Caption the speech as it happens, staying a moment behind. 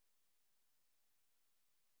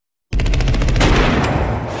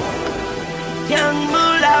young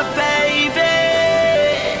moolah, baby.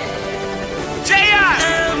 JR.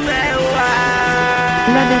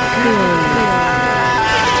 Planète Kreyol.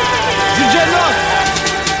 DjNos.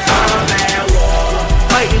 I'm at war,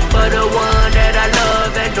 fighting for the one that I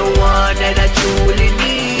love and the one that I truly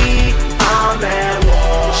need. I'm at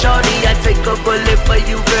war. Shorty, I take a bullet for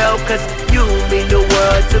you, girl, cause you mean the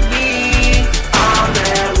world to me. I'm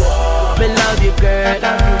at war. Me love you, girl.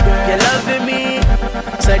 You're loving me.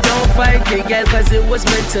 So don't fight it, girl, cause it was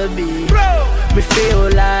meant to be. Me feel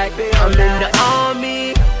like I'm in the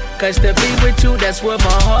army, cause to be with you, that's where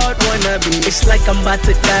my heart wanna be. It's like I'm about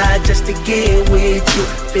to die just to get with you.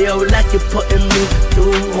 Feel like you're putting me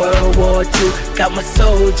through World War II. Got my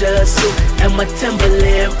soldier suit and my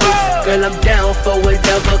Timberland boots. Girl, I'm down for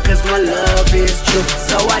whatever, cause my love is true.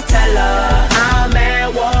 So I tell her, I'm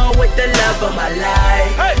at war with the love of my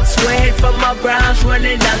life. Sweat from my brows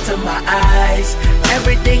running down to my eyes.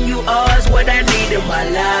 Everything you are is what I need in my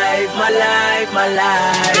life, my life, my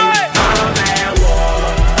life. I'm at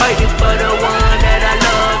war, fighting for the one that I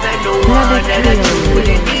love and the one that I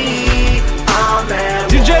truly need. I'm at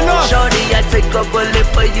war. DjNos. Shorty, I take a bullet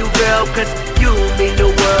for you, girl, cause you mean the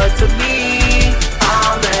world to me.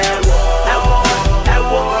 I'm at war, at war, at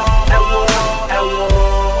war, at war, at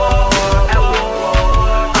war, at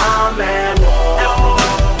war. I'm at war,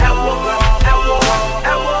 at war, at war,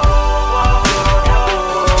 at war, at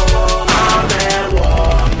war, I'm at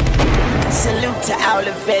war. Salute to all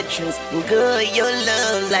the veterans. Good, your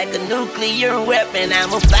love's like a nuclear weapon.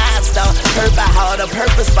 I'm a 5-star, purple heart, a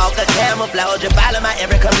purple spark, a camouflage. You follow my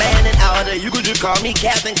every command and order. You could just call me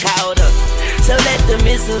Captain Calder. So let the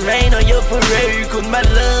missiles rain on your parade, cause my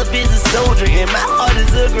love is a soldier and my heart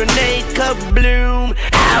is a grenade cup bloom.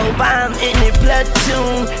 Album in the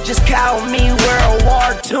platoon, just call me World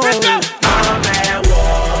War II. I'm at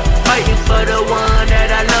war, fighting for the one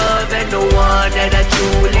that I love and the one that I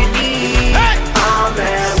truly need. I'm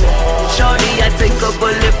at war, shorty, I take a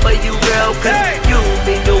bullet for you, girl, cause you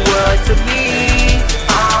mean the world to me.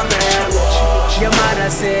 I'm at war. Your mother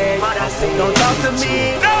said, don't talk to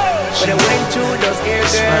me, but I went through those ears,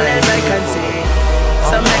 girl, as I can see.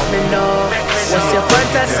 So make me know, what's your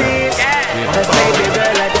fantasy? Cause baby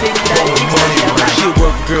girl, I think that it's she a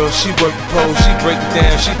work girl, she work the pole, she break it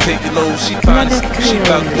down, she take it low, she find it, she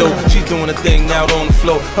bout the dough, she doing a thing out on the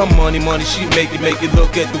floor. Her money, she make it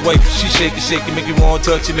look at the way she shake it, make you want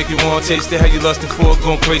to touch it, make you want to taste it. How you lustin' for it,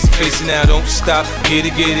 going crazy, face it now, don't stop, get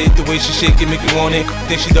it, the way she shake it, make you want it.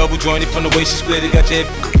 Think she double jointed from the way she split it, got your head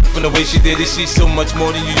from the way she did it. She's so much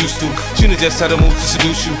more than you used to. She knows just how to move to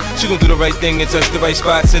seduce you. She gon' do the right thing and touch the right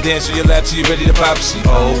spots and dance on your lap till you ready to pop. She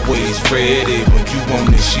always ready when you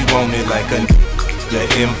want it. She want it like a the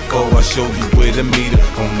info. I show you where to meet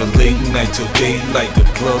her on the late night till daylight. The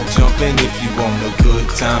club jumping if you want a good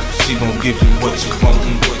time. She gon' give you what you want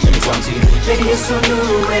and what you want. Baby, you're so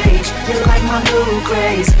new age, you're like my new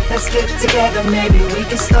craze. Let's get together, maybe we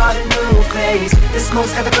can start a new phase. This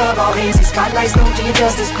smoke's got the club all hazy, spotlights don't do you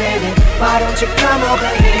justice, baby. Why don't you come over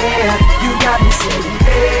here? You got me saying,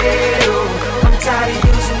 hey, oh, I'm tired of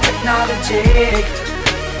using technology.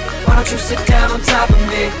 Why don't you sit down on top of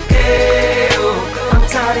me? Hey, oh, I'm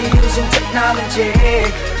tired of using technology.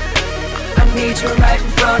 I need you right in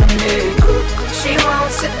front of me. She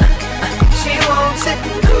wants it, she wants it,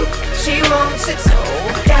 she wants it, so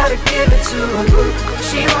I gotta give it to her.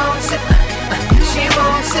 She wants it, she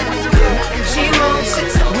wants it, she wants it,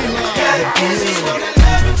 so I gotta give it to her.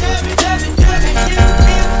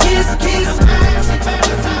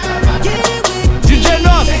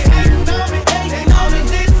 DjNos.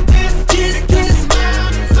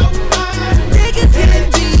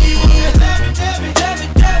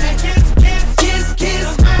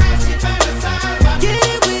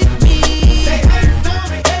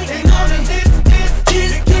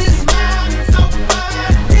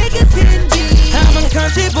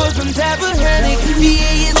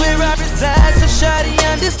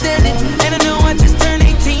 Understand it, and I know I just turned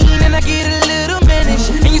 18 and I get a little mannish.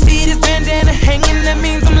 And you see this bandana hanging, that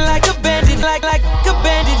means I'm like a bandit, like a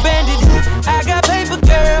bandit. I got paper,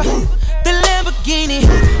 girl, the Lamborghini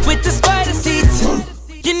with the spider seats.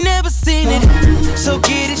 You never seen it, so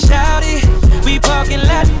get it shouted. We parking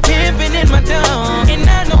lot, pimping in my dome, and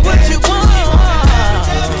I know what you want.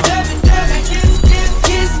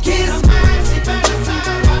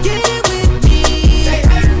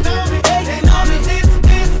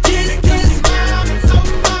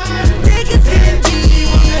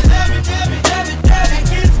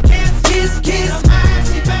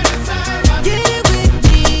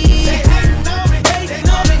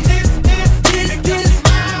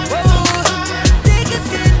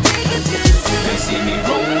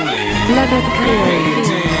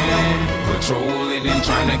 Patrolling and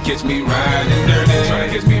trying to catch me riding dirty. Trying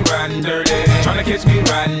to catch me riding dirty. Trying to catch me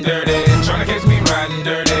riding dirty. Trying to catch me riding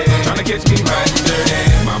dirty. Trying to catch me riding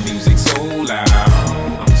dirty. My music so loud,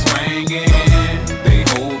 I'm swinging. They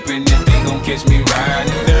hoping that they gon' catch me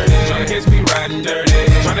riding dirty. Trying to catch me riding dirty.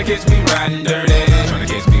 Trying to catch me riding dirty. Trying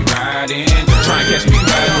to catch me riding dirty. Trying to catch me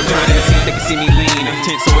riding dirty. They can see me lean,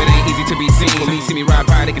 tense so it ain't easy to be seen. When me see me ride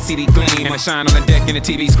by, they can see the gleam. I shine on the deck in the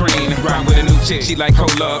TV screen. Ride with a new chick, she like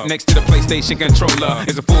cola. Next to the PlayStation controller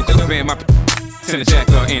is a full clip in my. Send a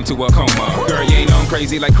jacker into a coma. Girl, you ain't on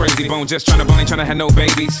crazy like Crazy Bone. Just tryna bone, ain't tryna have no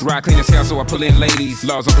babies. Ride clean as hell, so I pull in ladies.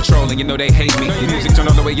 Laws on patrol, and you know they hate me. Music turn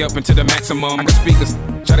all the way up into the maximum. I can speakers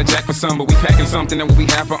try to jack for some, but we packing something that we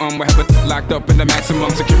have for We have it locked up in the maximum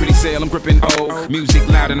security cell. I'm gripping O. Music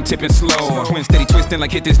loud and I'm tipping slow. Twin steady twisting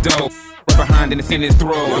like hit this dough. Right behind and it's in his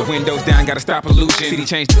throat. The windows down, gotta stop pollution. City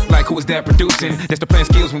changed like who is that producing? That's the plan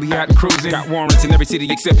skills when we out and cruising. Got warrants in every city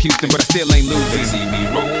except Houston, but I still ain't losing. They see me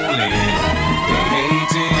rolling, they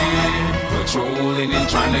hating, patrolling and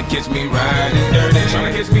trying to catch me riding dirty.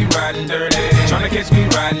 Trying to catch me riding dirty. Trying to catch me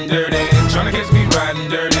riding dirty. Trying to catch me riding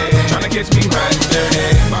dirty. Trying to catch me riding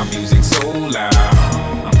dirty. My music so loud,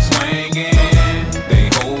 I'm swinging.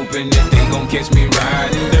 They hoping that they gon' catch me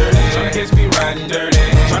riding dirty. Trying to catch me riding dirty.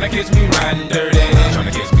 Trying to catch me riding dirty. Trying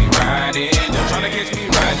to catch me riding. Trying to catch me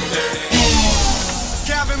riding dirty.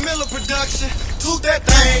 Calvin Miller production. Toot that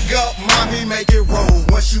thing up, mommy, make it roll.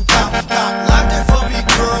 Once you pop, lock that for me,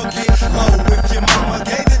 girl, get low. If your mama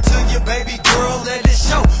gave it to you, baby girl, let it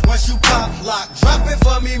show. Once you pop, lock, drop it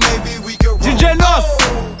for me, maybe we can roll. DjNos.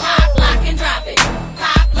 Pop, lock, and drop it.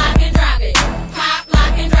 Pop, lock, and drop it. Pop,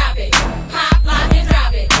 lock, and drop it. Pop, lock, and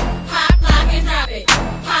drop it. Pop, lock, and drop it.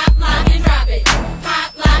 Pop, lock, and drop it. Pop,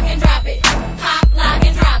 lock, and drop it. Pop, lock,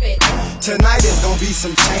 and drop it. Tonight is gonna be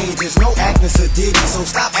some changes, no acting sedity, so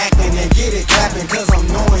stop acting and get it clapping, cause I'm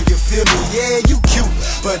knowing you feel me. Yeah, you cute,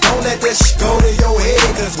 but don't let that shit go to your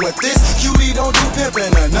head, cause what this cutie don't do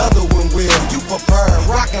pimpin', another one will. You prefer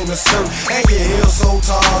rockin' the skirt and your heels so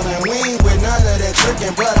tall, and we ain't with none of that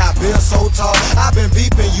trickin', but I been so tall. I've been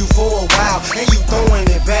beeping you for a while, and you throwing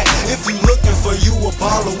it back. If you looking for you a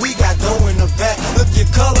baller, we got dough in the back. Look, your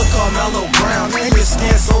color Carmelo Brown, and your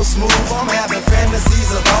skin so smooth. I'm having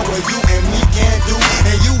fantasies about what you and me can't do,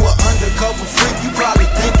 and you a undercover freak, you probably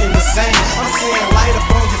thinking the same. I'm seeing light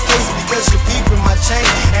up on your face because you're peeping my chain,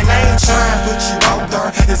 and I ain't trying to put you out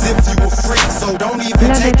there as if you a freak, so don't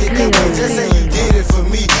even take it that way, just say you did it for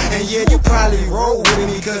me. And yeah, you probably roll with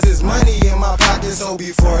me cause it's money in my pocket, so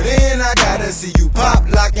before then I gotta see you pop,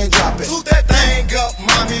 lock, and drop it. Toot that thing up,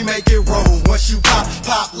 mommy, make it roll. Once you pop,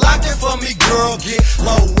 lock it for me, girl, get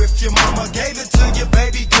low. If your mama gave it to you,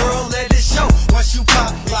 baby girl, let it show. Once you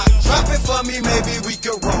pop, lock, drop it for me, maybe we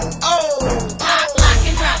can roll. Oh! Pop, lock,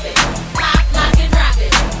 and drop it. Pop, lock, and drop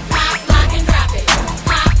it. Pop, lock, and drop it.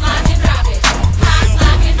 Pop, lock, and drop it. Pop,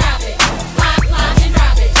 lock, and drop it. Pop, lock, and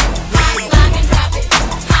drop it. Pop, lock, and drop it.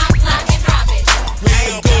 Pop, lock, and drop it. Let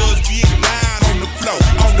them girls get down on the floor,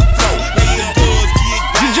 on the floor. Let them girls get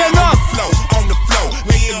down on the floor, on the floor.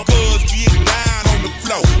 Let them girls get down on the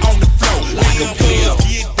floor, on the floor. Let them girls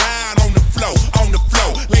get down on the floor, on the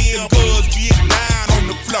floor. Let them girls get down on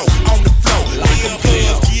the floor, on the floor. Let them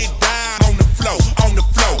girls get down on the floor, on the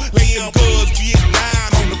floor. Let them girls get down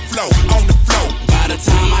on the floor, on the floor. By the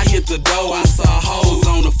time I hit the door, I saw hoes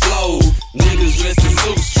on the floor. Niggas dressed in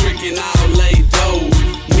suits, tricking all lay dough.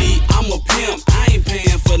 Me, I'm a pimp, I ain't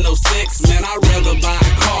paying for no sex. Man, I'd rather buy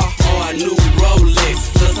a car or a new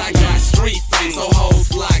Rolex. Plus I got street fame, so hoes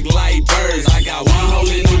flock like birds. I got one hole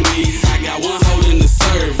in the weed, I got one hole in the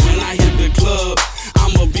serve. When I hit the club,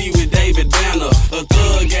 I'ma be with David Banner, a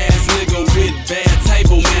thug ass nigga with bad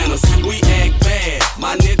table manners. We act bad,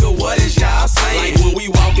 my nigga, what is y'all saying? Like when we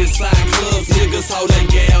walk inside clubs, niggas hold their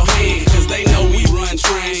gal hand, cause they know we run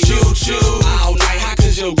trains. Choo-choo all night, how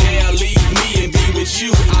could your gal leave me and be with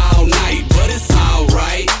you all night? But it's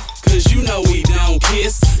alright, cause you know we don't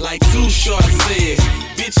kiss. Like Too Short said,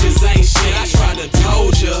 bitches ain't shit. I tried to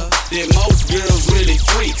told ya that most girls really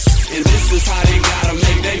freaks, and this is how they gotta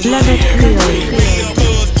make their money every week. Let them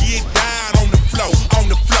girls get down on the floor, on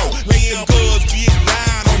the floor. Let them girls get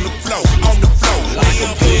down on the floor, on the floor. Let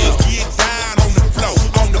them girls get down on the floor,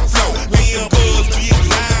 on the floor. Let them girls get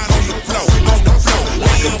down on the floor, on the floor. Let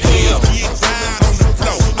them girls get down on the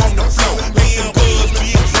floor, on the floor. Let them girls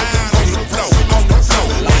get down on the floor, on the floor.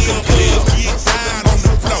 Let them girls get down on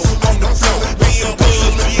the floor, on the floor. Let them girls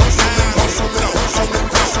get down on the floor, on the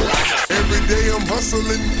floor. Every day I'm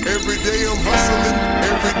hustling, every day I'm hustling,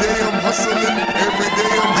 every day I'm hustling, every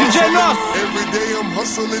day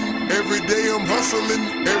hustling. Every day I'm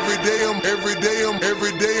hustling. Every day I'm hustling.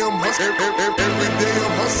 Every day I'm hustling. Every day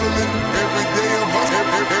I'm hustling. Every day I'm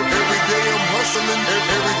hustling.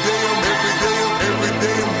 Every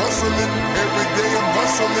day I'm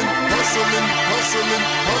hustling.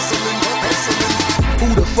 Who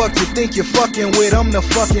the fuck you think you're fucking with? I'm the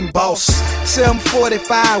fucking boss.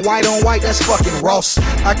 745, white on white, that's fucking Ross.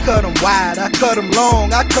 I cut them wide, I cut them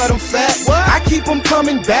long, I cut them fat. What? I keep them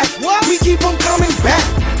coming back. What? We keep them coming back.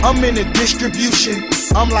 I'm in the distribution,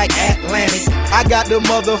 I'm like Atlantic. I got the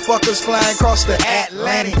motherfuckers flying across the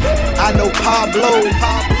Atlantic. I know Pablo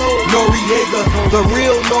Noriega, the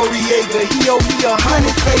real Noriega. He owe me 100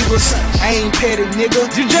 favors. I ain't petty, nigga.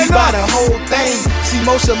 He buy the whole thing. See,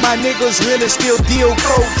 most of my niggas really still deal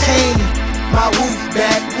cocaine. My roof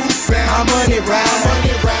back, my money ride.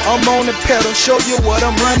 I'm on the pedal, show you what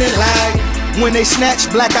I'm running like. When they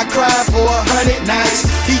snatch black, I cry for 100 nights.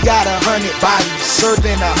 He got 100 bodies,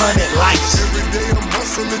 serving 100 lives. Every day I'm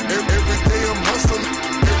hustling. Every day I'm hustling.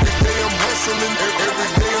 Every day I'm hustling.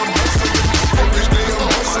 Every day I'm hustling. Every day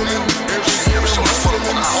I'm hustling. Every day I'm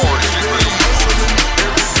hustling.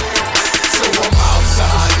 So I'm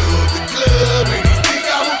outside of the club, anything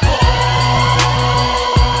I would want.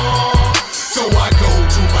 So I go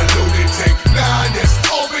to my loaded tank, 9 that's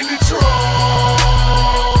open the trunk.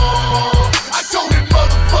 I told that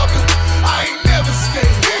motherfucker, I ain't never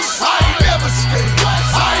skate. I ain't never skate.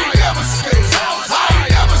 I ain't never skate. I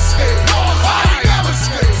ain't never skate. I ain't never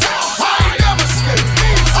skate. I ain't never skate.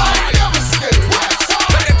 I ain't never skate.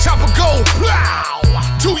 Let that chopper go, plow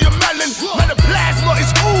to your melon. Let the plasma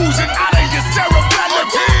is oozing out of your cerebellum.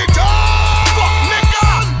 Fuck nigga,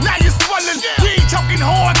 now you're swelling. We ain't talking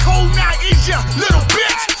hardcore, now is ya little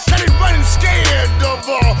bitch. That ain't running scared of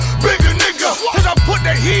bigger nigga. Cause I put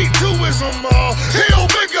the heat to it some hill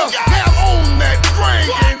bigger. Now I'm on that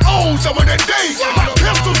drink and own some of that day. My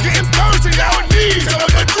pistol's getting thirsty, now it needs some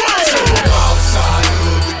of the drink. So I'm outside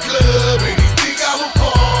of the club, anything I would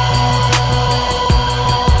want.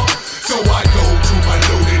 So I go to my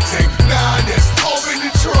loaded tank, 9 that's open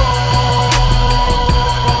the trunk.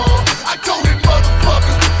 I told that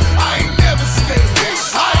motherfucker, I ain't never skate.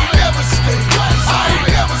 I ain't never skate. I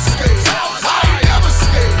ain't never skate. I ain't never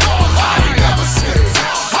skate. I ain't never skate. I ain't never skate.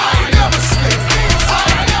 I ain't never skate.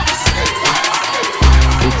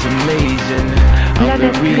 It's amazing, I'm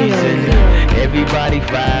the reason everybody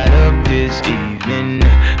fired up this evening.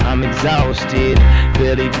 I'm exhausted,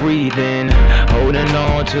 barely breathing, holding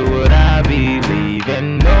on to what I believe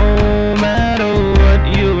in. No matter what,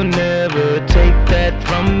 you'll never take that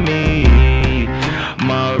from me.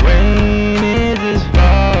 My reign is as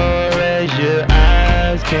far as your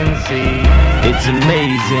eyes can see. It's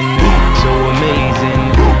amazing, so amazing,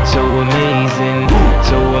 so amazing,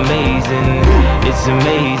 so amazing. It's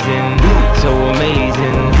amazing, so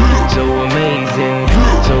amazing, so amazing,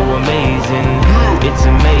 so amazing. It's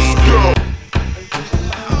amazing.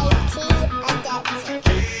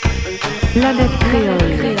 Planète Kreyol.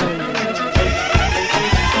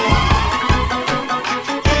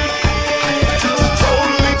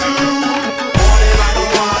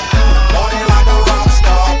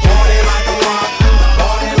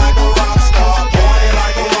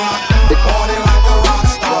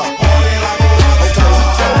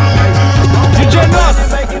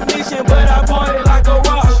 But I party like a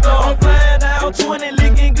rock star. I'm flying down 20,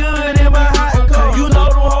 looking good in my hot car. You know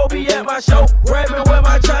them hoe be at my show, grabbing where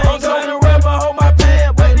my chain go. I'm trying to rip my hoe my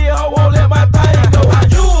pants, but this hoe won't let my thing go. I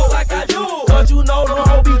do like I do, cause you know them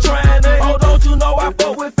hoe be trying to. Oh, don't you know I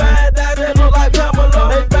fuck with fine that they look like Pamela.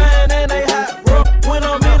 They fine and they hot, bro. When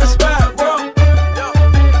I'm in the spot, bro,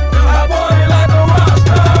 I party like a rock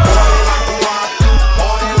star.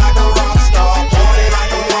 Party like a rock star. Party like a rock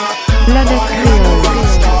star. Planète Kreyol.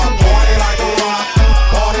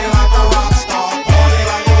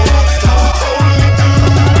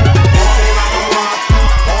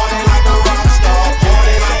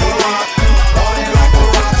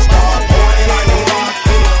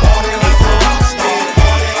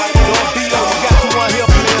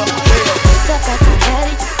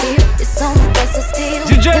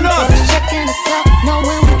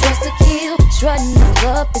 Strutting the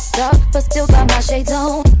club, it's dark, but still got my shades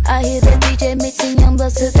on. I hear the DJ mixing young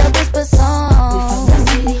bloods to the whisper song. We from the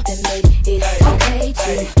city that made it okay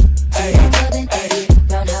to go and get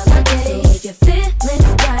round holiday. So if you're feeling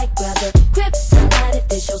right, grab the grip tonight. If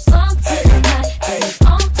this your song tonight, then it's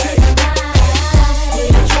on tonight.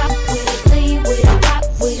 With it, drop with it, lean with it, rock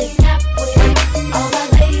with it, snap with it. All my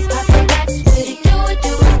ladies pop their backs with it, do it,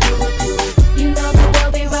 do it, do it, do it. You know the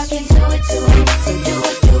world be rocking to it, so do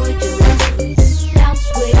it, do it, do it. Bounce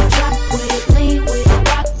with it, drop with it, lean with it,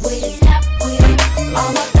 rock with it, snap with it.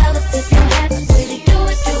 All my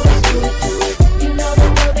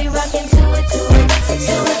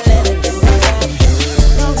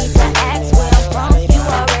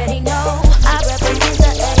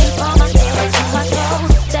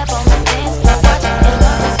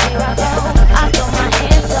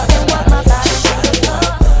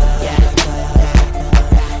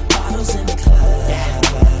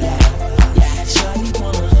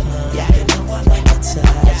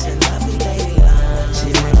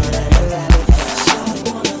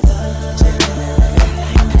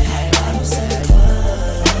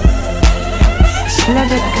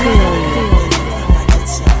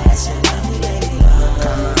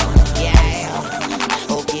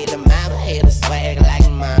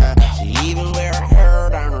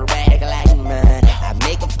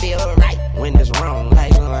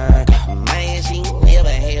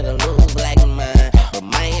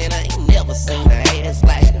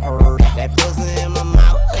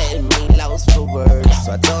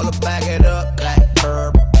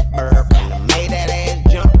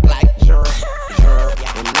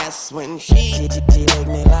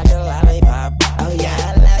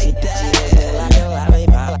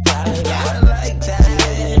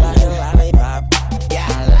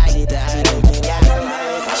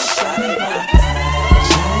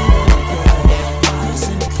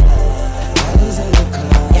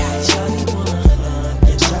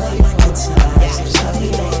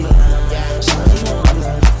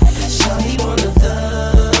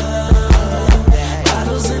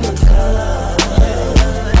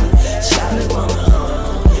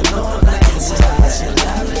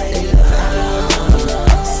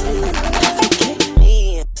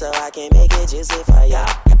can make it juicy for y'all.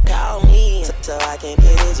 Call me so I can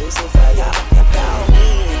get it juicy for y'all. Call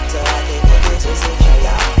me so I can make it juicy for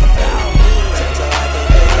y'all. Call me so I can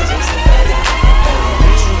get it juicy for y'all. Call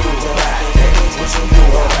me so I can get it juicy for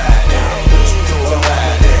y'all.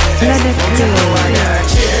 Planet Kreyol.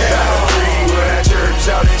 When I church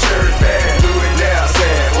out in church band, do it now,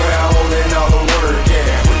 sad. When I'm holding all the work,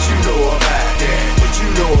 yeah. What you know about that? What you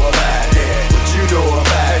know about that? What you know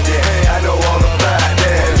about that? Hey, I know all about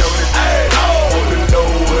that. Know the thing, on the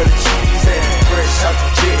low where the cheese at. Fresh out the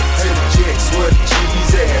jet to the jets where the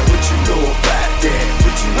cheese at. What you know about that?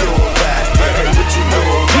 What you know about that? Hey, what you know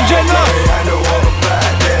about that? Hey, I know all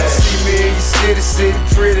about that. See me in your city,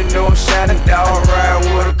 pretty, no I'm shining dog. Ride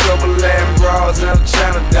with a couple Latin bras and a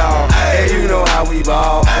China dog. Hey, you know how we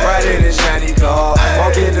ball, right in the shiny car.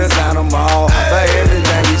 Walk in the Santa Mall, for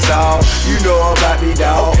everything you saw. You know about me,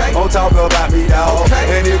 dawg. Don't talk about me, dawg.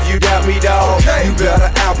 And if you doubt me, dawg, you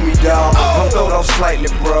better out me, dawg. I'm throwed off slightly,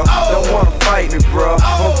 bro. Don't wanna fight me, bro.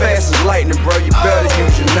 I'm fast as lightning, bro. You better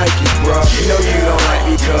use your Nikes, bro. You know you don't like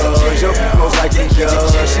me, cuz your people's like me, cuz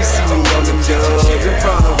she see me on them dubs in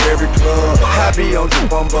front of every club. I be on the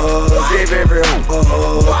bumpers, give every hoop a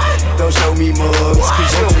hug. Don't show me mugs,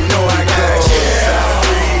 cause you don't know I got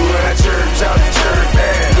when I church out in church,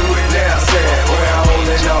 man, do it now, sad. When I'm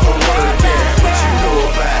holding all the word, man. What you know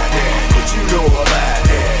about that? What you know about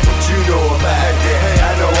that? What you know about that? Hey,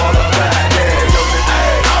 I know all about that. Know the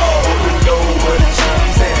thing, on the low where the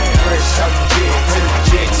cheese at. Fresh out the jet to the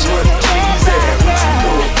jets where the cheese at. What you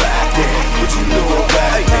know about that? What you know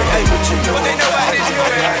about that? Hey, what you know about that?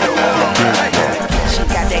 I know all about that. She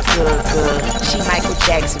got that good. She Michael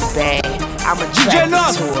Jackson bad. I'm attracted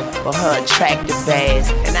to her for her attractive ass.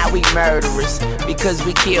 And now we murderers because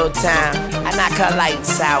we kill time. I knock her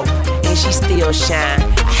lights out and she still shine.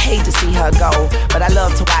 I hate to see her go, but I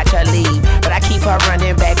love to watch her leave. But I keep her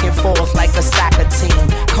running back and forth like a soccer team.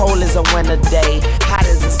 Cold as a winter day, hot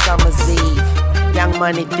as a summer's eve. Young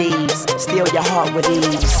money thieves, steal your heart with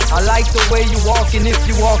ease. I like the way you walking if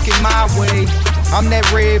you walking my way. I'm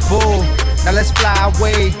that Red Bull, now let's fly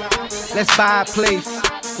away. Let's buy a place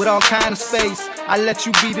with all kind of space. I let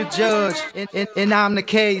you be the judge, and I'm the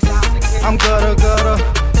case. I'm gutter,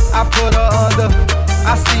 I put her under.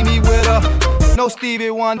 I see me with her, no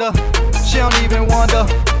Stevie Wonder. She don't even wonder,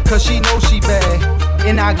 cause she knows she bad.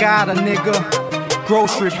 And I got a nigga,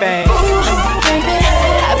 grocery bag. Ooh, baby,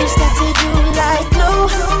 I be stuck to you like glue,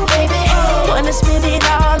 baby. Wanna spend it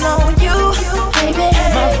all on you, baby.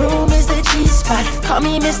 My room is the G-spot, call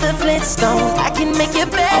me Mr. Flintstone. I can make your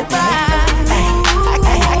bed right. I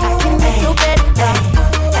can make your bed right.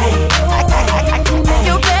 I can make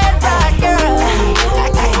your bed right, girl.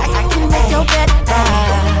 I can make your bed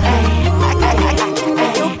right. I can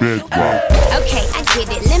make your bed right. Okay, I get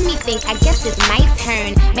it, let me think, I guess it's my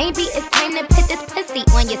turn. Maybe it's time to put this pussy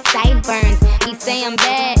on your sideburns. He say I'm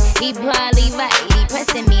bad, he probably right. He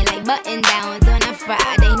pressing me like button downs on a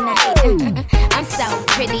Friday night. I'm so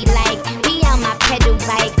pretty, like, be on my pedal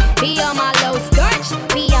bike, be on my low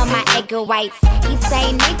skirt, be on my egg whites. He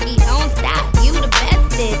say, Nikki, don't stop, you the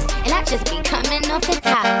bestest. And I just be coming off the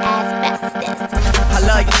top as bestest. I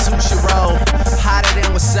love your sushi roll, hotter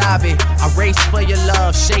than wasabi. I race for your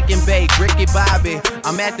love, shake and bake, Ricky Bobby.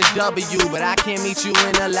 I'm at the W, but I can't meet you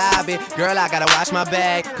in the lobby. Girl, I gotta watch my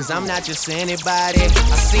bag, cause I'm not just anybody.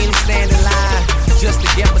 I seen him stand in line, just to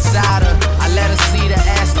get beside her. I let her see the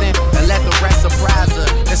Aston, and let the rest surprise her.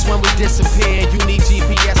 That's when we disappear, you need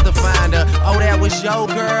GPS to find her. Oh, that was your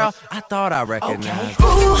girl? I thought I recognized her.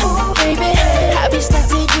 Ooh, baby, I be stuck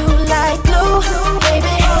to you like glue, baby.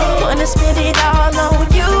 Wanna spend it all on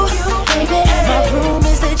you, baby. My room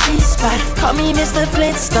is the G-spot, call me Mr.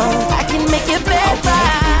 Flintstone. I can make your bed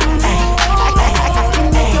right. I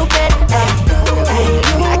can make your bed right.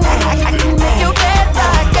 I can make your bed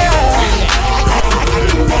right, girl. I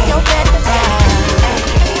can make your bed right.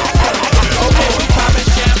 Okay, we poppin'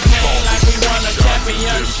 champagne like we won a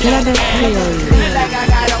championship. Planet Kreyol. Feel like I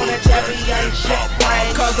got on a championship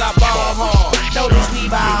ring. Cause I ball hard, notice me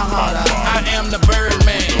ball harder. I am the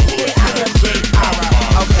Birdman, I am Big Ara.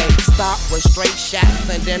 Okay, start with straight shots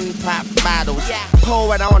and then pop bottles.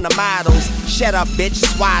 Pour it on the models. Shut up, bitch,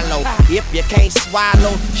 swallow. If you can't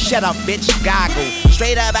swallow, shut up, bitch, goggle.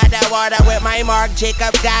 Straight up out that water with my Marc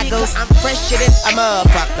Jacob goggles. I'm fresher than a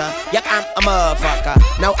motherfucker. Yep, I'm a motherfucker.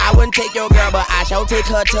 No, I wouldn't take your girl, but I shall take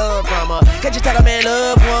her tongue from her. Could you tell a man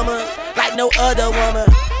love woman like no other woman?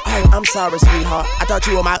 Oh, I'm sorry, sweetheart. I thought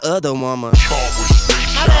you were my other woman. Start with straight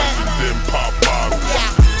shots and then pop bottles.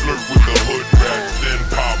 Flirt with the hood rats, then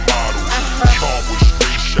pop models. Start with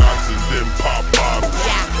straight shots and then pop bottles.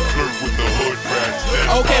 Flirt with the hood rats,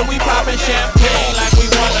 then Okay, pop we bottles. poppin' champagne like we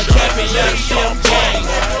won a championship. championship game.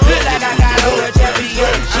 Look like I got on a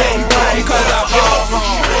championship ring. Cause I ball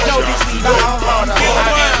hard. No, this we ball harder. I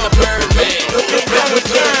am the Birdman.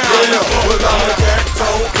 Well, I'm a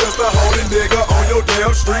cat-toe, pistol holding nigga on your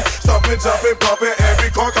damn street. Stomping, jumping, pumping, every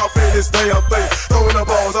car off in this damn thing. Throwing the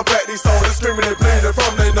balls up at these soldiers, screaming and bleeding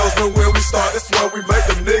from their nose. But when we start, it's when we make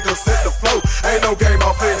them niggas hit the flow. Ain't no game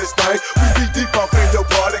off in this thing. We be deep off in your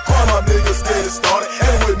party. Call my niggas get it started.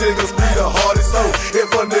 And with niggas be the hardest. So if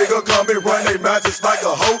a nigga come and run they mouth just like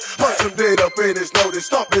a hoe, punch him dead up in his nose and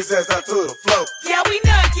stomp his ass out to the floor. Yeah, we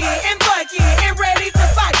nucky and bucky and ready to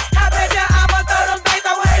fight. I bet ya I'ma throw them bass.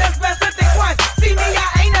 I want us best to think once. See me, I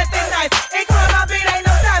ain't nothing nice. And call my beat ain't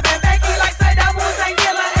no stopping. Becky like say that moves ain't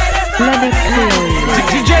killer. And it's all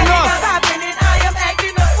DjNos. and I am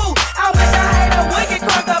acting a fool. I wish I had a wicked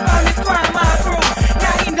cross up on this crime, my crew.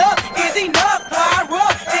 Now enough is enough. Boy, I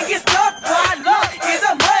rub and get stuck. Boy, love is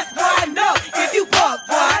a must. Boy, I know if you buck,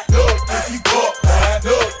 boy. Look, if you buck, boy.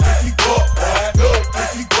 Look, if you buck, boy. Look,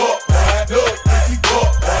 if you buck, boy. Look, if you buck,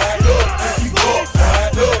 boy. Look, if you buck,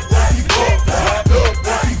 boy. Look, if you buck, boy.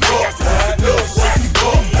 Look,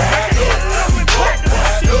 if you buck,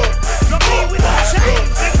 boy. Look, if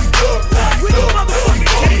you buck,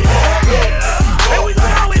 And we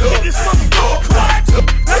gonna always get this motherfucker quiet.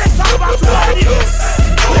 Now let's talk about who it is.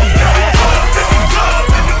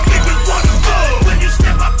 When you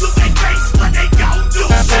step up to their face, what they gon' do?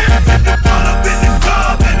 Shit, all up in the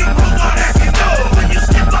club and them hoes all acting up. When you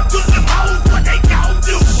step up to them hoes, what they gon'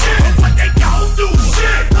 do? Shit, what they gon' do?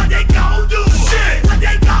 Shit, what they gon' do? Shit, what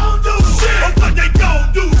they gon' do? Shit, what they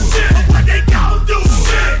gon' do? Shit, what they gon' do?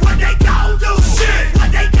 Shit, what they gon' do? Shit,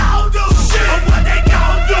 what they gon' do? Shit, what they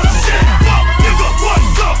gon' do? Shit, fuck nigga,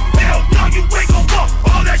 what's up? Hell no, you ain't gon' fuck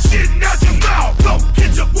all that shit out your mouth. Go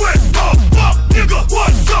get your breath up. Fuck nigga,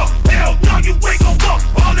 what's up? Hell no, you ain't gon' fuck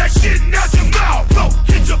all that shit out your mouth. Go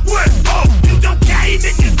get your breath up. You don't came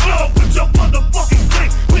in your club with your motherfucking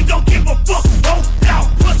clique. We don't give a fuck. Oh, now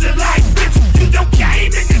pussy like bitch. You don't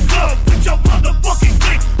came in your club with your motherfucking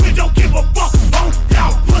clique. We don't give a fuck. Oh,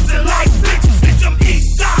 now pussy like bitch. It's some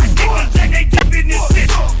east side niggas and they dipping this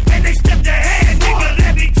bitch. And they step their hand, nigga,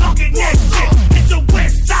 let me talking that shit. It's the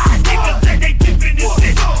west side niggas and they dipping this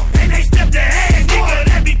bitch. And they step their hand, nigga,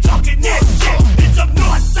 let me talking that shit. It's the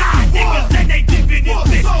north side niggas and they dipping this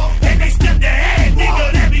bitch. And they step their hand,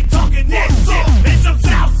 nigga, let me talking that shit. It's some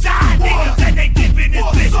south side niggas and they dipping this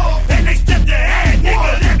bitch. And they step their hand,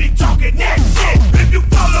 nigga, let me talking that shit. If you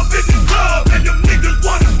fall up in the club and them niggas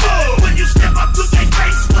wanna move, when you step up to their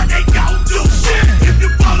face, what they gon' do? Shit. If you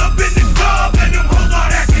fall up in the club and them hoes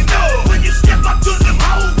all acting up, when you step up to them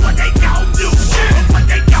hoes, what they gon' do? Shit. What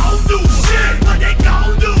they gon' do? Shit. What they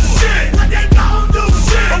gon' do? Shit. What they gon' do?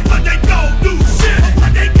 Shit. What they gon' do? Shit.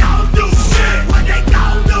 What they gon' do? Shit. What they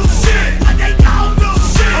gon' do? Shit. What they gon' do?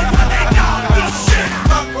 Shit. What they gon' do? Shit.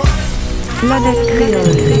 Planète Kreyol.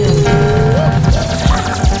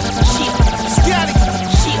 Scotty,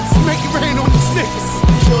 shit, make it rain on these niggas.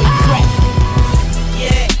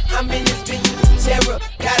 Yeah, I'm in this bitch with terror.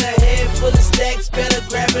 Got a head full of stacks, better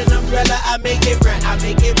grab an umbrella. I make it right, I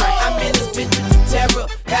make it right. I'm in this bitch with terror.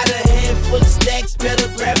 Got a head full of stacks, better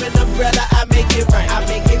grab an umbrella. I make it right, I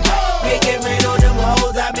make it right. Make it rain on them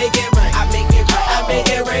hoes, I make it right, I make it right. I make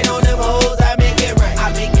it rain on them hoes, I make it right, I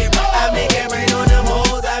make it right. I make it rain on them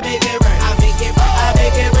hoes, I make it right, I make it right. I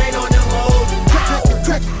make it rain on them hoes.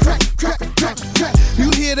 Crack, crack, crack, crack, crack. You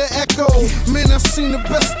hear the echo? Man, I've seen the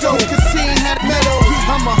best go. Cause he ain't had metal.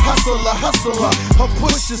 I'm a hustler. A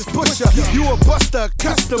pusher's pusher. You a buster, a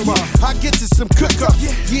customer. I get you some cook up.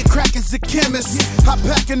 Yeah, crack is a chemist. I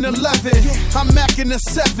pack an 11. I'm macking a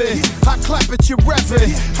 7. I clap at your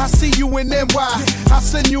reverend. I see you in NY. I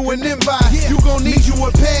send you an invite. You gon' need you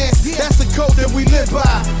a pass. That's the code that we live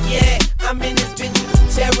by. Yeah, I'm in this bitch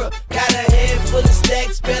with terror. Got a head full of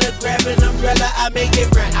stacks, better grab an umbrella. I make it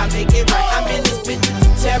right, I make it right. I'm in this bitch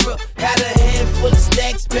with terror. Got a head full of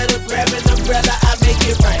stacks, better grab an umbrella. I make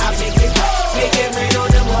it right, I make it right. Make it rain on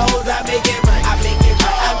them hoes, I make it right, I make it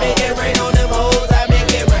right. I make it rain on them hoes, I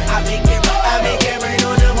make it right, I make it right. I make it rain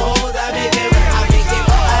on them hoes, I make it right, I make it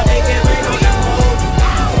right. I make it rain on them hoes.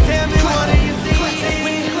 Tell me what do you see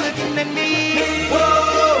when you're looking at me?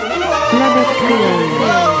 Planète Kreyol.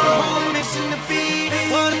 One mission to be,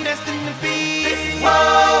 one destined to be. Hey,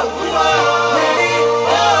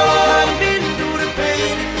 I've been through the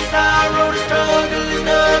pain and the sorrow, the struggle is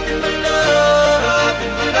nothing but love.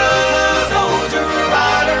 I'm a soldier, a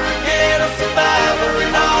rider, a ghetto survivor,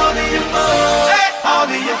 and all the above. All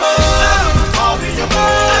the above, all the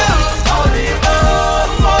above, all the above,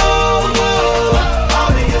 all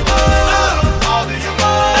the above, all the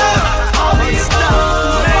above, all the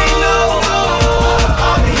above. Ain't no,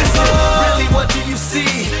 all the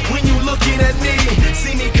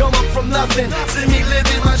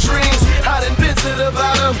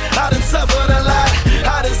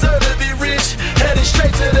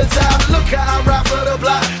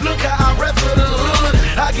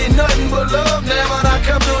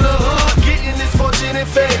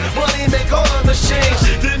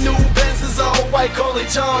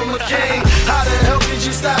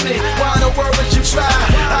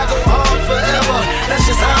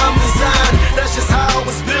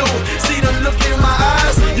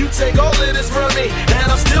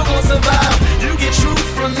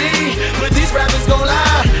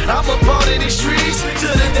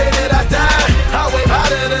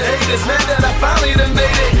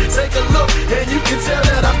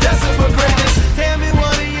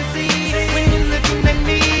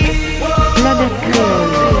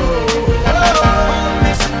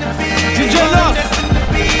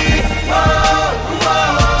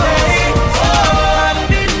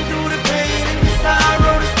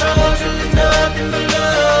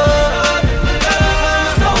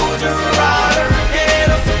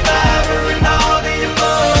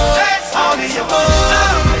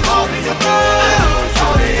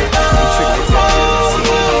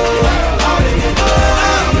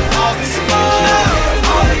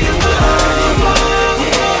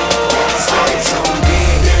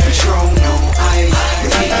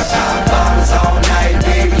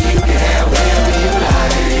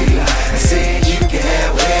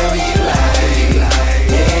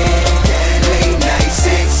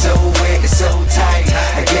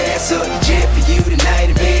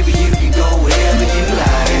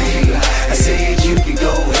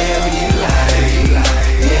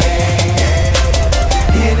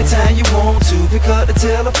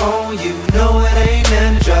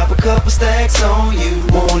Stacks on you,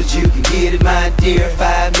 want it, you can get it, my dear.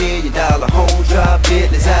 $5 million home drop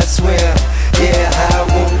business, I swear. Yeah, I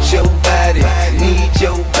want your body, need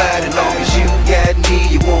your body. Long as you got me,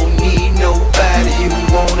 you won't need nobody. You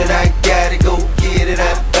want it, I got it, go get it,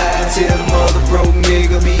 I buy it. Tell the mother broke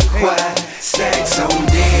nigga be quiet. Stacks on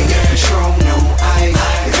deck, Patron no ice.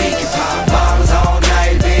 If he can pop bottles all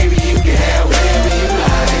night, baby, you can have whatever you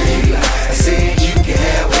like. I said you can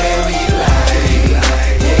have whatever you like.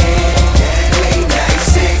 Yeah, late night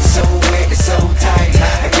sex, so wet and so tight.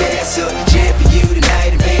 I gas up the jet for you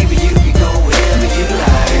tonight, and baby, you can go wherever you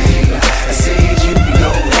like. I said you can go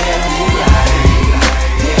wherever you like.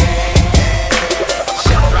 Yeah.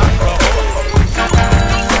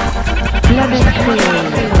 La Belle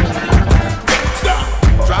Kreyol.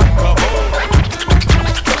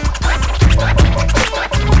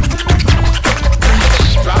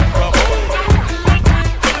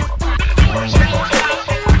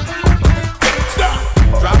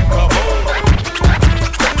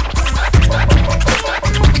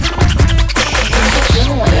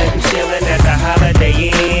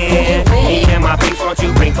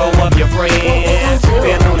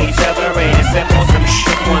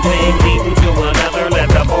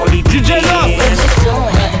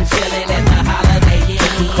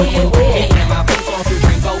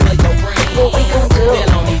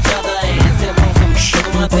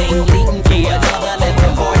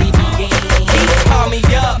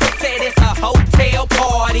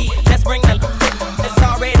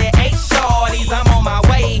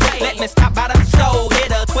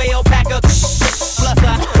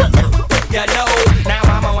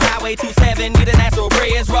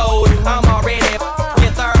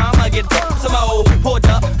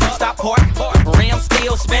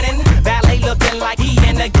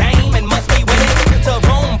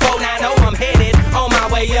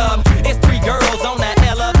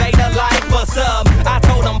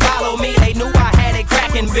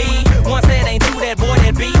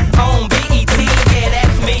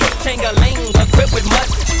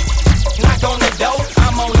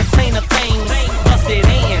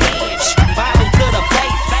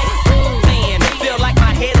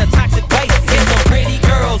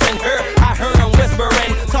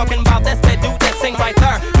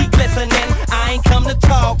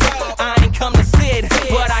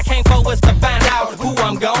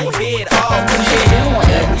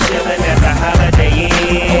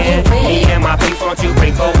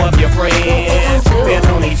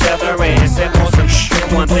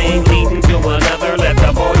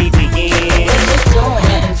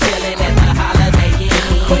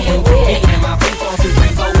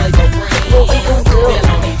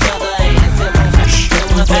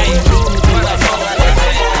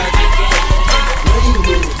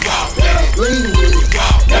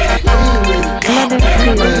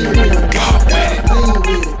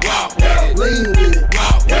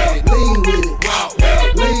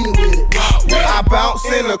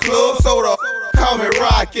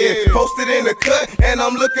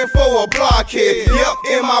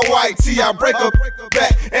 I break a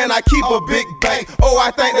back and I keep a big bank. Oh,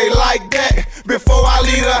 I think they like that. Before I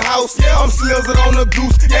leave the house, I'm slizzard on the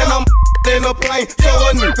goose and I'm in a plane. So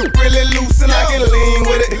a nigga really loose and I can lean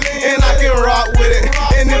with it and I can rock with it.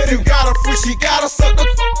 And if you got a free, she gotta suck the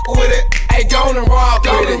with it. Hey, go and rock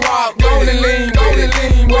with it. Go and lean with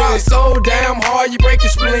it. So damn hard, you break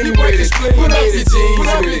your spleen with it. Put up your jeans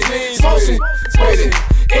with it. Smoke some with it.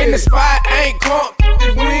 In the spot, ain't crunk.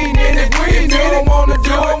 If we ain't in it, if you don't wanna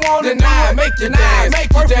do it, then I make you dance.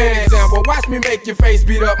 Perfect example. Watch me make your face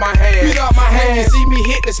beat up my hand. You see me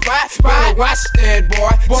hit the spot. Better watch that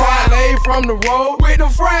boy. Charlie from the road with them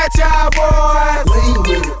franchise boys. Lean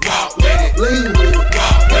with it, walk with it. Lean with it,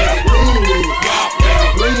 walk with it.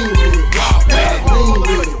 Lean with it, walk with it. Lean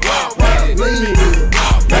with it, walk with it. Lean with it, walk with it. Lean with it,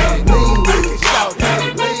 walk with it. Lean with it, shout at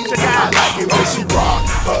it. I like it when she rock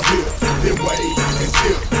her hips, then wave and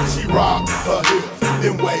tip. She rock her hips,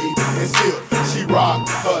 then wave and tip. She rock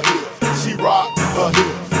her hips, she rock her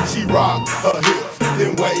hips, she rock her hips,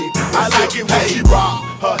 then wave. I like it when she rock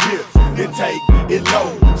her hips, then take it low.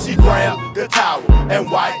 She grab the towel and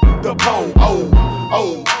wipe the pole.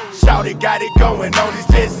 Oh, shawty got it going on. It's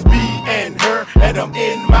just me and her, and I'm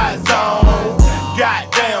in my zone.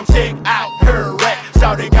 Goddamn, check out her rack.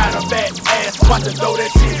 Shawty got a fat ass, watch her throw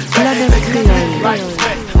that shit back. Right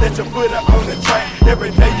back, let you put her on the track.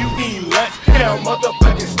 Every day you eat lunch, hell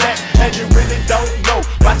motherfucking snack. And you really don't know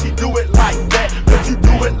why she do it like that. But you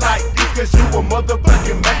do it like this, cause you a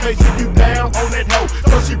motherfucking Mac. Facing you down on that hoe,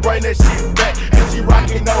 so she bring that shit back. And she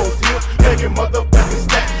rockin' those hips, making motherfucking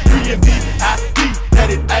stacks. B&B-I-P, and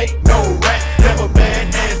it ain't no rap. Never bad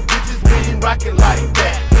ass bitches, we ain't rockin' like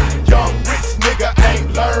that. Young rich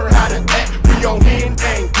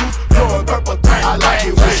I like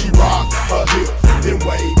it when she rock her hips, then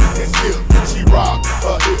wave and skip. She rock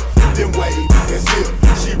her hips, then wave and skip.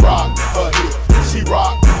 She rock her hips, she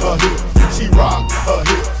rock her hips, she rock her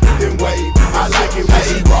hips, then wave. I like it when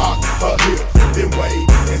she rock her hips, then wave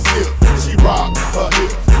and skip. She rock her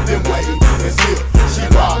hips, then wave and skip. She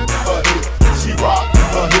rock her hips, she rock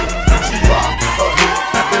her hips, she rock her hips,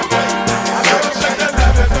 then wave. Shake that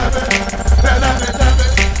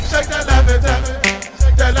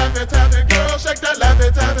laffy-taffy, girl, shake that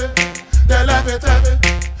laffy-taffy, that laffy-taffy,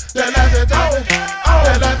 that laffy-taffy,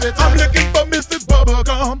 that laffy-taffy. I'm looking for Mrs.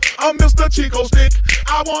 Bubblegum, I'm Mr. Chico Stick.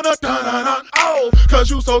 I wanna dun-dun-dun, oh, cause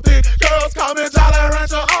you so thick. Girls call me Jolly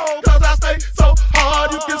Rancher, oh, cause I stay so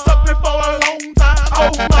hard. You can suck me for a long time. Oh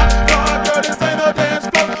my God, girl, this ain't a dance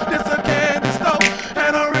floor, this a candy store.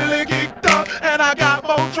 And I'm really geeked up, and I got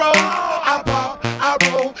more trouble. I pop, I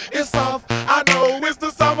roll, it's soft. I know it's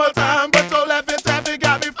the summertime, but your laffy-taffy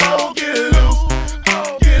got me froze. Get loose,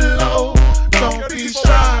 get low, don't be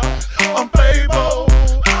shy. I'm Playboy.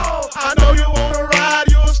 I know you wanna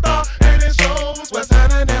ride, you a star, and it shows. What's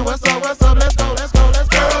happening? What's up? Let's go, let's go, let's go.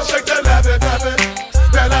 Girl, shake that laffy-taffy,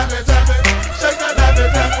 that laffy-taffy, shake that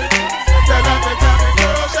laffy-taffy, that laffy-taffy.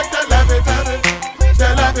 Girl, shake that laffy-taffy,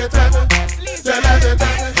 that laffy-taffy, that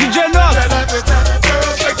laffy-taffy. DjNos. That laffy-taffy.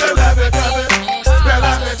 Girl, shake that laffy-taffy, that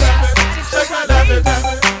laffy-taffy, shake that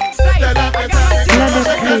laffy-taffy, that laffy-taffy. Shake that laffy-taffy,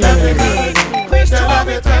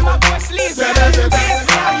 that laffy-taffy,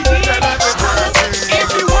 that laffy-taffy. If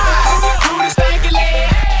you want, do the stanky leg,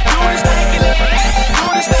 do the stanky leg, do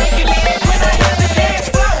the stanky leg. When I hit the dance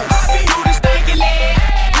floor, do the stanky leg,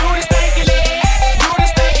 do the stanky leg, do the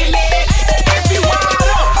stanky leg. If you want,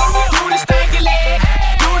 do the stanky leg,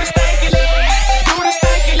 do the stanky leg, do the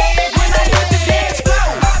stanky leg. When I hit the dance floor,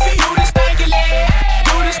 do the stanky leg,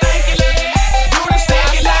 do the stanky leg, do the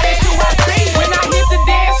stanky leg. That's who I be. When I hit the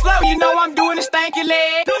dance floor, you know I'm doing the stanky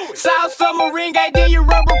leg. South submarine, then you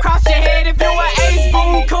rub across your head. If you're an ace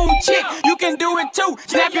boom cool chick, you can do it too.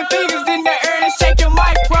 Snap your fingers in the air and shake your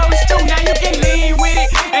micros too. Now you can lean with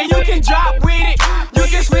it and you can drop with it. You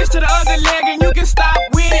can switch to the other leg and you can stop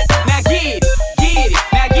with it. Now get it, get it,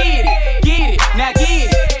 now get it, get it, now get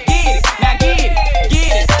it, get it, now get it,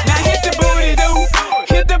 get it. Now hit the booty do,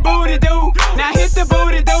 hit the booty do. Now hit the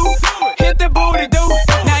booty do, hit the booty do.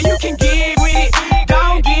 Now you can gig with it,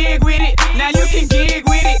 don't gig with it. Now you can gig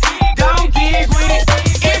with it, don't gig with it.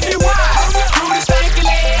 If you want, do the stanky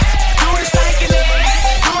leg, do the stanky leg,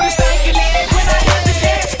 do the stanky leg. When I hit the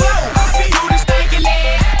dance floor, do the stanky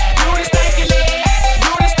leg, do the stanky leg, do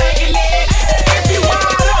the stanky leg. If you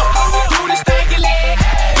want, do the stanky leg,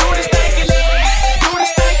 do the stanky leg, do the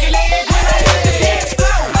stanky leg. When I hit the dance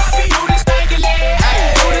floor, do the stanky leg,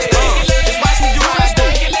 do the stanky leg. Just watch me do what I do.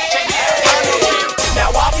 Now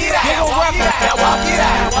walk it out, now walk it out, now walk it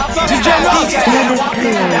out. DjNos.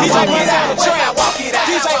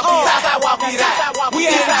 We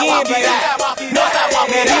at it again, baby.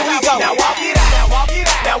 Man, here we go. Now walk it out, now walk it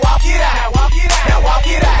out, now walk it out, now walk it out, now walk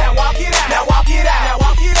it out, now walk it out, now walk it out, now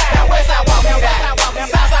walk it out. Now west side walk it out,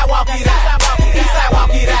 south side walk it out, east side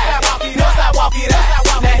walk it out, north side walk it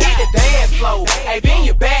out. Now hit the dance floor, hey, bend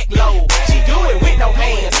your back low. She do it with no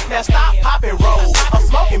hands. Now stop, pop and roll. I'm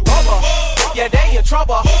smoking bubble, yeah, they in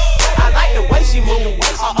trouble. I like the way she move,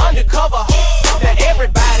 undercover. Now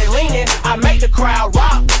everybody leaning, I make the crowd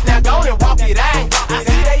rock. Now go and walk it out. I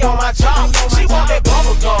see they on my job. She want that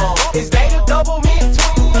bubble gum. Is they the double mint?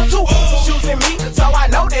 Two choosing me, so I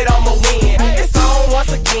know that I'ma win. It's on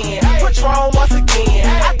once again, Patron once again.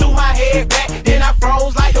 I threw my head back, then I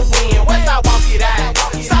froze like the wind. West side walk it out,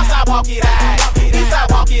 south side walk it out, east side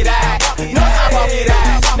walk it out, north side walk it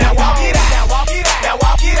out. Now walk it out, now walk it out, now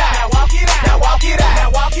walk it out, now walk it out, now walk it out, now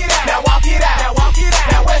walk it out, now walk it out, now walk it out.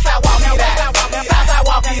 Now west side walk it out, south side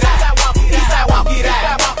walk it out, east side walk it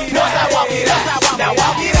out, north side walk it out. Now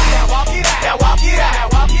walk it out, now walk it out, now walk it out, now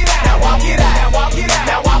walk it out, now walk it out, now walk it out, now walk it out,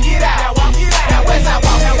 now walk it out. Now west side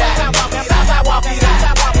walk it out, south side walk it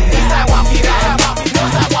out, east side walk it out,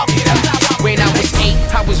 north side walk it out. When I was 8,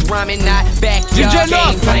 I was rhyming, not backyard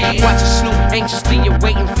game plan. Watching Snoop anxiously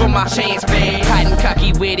waiting for my chance, man. Hiding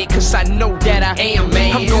cocky with it, cause I know that I am,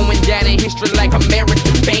 man. I'm going down in history like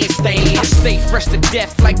American Bandstand. I stay fresh to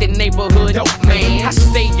death like the neighborhood dope man. I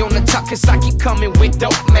stay on the top cause I keep coming with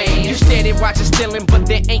dope, man. You steady watching stealing, but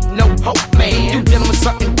there ain't no hope, man. You dealing with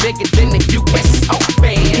something bigger than the US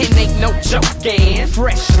Open. It ain't no joking.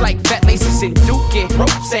 Fresh like fat laces and Duke and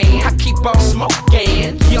Roseanne. I keep on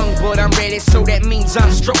smoking. You young, but I'm ready, so that means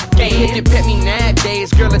I'm stroking. If you pet me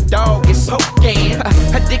nowadays, girl, a dog is poking.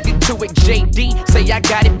 Addicted to it, JD, say I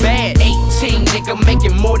got it bad. 18, nigga,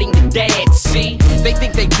 making more than your dad, see? They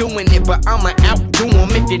think they doing it, but I'ma outdo them.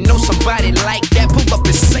 If you know somebody like that, pull up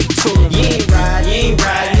and say to them. You ain't ride, you ain't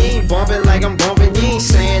ride, you ain't bumping like I'm bumping. You ain't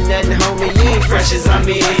saying nothing, homie, you ain't fresh as I'm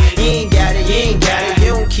in. You ain't got it, you ain't got it.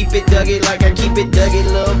 You don't keep it duggy like I keep it duggy,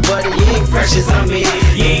 little buddy. You ain't fresh as I'm in.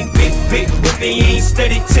 You ain't big whipping, you ain't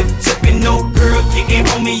steady tipping. No girl kicking,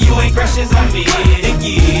 homie, you ain't fresh as I'm in. Yeah,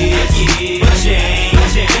 but you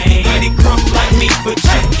ain't get it crump like me, but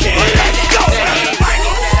you can. Let's go,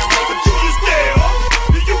 but you just there.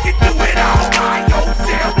 You can do it all by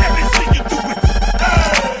yourself. Let me see you do it.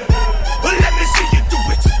 Let me see you do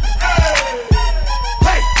it.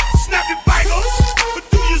 Hey, snap your fingers, but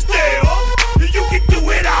do you still? You can do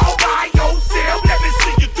it all by yourself. Let me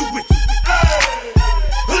see you do it.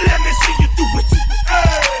 Let me see you do it.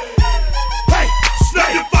 Hey,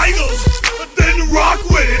 snap your fingers, then rock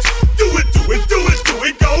with it. Do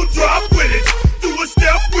it, go drop with it. Do a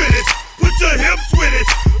step with it, put your hips with it.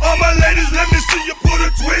 All my ladies, let me see you put a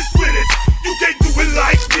twist with it. You can't do it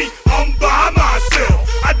like me, I'm by myself.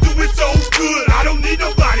 I do it so good, I don't need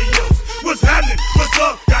nobody else. What's happening? What's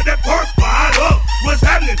up? Got that perk fired up. What's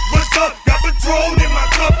happening? What's up? Got Patron in my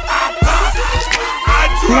cup. I pop, I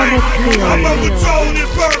drink. I'm a Patron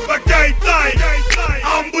and perk, I can't think.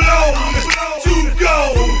 I'm blown to go.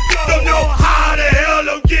 Don't know how the hell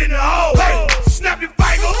I'm getting home. Hey, snap your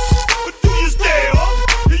fingers, but do you still?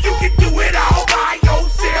 You can do it all by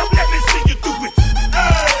yourself. Let me see you do it.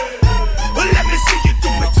 Let me see you do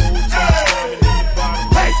it.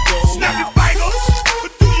 Hey, snap your fingers,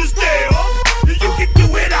 but do you still? You can do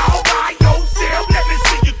it all by yourself. Let me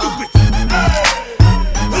see you do it.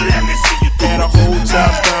 Let me see you do it. Got a whole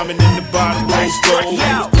top diamond in the bottom, rose gold.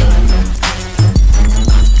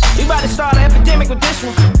 We about to start an epidemic with this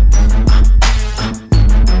one.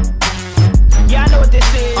 Yeah, I know what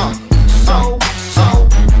this is.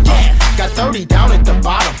 Yeah. Got 30 down at the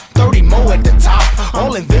bottom, 30 more at the top.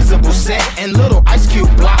 All invisible set and little ice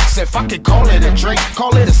cube blocks. If I could call it a drink,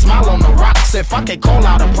 call it a smile on the rocks. If I could call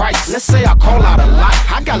out a price, let's say I call out a lot.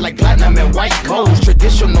 I got like platinum and white gold,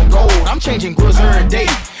 traditional gold. I'm changing grills every day,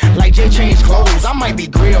 like Jay changed clothes. I might be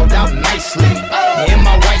grilled out nicely in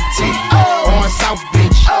my white tee on South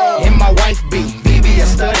Beach. In my wife beat, BB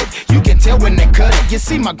studded. You can tell when they cut it. You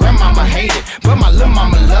see, my grandmama hate it, but my little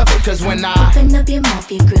mama love it. Cause when I open up your mouth,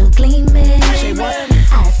 your grill gleaming.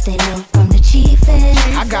 I stay low from the chief end.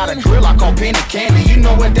 I got a grill I call penny candy. You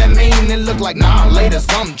know what that mean? It look like nah later.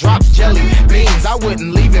 Some drops jelly beans. I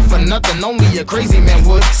wouldn't leave it for nothing. Only a crazy man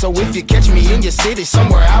would. So if you catch me in your city,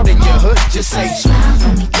 somewhere out in your hood, just say smile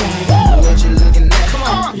for me, daddy. What you looking at? Come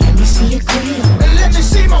on, let me see your grill. And let me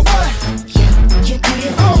see my what? Your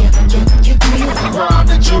grill. Your grill. Rob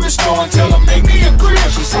the jewelry store and tell them make me a grill.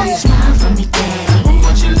 She say smile for me, daddy.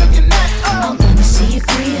 What you looking at? Let me see your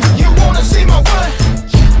grill. You wanna see my what?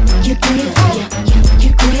 Your grill.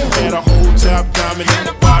 Your grill. Got a whole top diamond in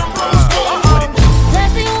the bottom, rose gold.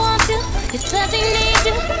 Classy want you, it's classy need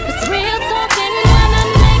you. It's real talking when I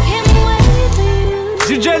make him wait for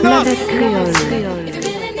you. DjNosOfficial. If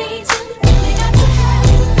you really need to, you got to have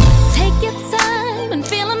it. Take your time and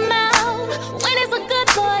feel him out. When it's a good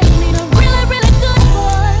boy, need a really, really good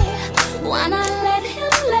boy.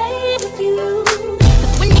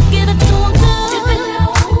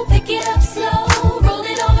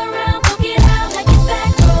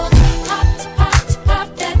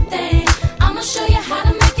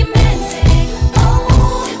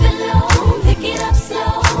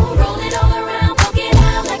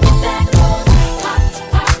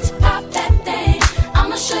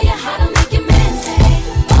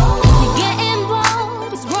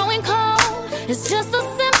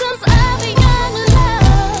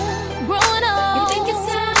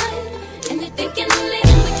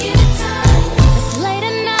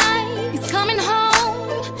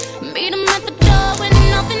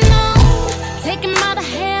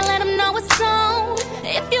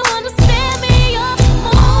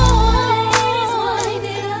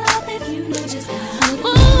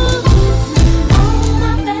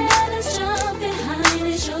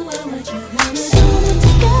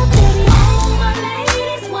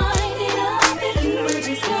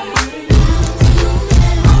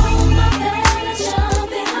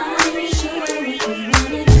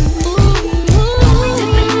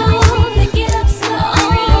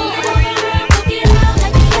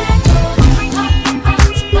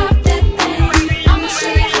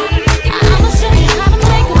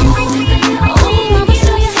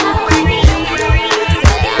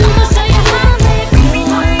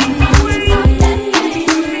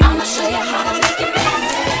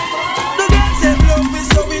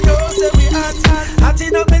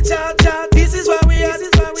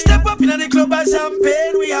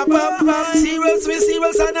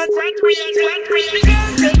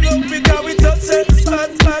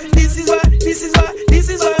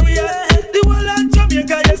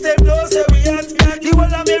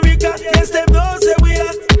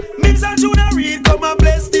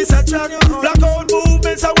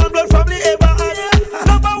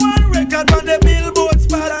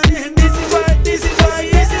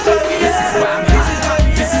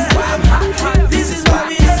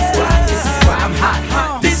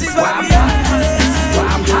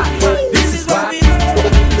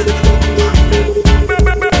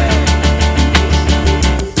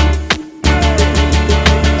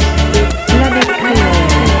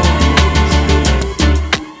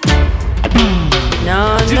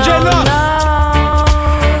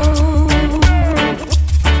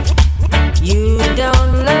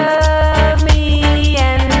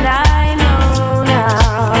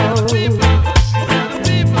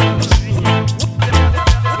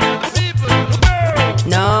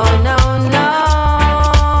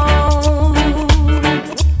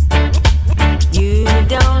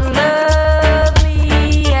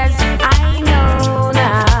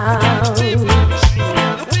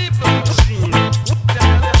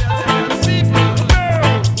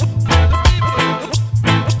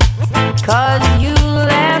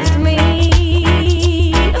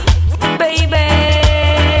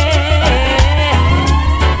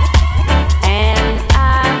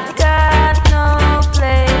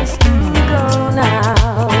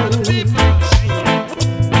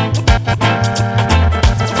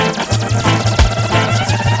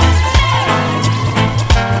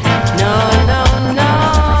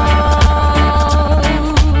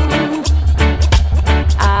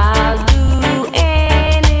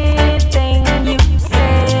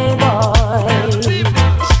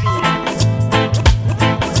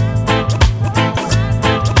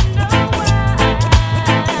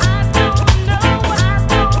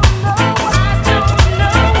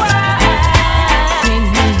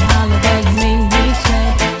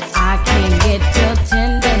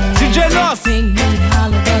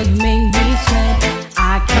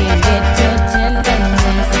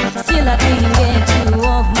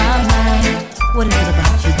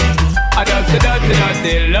 I just a dirty,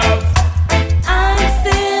 dirty love. I'm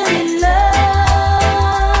still in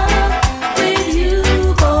love with you,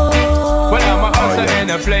 boy. Well, I'm a hustler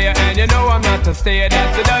and a player, and you know I'm not a stayer.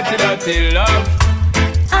 That's a dirty, dirty love.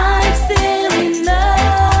 I'm still in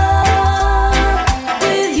love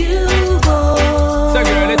with you, boy. So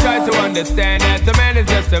girl, I try to understand that a man is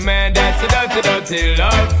just a man. That's a dirty, dirty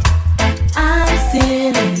love. I'm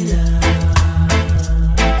still in love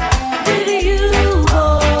with you,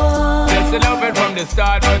 boy. That's the loving from the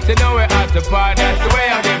start, but you know we're at the part. That's the way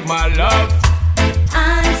I give my love.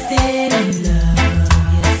 I'm still in love.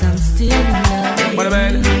 Yes, I'm still in love. What a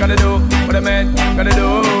man gotta do, what a man gotta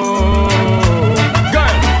do.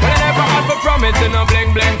 Girl, when I never have a promise and no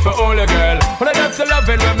bling bling for all a girl. When I just love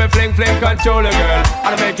it when me fling fling control a girl.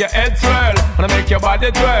 And I make your head swirl, and I make your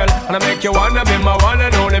body twirl, and I make you wanna be my one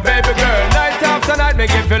and only baby girl. Night after night,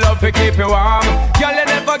 make you feel love to keep you warm. Girl, you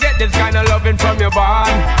never get this kind of loving from your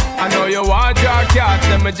bond. I know you want your cats,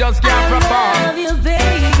 and me just can't perform. I love you,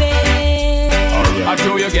 baby. I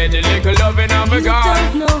know you get the little loving of a God.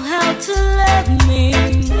 You don't know how to love me.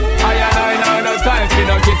 I know no time for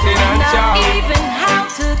no kissing and chow. Not even how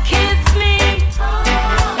to kiss me.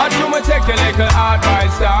 I do me take a little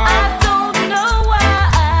advice down. I don't know why.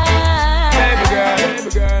 Baby girl,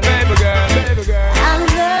 baby girl, baby girl, baby girl. I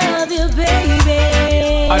love you,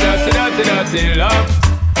 baby. I just a dirty, dirty love.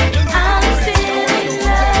 I'm still in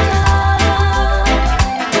love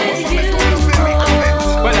with you.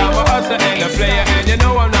 Well, I'm a hustler and a player, and you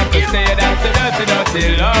know I'm not a stayer. That's a dirty,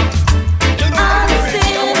 dirty love. I'm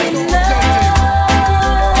still in love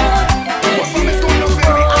with you.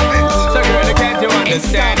 So girl, can't you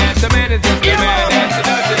understand that the man is just a man? That's a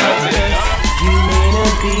dirty, dirty love. You may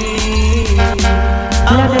not be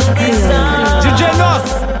a DjNos.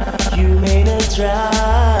 You may not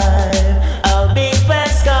drive a big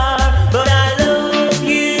fast car, but I love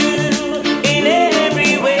you in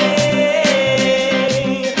every way.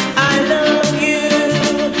 I love you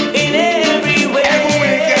in every way. Every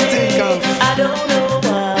way you can think of. I don't know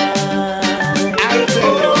why. I'll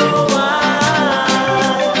tell you. Oh, why?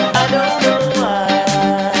 I don't know why.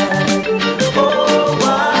 Oh,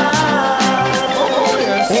 why?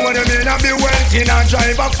 Woman, you may not be wealthy and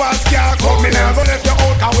drive a fast car. Come in and go left you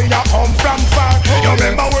out and we you come from far. You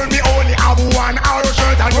remember when we only have one arrow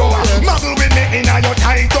shirt and you muggle with me in your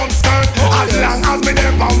tight up skirt. As long as me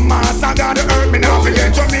there from Mars and down the earth, me not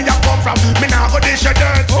forget where me you come from. Me not go dish your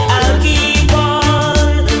dirt. I'll keep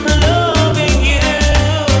on loving you.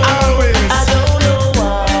 Always. I don't know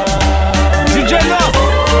why. DjNos.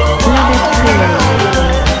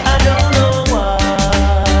 I don't know why.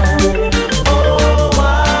 Oh,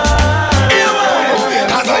 why?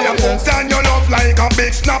 As I am hooked on your love like a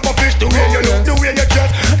big snapper fish. The way you look, the way you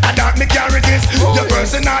dress, I don't me can't resist. Your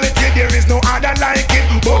personality, there is no other like it.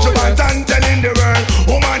 But you want and telling the world,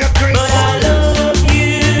 oh man, you're crazy. But I love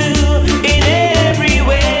you in every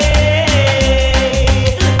way.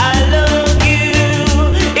 I love you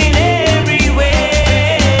in every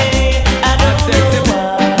way. I don't know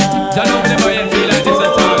why. Don't know whenever you feel like this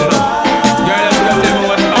at all, you know. Girl, you gotta tell me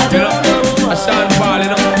what's up, you know. I Sean Paul, you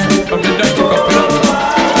know, from the dirty cup, you know.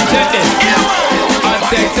 Check this. I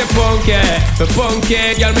sexy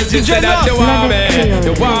funky, girl, me just say that you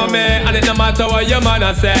want me, and it no matter what your man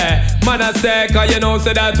a say, cause you know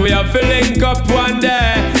say that we are link up one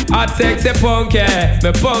day. I sexy funky,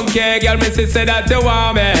 girl, me just say that you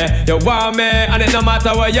want me, and it no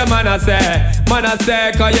matter what your man a say,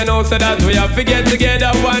 cause you know say that we are get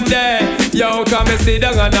together one day. Yo, come and sit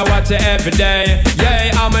down and I watch you every day.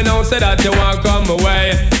 Yeah, I'ma know say that you want come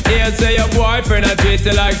away. Here say your boyfriend a treat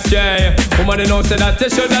you like stray. Woman, you know say that you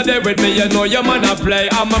shoulda there with me. You know your man a play.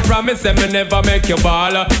 I'ma promise him me never make you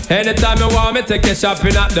ball. Anytime you want me, take you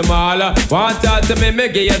shopping at the mall. Want talk to me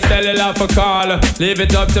give you cellular for call. Leave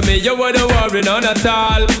it up to me, you wouldn't worry none at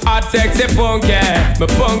all. Hot sexy funky, me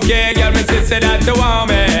funky girl, me say that you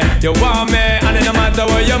want me, and it no matter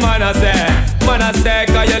what your man a say,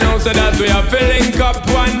 cause you know so that we are link up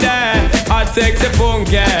one day. Hot sexy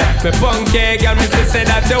funky, me funky girl, me say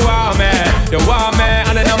that you want me,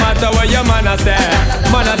 and it no matter what your man a say,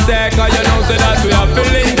 cause you know so that we are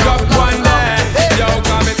link up one day. Yo,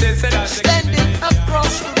 come and say that. Standing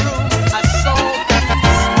across the room, I saw that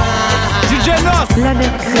DjNos.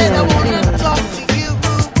 Said I wanna talk to you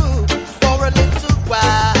for a little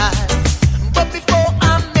while, but before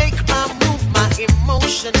I make my move, my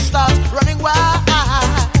emotions start running wild.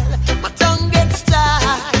 My tongue gets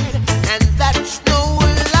tied, and that's no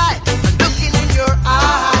lie. I'm looking in your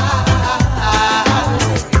eyes.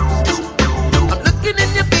 I'm looking in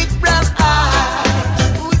your big brown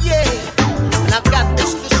eyes. Ooh yeah, and I've got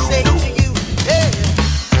this to say to you.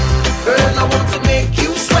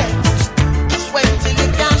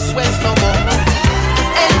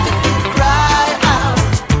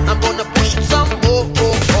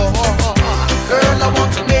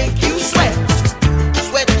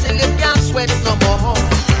 sweat no more.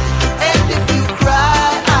 And if you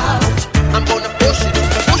cry out, I'm gonna push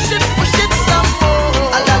it some more.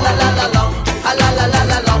 A la la la la long, a la la la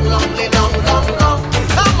la long, long, long, long, long.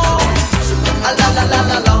 Come on. A la la la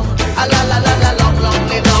la long, a la la la la long, long,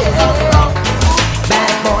 long, long, long.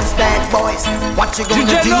 Bad boys, what you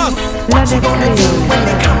gonna do? What you gonna do when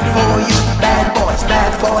they come for you? Bad boys,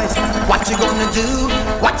 what you gonna do?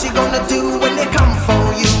 What you gonna do when they come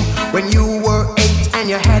for you? When you were 8 and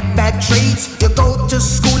you had bad traits, you go to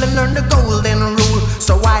school and learn the golden rule.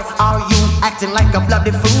 So why are you acting like a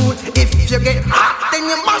bloody fool? If you get hot, then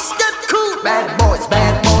you must get cool. Bad boys,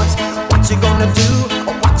 what you gonna do?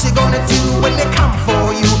 Or what you gonna do when they come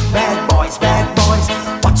for you? Bad boys,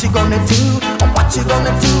 what you gonna do? Or what you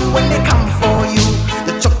gonna do when they come for you?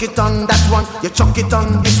 You chuck it on that one, you chuck it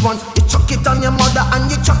on this one, you chuck it on your mother and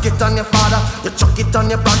you chuck it on your father, you chuck it on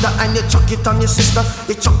your brother and you chuck it on your sister,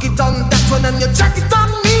 you chuck it on that one and you chuck it on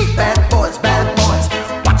me. Bad boys,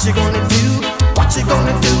 what you gonna do? What you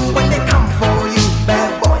gonna do when they come for you? Bad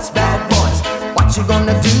boys, what you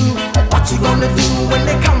gonna do? What you gonna do when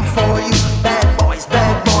they come for you? Bad boys,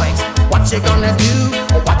 what you gonna do?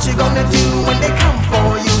 What you gonna do when they come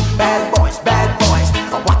for you? Bad boys,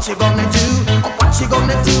 what you gonna do? What you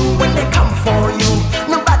gonna do when they come for you?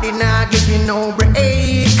 Nobody now give you no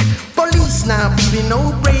break. Police now give you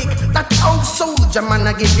no break. That old soldier man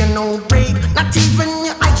I give you no break. Not even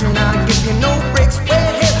your eyes now give you no breaks.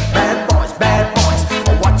 Hey, bad boys,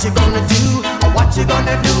 what you gonna do? What you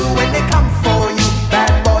gonna do when they come for you?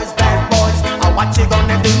 Bad boys, what you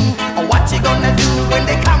gonna do? What you gonna do when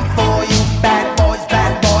they come for you? Bad boys,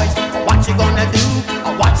 what you gonna do?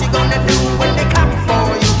 What you gonna do when they come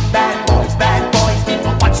for you? Bad boys,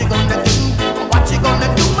 what you gonna do? What you gonna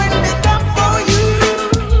do when they come for you?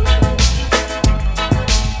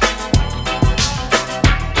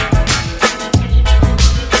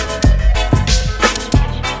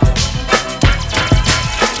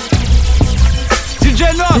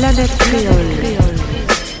 DjNos Kreyol.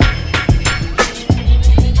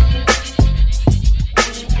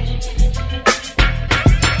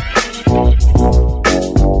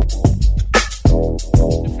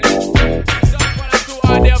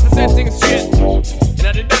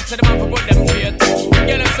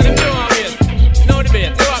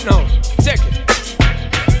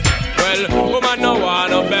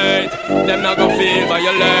 Them not gon' feel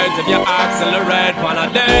violent if you accelerate. Pan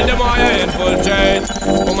a day, the more you infiltrate.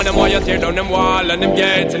 Woman, the more you tear down them wall and them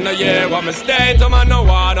gates. In a year, what mistake, the man no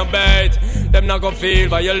wanna bait. Them not gon' feel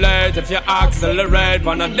violent if you accelerate.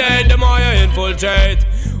 Pan a day, the more you infiltrate.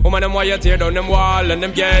 Woman, them why you tear down them wall and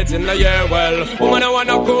them gates in the year. Well, woman, I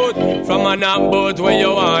wanna good from an boat where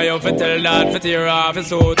you want you fi tell that fi tear off his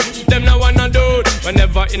suit. Them no wanna dude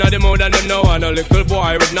whenever in the mood and them no want a little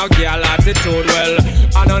boy with no girl attitude. Well,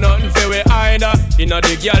 I know nothing fi we either. You know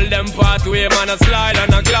the girl them pathway man a slide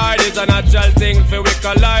and a glide is a natural thing fi we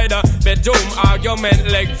collide. Bedroom argument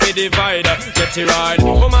leg fi divider. Get it right,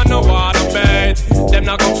 woman no wanna bait. Them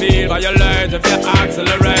not gon' feel violent if you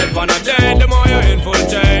accelerate. On a day, the more you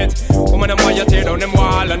infiltrate. Woman, them why you tear down them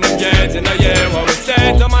wall and them gates in the year. What we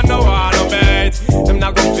say, them man no wanna bait. Them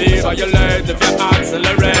not gon' feel violent if you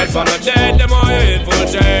accelerate. On a day, the more you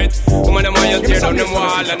infiltrate. Woman, them why you tear down them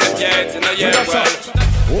wall and them gates in the year. Well,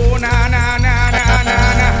 oh na na na na na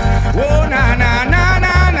na. Oh na na na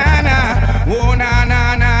na na na. Oh na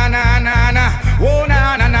na na na na na. Oh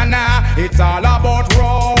na na na na. It's all about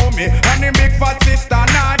Romy and the big fat sister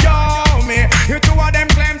Naomi. You two of them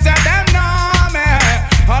claims that them know me.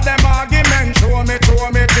 All them arguments show me.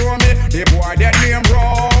 The boy that name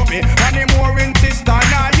Romy and the more sister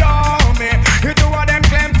Naomi. You two of them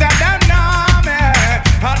claims that them know me.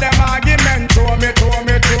 All them arguments show me.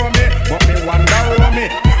 But me wonder Romy,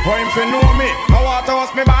 how him fi know me? I want to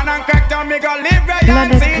host me man and crack down me go live where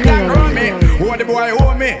you see that Romy. Oh the boy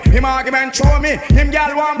owe me, him argument show me. Him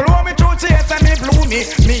gal want blow me through chase and me blew me.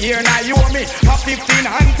 Me here now you owe me, a 15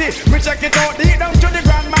 auntie. Me check it out deep down to the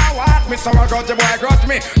grandma what me. So I got the boy got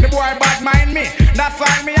me, the boy bad mind me. That's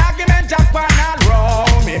why me argument Japan and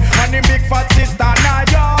roll me. And the big fat sister now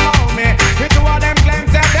yo me. The two of them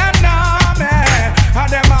claims that them know me.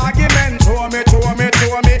 And them argument show me.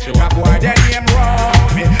 That boy that name roll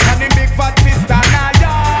me. And the big fat sister now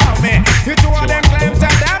yo me. The two of them claims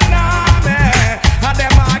that them know me. And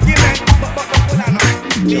them argument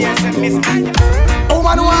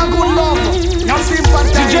woman who want good love, you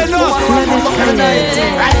sympathize. DjNos right now.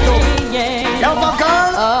 Love a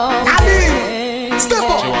girl, Adi, step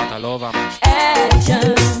up. She want a lover.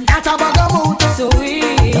 Action. That a bag of mood.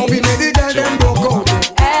 Sweet. Don't be made the girl them broke out.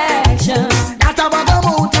 Action. That a bag of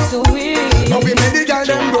mood. Sweet. Don't be made the girl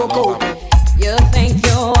them broke out. You think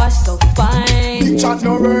you are so fine.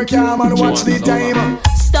 man, watch the time.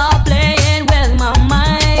 Stop playing with my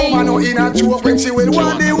mind. Oh man, no in a joke when she will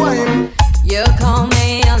want the wine. You call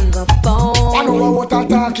me on the phone. I know what a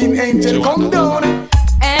talking angel come down.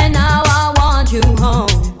 And now I want you home.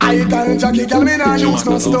 I tell Jackie, girl, me nah use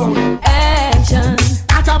no stone. Action.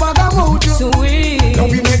 At a bag of mojo. Sweet. Now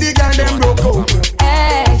we made the girl them broke out.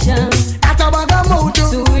 Action. At a bag of mojo.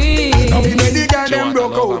 Sweet. Now we made the girl them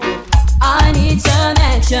broke out. I need some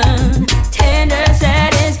action. Tender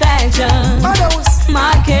satisfaction.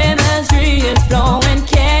 My chemistry is flowing.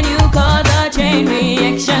 Can you cause a chain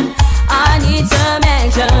reaction? I need some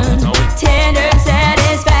action. Tender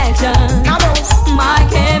satisfaction. My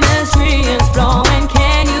chemistry is flowing.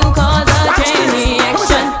 Can you cause a chain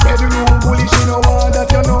reaction? Bedroom bully, she no want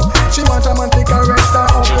that you know. She want a man to caress her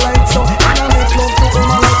up like so. And I make love to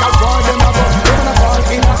woman like a garden of a. Woman a fall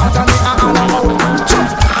in a hot and a out.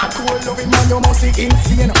 Cool loving man, you must be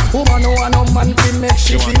insane. Woman no want no man to make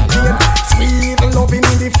she feel pain. Sweet loving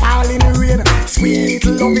in the falling rain. Sweet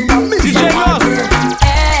loving that makes her heart pain.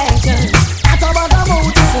 Action. At a bag of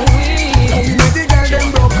mouth. Sweet. Now we made the girl them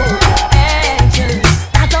broke out. Action.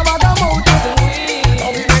 At a bag of mouth. Sweet. Now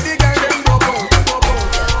we made the girl them broke out.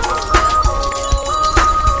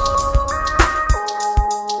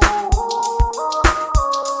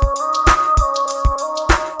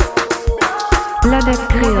 Planet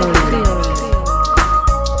Kreyol.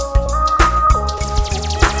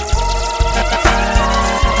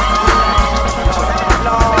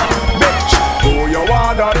 You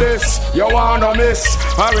wanna this, you wanna miss.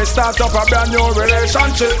 I will start up a brand new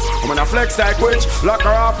relationship. I'm gonna flex like witch, lock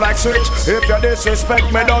her off like switch. If you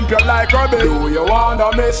disrespect me, dump you like a bitch. Do you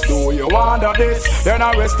wanna miss, do you wanna this? Then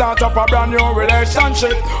I will start up a brand new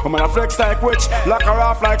relationship. I'm gonna flex like witch, lock her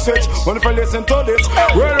off like switch. When if you listen to this,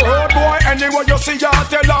 well, road boy, anywhere you see her,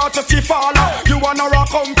 tell her to see faller. You wanna rock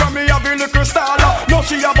home from me, have a little staller. No,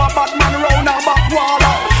 she have a bad man round her back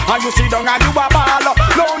waller. And you see down and you a baller.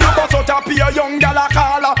 No, you bust out a pure young gal a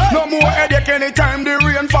caller. No more headache anytime the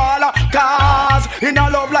rain fall. Cause in a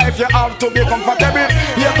love life you have to be comfortable.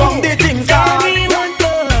 Here come the things that Everyone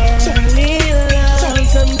goes and need love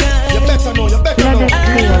sometimes. You better know, you better know. I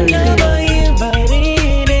don't know you, but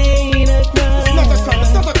it ain't a crime. It's not a crime,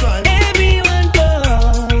 it's not a crime. Everyone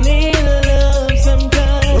goes need love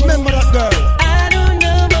sometimes. Remember that girl. I don't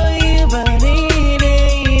know about you, but it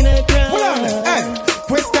ain't a crime. Hold on, hey,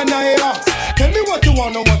 question I ask. Tell me what you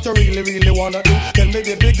wanna, what you really wanna do. Tell me,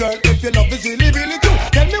 baby girl, if your love is really true.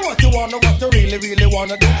 Tell me what you wanna, what you really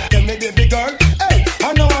wanna do. Tell me, baby girl, hey,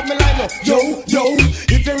 I know what me like, no. Yo,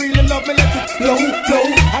 if you really love me, let it flow.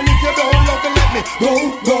 And if you don't love me, let me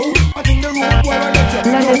go. I think the road where I let you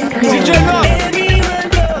go. Everyone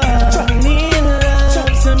goes need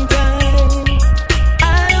love sometimes. I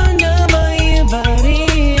don't know about you, but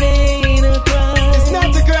it ain't a crime. It's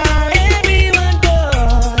not a crime. Everyone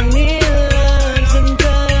goes need love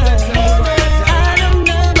sometimes. I don't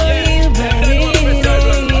know about you, but it ain't a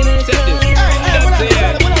crime.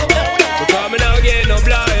 We're coming out, get no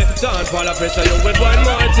blind. Don't fall a pressure you with one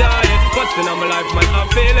more time. Busting on my life, man, I'm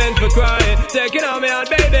feeling for crying. Taking on me out,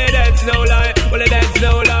 baby, that's no lie. Well, that's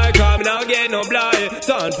no lie. Coming out, get no blind.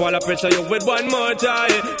 Don't fall a pressure you with one more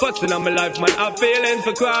time. Busting on my life, man, I'm feeling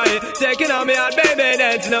for crying. Taking on me out, baby,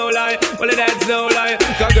 that's no lie. Well, that's no lie.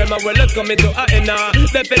 Cause girl, my world is coming to a end now.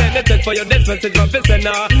 Definitely take for your dispensation from fishing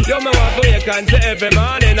now. You me want to wake and say every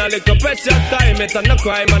morning. A little precious time, it's not no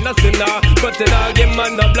crime and no sin now. But in all game,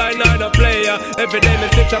 man, no blind nor no player. Every day me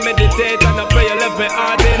sit and meditate and I pray. Left me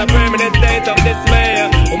heart in a permanent state of dismay.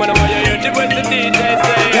 Woman, I want you hear the words the DJ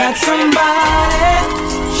say. Got somebody,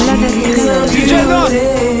 she's a beauty,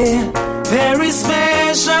 very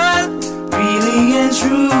special, really and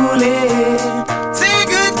truly. Take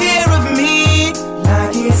good care of me,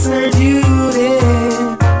 like it's her duty.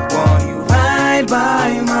 Want you right by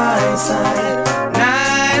my side,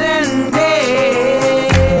 night and day.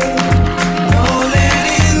 No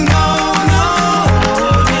letting go, no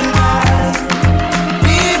holding back.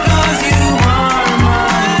 We've got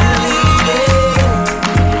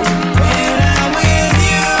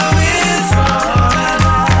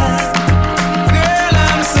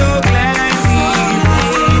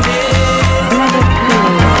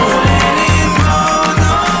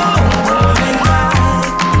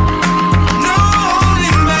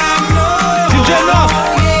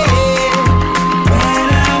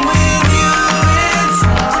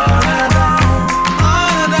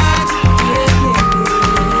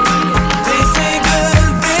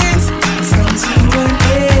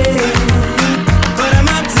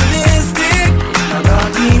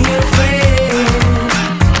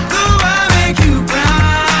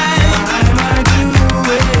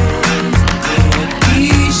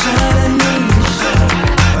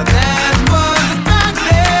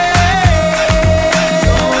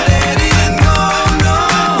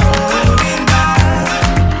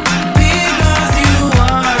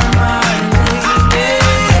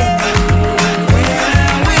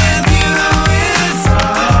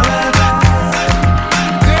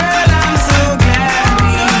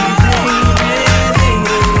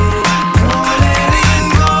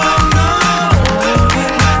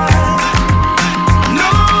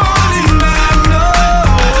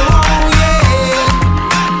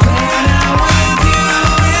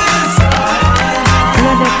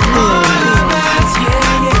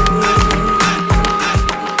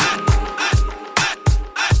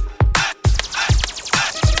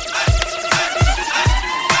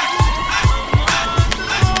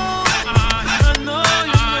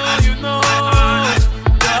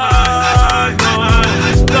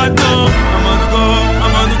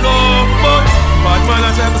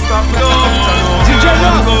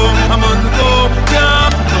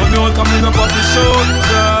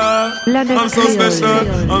I'm so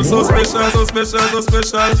special, I'm so special, so special, so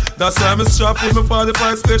special. That's why I'm strapped with my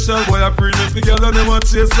 45 special. Boy, I pray me together and them a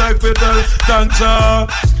chase like petal. Thank ya.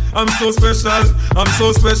 I'm so special, I'm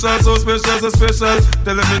so special, so special, so special.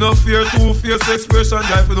 Tell them me no fear, two-face expression.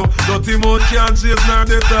 Guy for no dirty mouth can't chase nor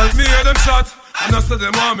they tell me hear them shot. And I said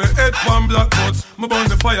them want me head pan black, but me burn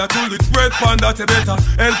the fire tool with bread pan that you better.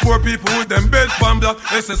 Help poor people with them bed pan black.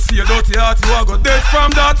 They say see a dirty heart, you a go dead from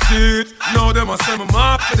that seat. Now them a say me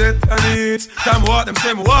mark for that and each time walk them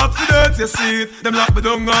say me walk for that, you see it. Them lock me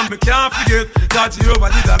down and me can't forget. God Jehovah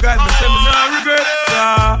did a guide me, say me not regret.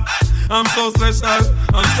 Yeah. I'm so special,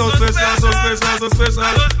 I'm so special, so special, so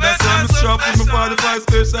special. That's why I'm strapped with my 45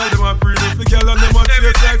 special. Them a pretty for girl and them a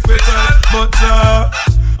chase like special. But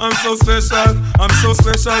I'm so special, I'm so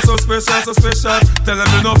special, so special, so special. Tell them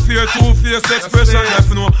me no fear, two-face expression. If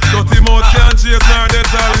you know, dirty mouth can't chase nor they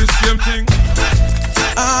tell the same thing.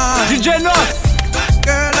 DjNos,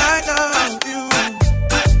 girl, I love you.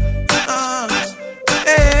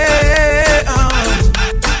 Hey,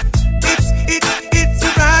 it's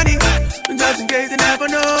a body. Just in case you never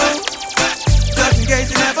know. Just in case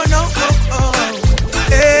you never know.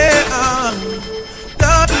 Hey,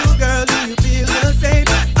 love you, girl. Do you feel the same?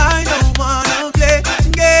 I don't wanna play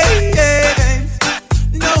games.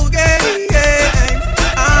 No games.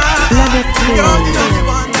 You're the only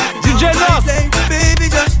one that DjNos. Baby,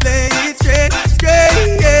 just play it straight.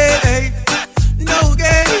 No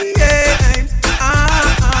games.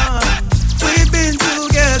 We've been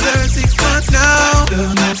together 6 months now. The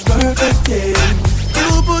most perfect day. You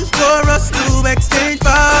push for us to exchange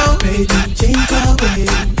vows. Baby, change our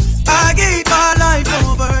ways. I gave my life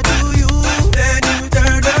over to you, then you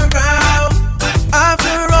turned around.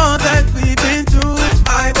 After all that we've been through,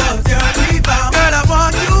 I was your rebound. Girl, I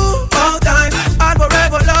want you all time. I'll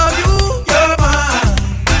forever love you. You're mine.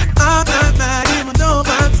 I'm not mad even though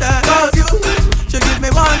I'm sad. Cause you should give me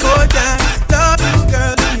one more chance. Love you,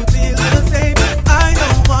 girl, do you feel the same? I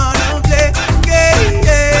don't wanna play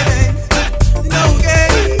games. No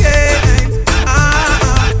games.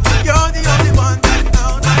 You're the only one that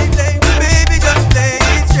now I play. Baby, just play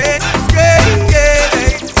it straight.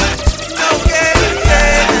 No games.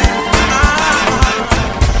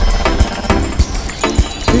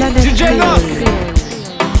 DjNos.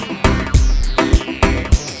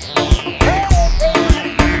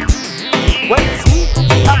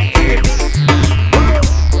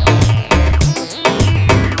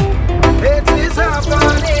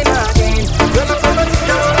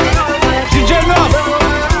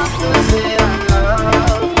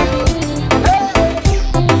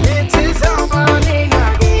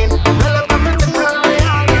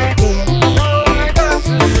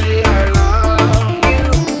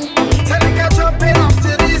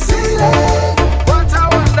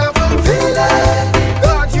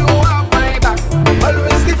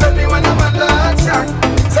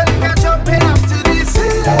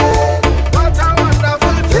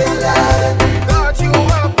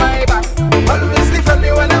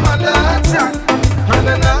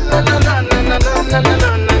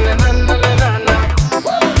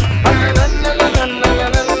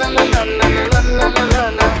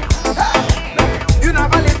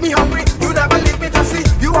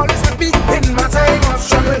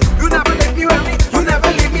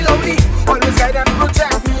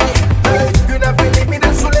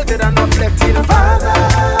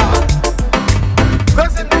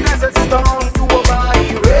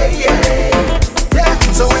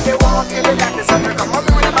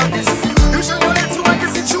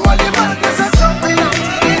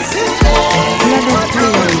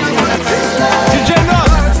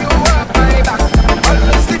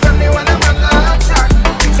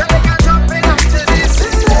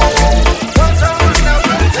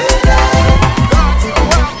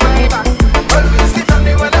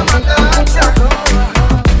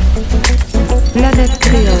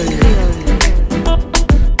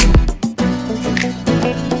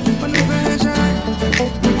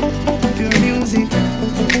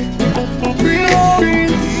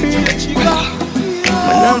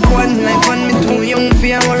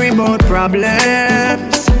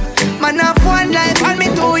 Problems. Man, have one life and me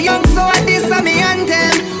too young, so I this a me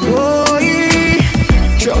anthem. Oh yeah,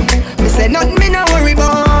 sure. Me say nothing me no worry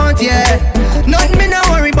about, yeah. Nothing me no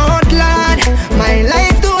worry about, lad. My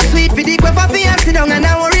life too sweet for the quiver for you sit down and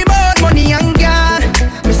I worry about money and God.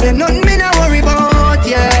 Me say nothing me no worry about,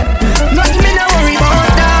 yeah. Nothing me no worry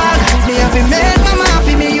about, dog. Me have to make mama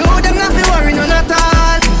happy, me you them not fi worry none at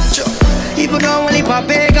all. Sure. Even though only for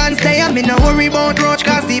pagans there, me no worry about roach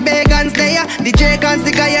cause the pagans there. The J cause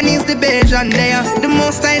the guy needs the Bajan there. The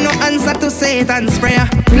most I no answer to Satan's prayer.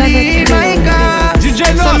 Please my God.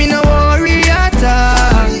 So me no worry at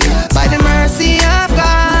all. By the mercy of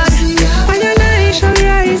God, on your light shall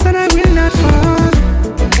rise and I will not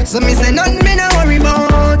fall. So me say nothing me no worry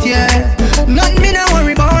about, yeah. Nothing me no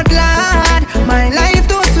worry about, lad. My life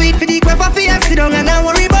too sweet for the quiver for you sit down and I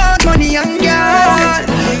worry about money and girl.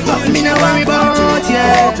 Nothing me no worry about,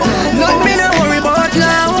 yeah. Nothing me no worry about,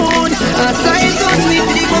 loud. Life too sweet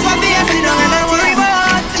for the quiver for you sit down and I worry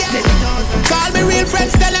about. Call me real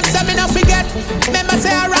friends, tell them say me no forget. Remember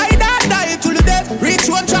say I ride or die till the death. Reach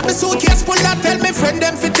home, drop the suitcase, pull that, tell me friend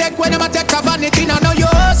them fi take. When them a take a vanity, now no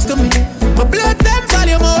use to me. My blood them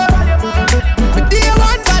value more. My dear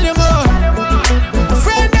one value more. My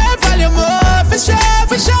friend them value more. For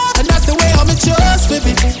sure, and that's the way how me choose to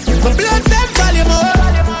be. My blood them value more.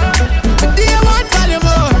 My dear one value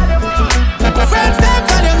more. My friends them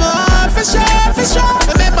value more. For sure.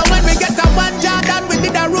 Remember when we get a one Jordan, we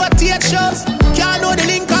did a rotate shows. Can't know the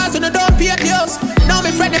link cause we don't pay bills. Now me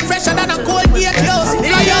friend them fresher than a cold beer clothes.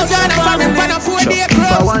 Fly out on a foreign when a 4-day cruise.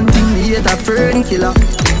 For one thing, me hate a fern killer.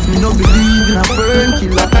 Me no believe in a fern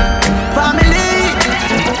killer. Family,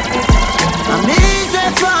 and me say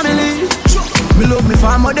family. Me love me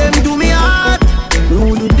family, them do me heart. Me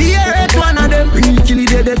who do dearest one of them. Real kill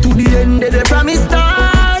it dead to the end, dead from me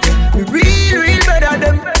start. Me real better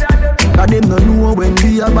them. Cause them no know when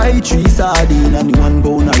we a buy 3 sardines and the 1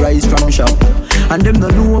 pound a rice from shop. And them no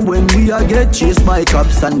know when we a get chased by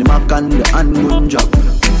cops and the mac and the handgun job.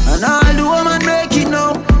 And all the woman make it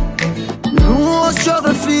now. Me know how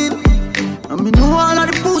struggle feel. And me know all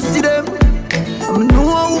of the pussy them. And me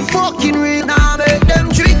know who fucking real. Now make them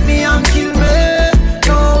trick me and kill me.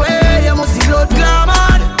 No way, you must see blood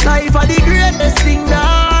glamour. Life are the greatest thing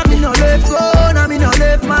that me no left go, now me no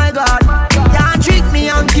left my God. Can't trick me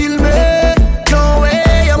and kill me. No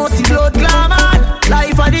way, you must see blood glamour.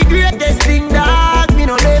 Life are the greatest thing that me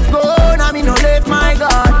no left go, now me no left my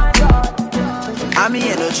God. And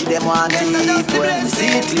me energy them want leave. When me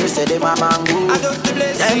see it clear, say them a mango.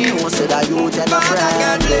 Them know say that you tell a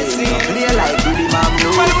friend. Play like Billy Man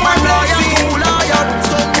Blue. Man loyal, cool loyal.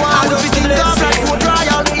 Someone who visit up like food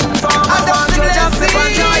royal. Inform a one judge of the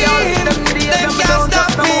one trial. Them can't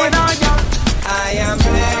stop me. I am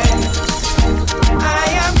blessed. I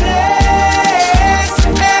am blessed.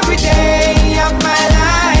 Every day of my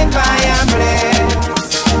life I am blessed.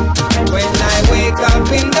 When I wake up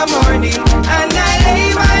in the morning and I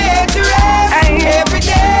lay my head to rest. Every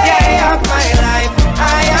day of my life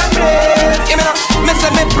I am blessed. Give me now, me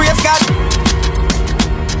say me praise God.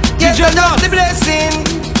 Yes, I do the blessing.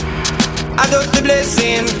 I do the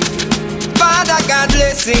blessing. Father God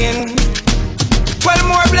blessing. Well,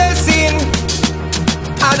 more blessing.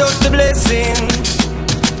 I do the blessing.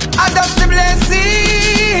 I do the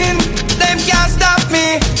blessing. Them can't stop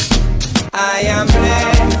me. I am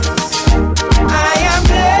blessed. I am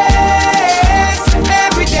blessed.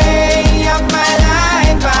 Every day of my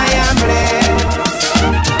life I am blessed.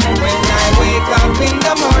 When I wake up in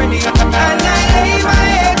the morning and I lay my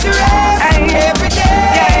head to rest. Every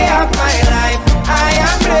day of my life I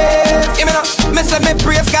am blessed. Give me now, me say me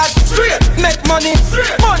praise God. Straight, make money,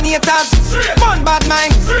 money it has. One bad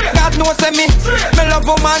mind, God knows me. Me love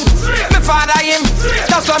woman, me father him.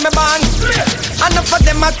 That's why me born. Enough of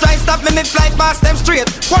them a try stop me fly past them straight.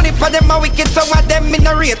 One for them a wicked, so what them in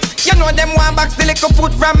a rate. You know them one back still little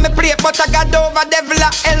food from me plate, but I got over devil a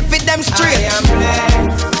hell for them straight. I am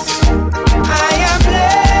blessed. I am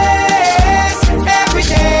blessed. Every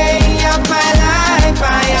day of my life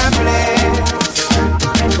I am blessed.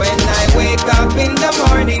 When I wake up in the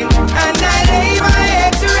morning and I lay my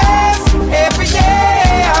head to rest. Every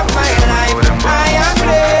day of my life I am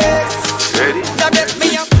blessed. Ready? Now bless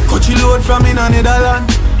me up. Coachy load from in a Netherland.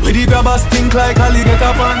 Where the grabbers stink like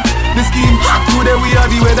alligator pan. The scheme hot today we are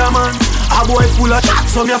the weatherman. A boy full of chat,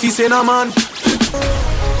 so me a fi say na man.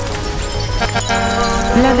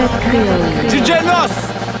 Planète Kreyol. DjNos.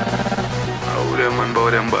 How them man bow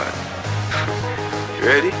them bad.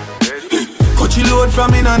 Ready? Coachy load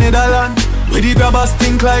from in a Netherland. Where the grabbers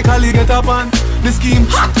stink like alligator pan. The scheme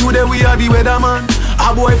hot today we are the weatherman.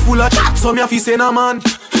 A boy full of chat, so me a fi say na man.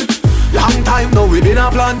 Long time now we been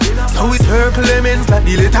a plan. So we circle lemons like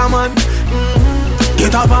the little man.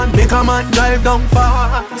 Get a van, make a man drive down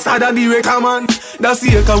far. Sad and the wrecker man. That's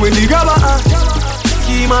the echo when the grabber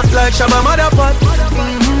scheme act like Shabba Motherpot.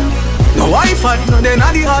 No Wi-Fi, no then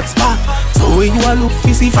at the hotspot. So when you a look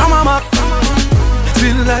fishy from a map.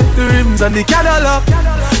 Still like the rims and the Cadillac.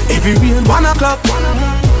 Every rain 1 o'clock.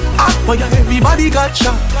 Hot fire, everybody got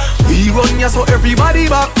shot. We run ya so everybody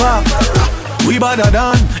back. We badder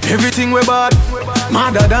than everything we bad.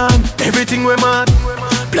 Madder than everything we mad.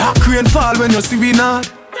 Black rain fall when you see we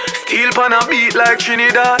not. Steel pan a beat like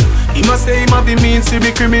Trinidad. He must say him have the means to be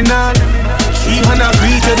criminal. Even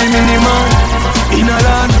agree to the minimal. In a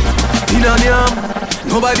land, in a yam.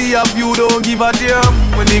 Nobody have you, don't give a damn.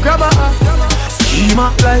 When they grab a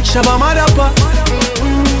schema like Shabba Madapa.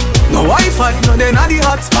 No Wi-Fi, no then at the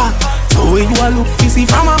hotspot. So when you a look fishy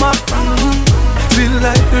from a map. Feel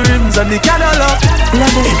like the rims and the Cadillac.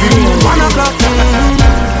 Every 1 o'clock.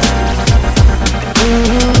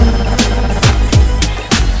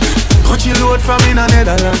 Country load from in a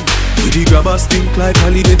Netherlands. With the grabbers stink like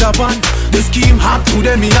alligator pan. The scheme hot to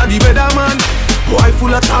them, me a the weatherman. Boy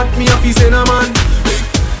full of chat, me a fi send a man.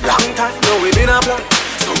 Long time now we been a plan.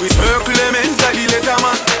 So we circle them inside the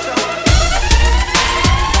letterman.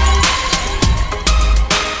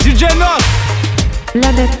 DjNos,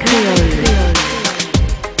 la bête créole.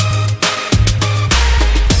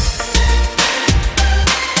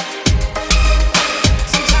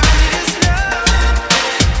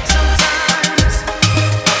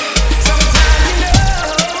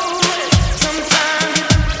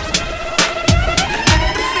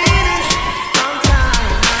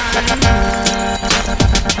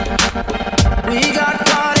 We got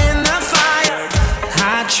caught in the fire.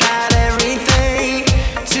 I tried everything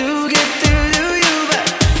to get through to you, but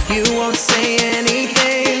you won't say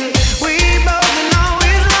anything. We both know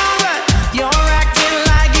it's wrong, but you're acting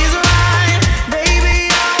like it's right. Baby,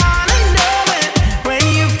 I wanna know it when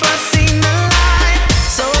you first seen the light.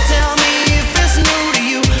 So tell me if it's new to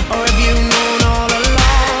you or if you've known all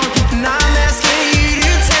along. And I'm asking you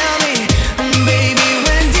to tell me, baby,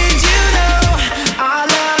 when did you know our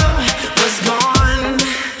love was gone?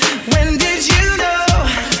 When did you know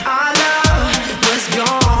our love was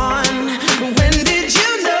gone? When did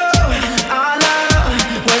you know our love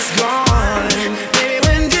was gone? Baby,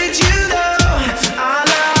 when did you know our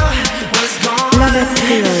love was gone? La bête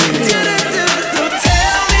créole.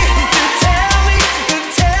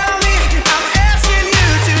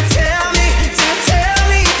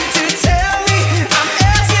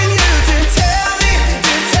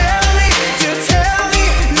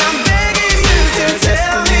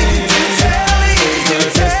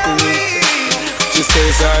 She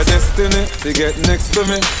says our destiny to get next to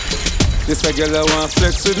me. This a girl I want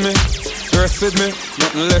flex with me, rest with me,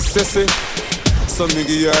 nothing less sissy. So me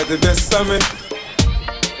give her the best of me.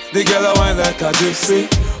 The girl I want like a gypsy.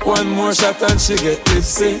 One more shot and she get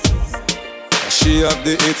tipsy. She have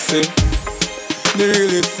the itsy, the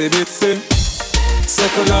real itsy bitsy.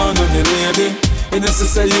 Settle down on me lady. You know she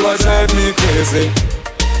say you a drive me crazy.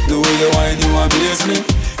 The way you whine you amaze me.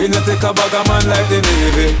 You know take a bag of man like the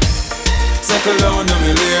Navy. Settle down on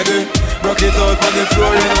me lady. Rock it out on the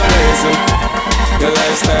floor, you know lazy. Your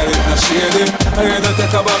lifestyle is not shady. And you know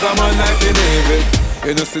take a bag of man like the Navy.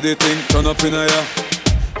 You know see the thing turn up in a ya.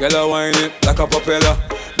 Girl a whine it like a propeller.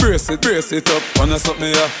 Brace it up, on a something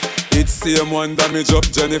ya. It's same one damage up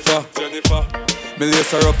Jennifer. Me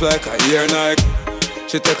lace her up like a ear Nike.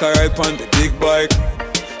 She take a ride on the big bike.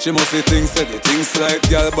 She must see things, say the things like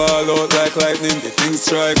girl ball out like lightning, the things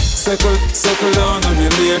strike. Circle down on me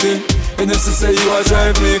lady. You know she say you a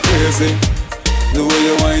drive me crazy. The way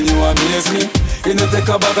you whine you amaze me. You know take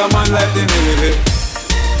a bag of man like the Navy.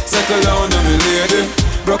 Circle down on me lady.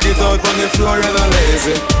 Broke it out on the floor and a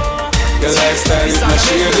lazy. Your lifestyle is not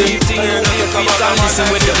shady. You know take a bag of man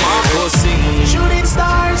like the Navy. Shooting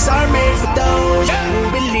stars are made for those who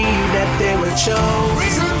believe that they will show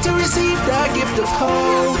reason to receive the gift of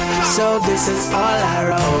hope. So this is all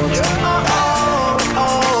I wrote.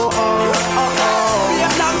 We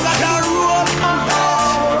have not got the rope.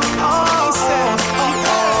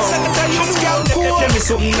 Tell me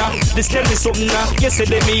something now, this tell me something now.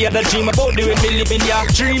 Yesterday me had a dream about the way me living, yeah.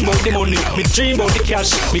 Dream about the money, me dream about the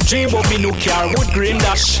cash, me dream about me new car, wood grain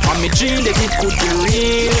dash. And me dream that it could be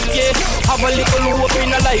real, yeah. Have a little hope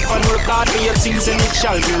in a life and work hard for your things and it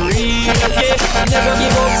shall be real, yeah. Never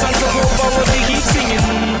give up, songs of hope, but we keep singing.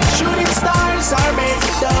 Shooting stars are made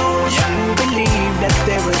for those who believe that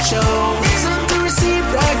they will show reason to receive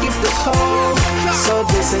the gift of hope. So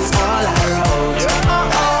this is all I wrote.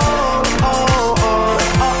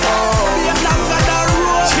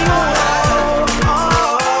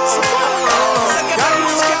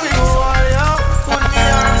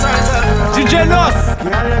 DjNos.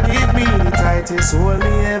 Girl, you give me the tightest hold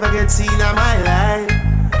me ever get seen in my life.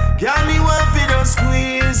 Girl, me want fi just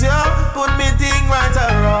squeeze you, put me thing right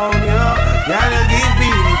around you. Girl, you give me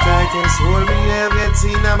the tightest hold me ever get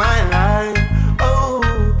seen in my life. Oh,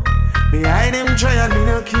 behind them try and me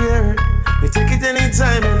no care. Me take it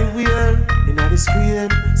anytime, anywhere. In the screen,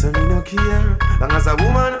 so me no care. Long as a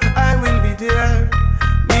woman, I will be there.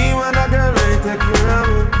 Me want a girl ready to take care of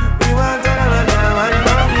me. Me want a girl and a man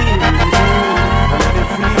for me.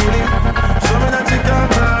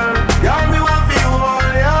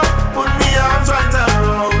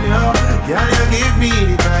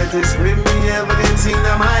 me the tightest grip me ever get seen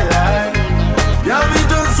in my life. Yeah, me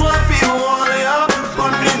just want to feel all ya,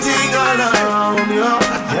 put me thing all around ya.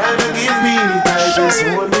 Yeah, you give me the tightest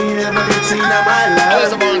hold me ever get seen in my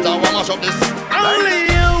life. Only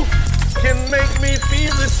you can make me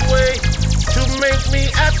feel this way, to make me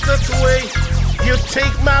act that way. You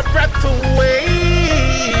take my breath away.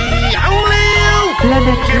 Only you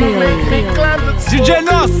can make me climb the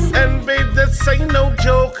smoke. And babe, this ain't no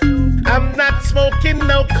joke. I'm not smoking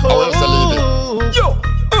no coke. Yo,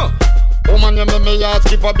 woman, you make me heart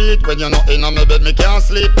skip a beat. When you're not in my bed, me can't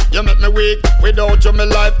sleep. You make me weak. Without you, my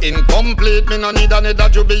life incomplete. Me no need another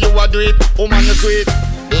juby, you a do it. Woman, you sweet.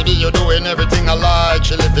 Baby, you're doing everything I like.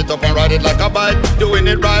 She lift it up and ride it like a bike. Doing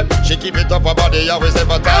it right. She keep it up her body, always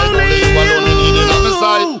ever tight. Only you alone, me needing on my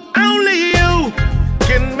side. Only you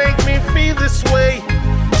can make me feel this way,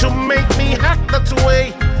 to make me act that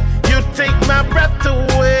way. You take my breath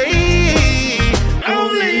away.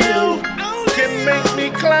 Only you can make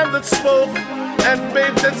me climb that smoke. And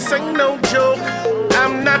babe, that ain't no joke.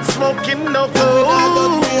 I'm not smoking no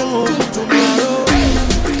coke.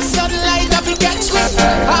 Sunlight of the catch me.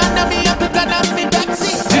 And me up and I'm me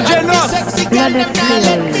taxi. Sexy girl, them not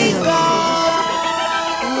let me go.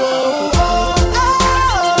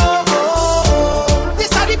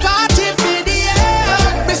 This are the party video.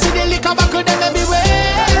 Me see the liquor back of them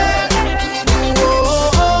everywhere.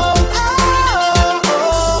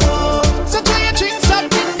 So throw your drinks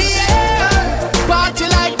up in the air. Party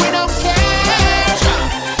like we don't care.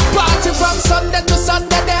 Party from Sunday to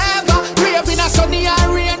Sunday never. Rave in a sunny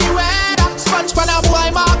and rainy weather. Sponge pan a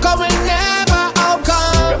boy mark will never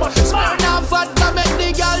outcome. Smart now vodka make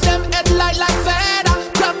the girl them head light like feather.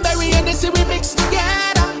 Cranberry and the sea we mix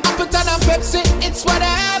together. Appleton and Pepsi, it's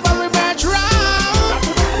whatever we merge round.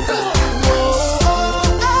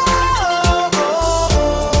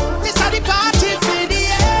 This are the party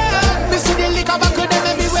video. Me see the liquor back of them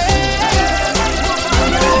everywhere.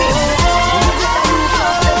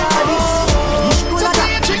 So tell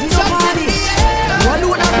your drinks up in the air.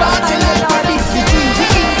 Party like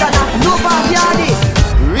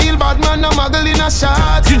Real bad man, no muggle in a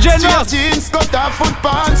shot. Straight jeans, cut off foot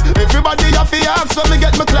pants. Everybody have to ask when me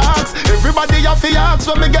get my clocks. Everybody have to ask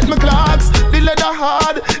when me get my clocks. The leather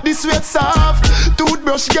hard, the sweat soft.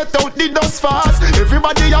 Toothbrush get out the dust fast.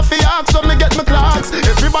 Everybody have to ask when me get my clocks.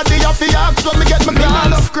 Everybody have to ask when me get my clocks. I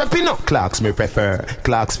love creeping up. Clocks me prefer.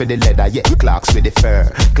 Clocks for the leather, yeah. Clocks for the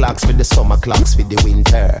fur. Clocks for the summer, clocks for the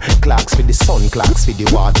winter. Clocks for the sun, clocks for the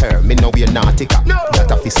water. Me know we're nautica,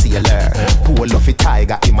 that a fi sailor. Pull off a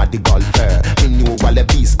tiger, him a the golfer. Me knew all the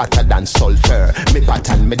beast hotter than sulfur. Me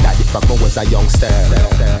pattern me daddy from I was a youngster.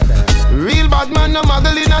 Real bad man, no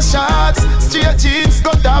muggle in a shots. Straight jeans,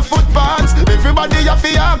 cut off foot pants. Everybody have to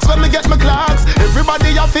ask when me get my clocks.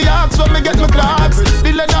 Everybody have to ask when me get my clocks.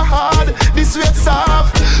 The leather hard, the sweat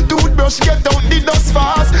soft. Toothbrush get out the dust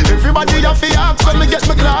fast. Everybody have to ask when me get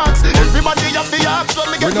my clocks. Everybody have to ask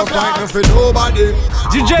when me get my clocks. We no fighting for nobody,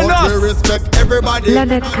 DjNos. but we respect everybody. La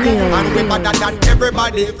Net Kreyol. And we better than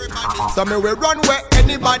everybody. So me we run where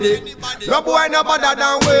anybody. No boy no better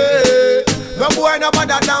than we. No boy no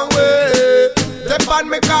better than we. Step on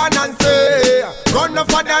me can and say, run off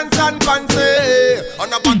a dance and fancy.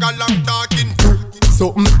 On a bag of long talking.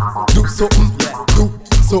 Something, do something, do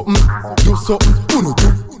something, do something, uno do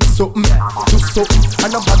something, do something,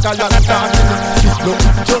 and a bag of long talking. No,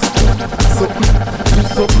 just do something,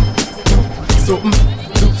 do something,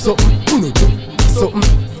 do something, uno do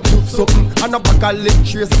something, and a bag of lip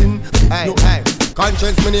tracing. Hey, hey.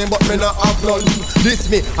 Conscience me name but me not have none. This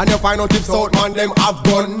me and you find out if South man them have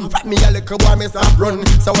gun. Fat me a little boy me stop run.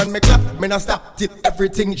 So when me clap me not stop till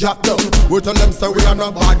everything drop down. We tell them so we are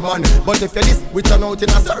not bad man. But if you this we turn out in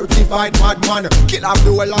a certified bad man. Kill off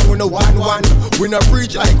the whole and we no 1-1. We no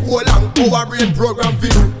preach like whole and our brain program for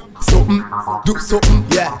you. Something, do something,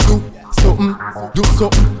 yeah. Do something, do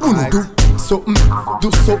something, uno do something,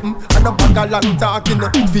 do something, and a bag of long talking.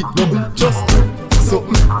 Feet nothing, just do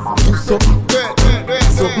something, do something,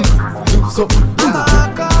 something, do something, uno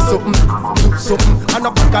do something, do something, and a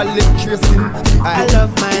bag of lip tracing. I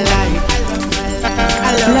love my life.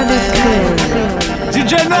 I love my life.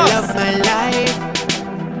 DjNos. I love my life.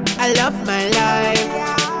 I love my life.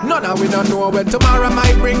 None of we don't know when tomorrow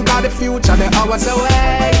might bring, cause the future the hours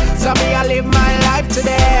away. So me I live my life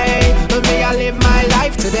today. Me I live my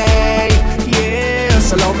life today. Yeah,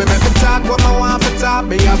 so love me make me talk what I want to talk.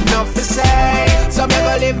 Me have nothing to say. So me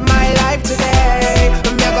go live my life today.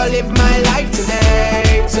 Me go live my life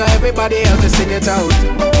today. So everybody help me sing it out.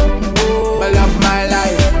 Me love my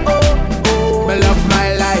life. Me love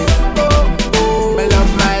my life. Me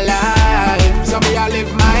love my life. So me I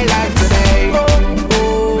live my life today.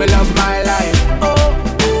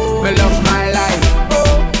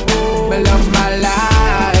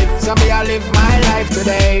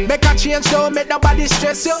 nobody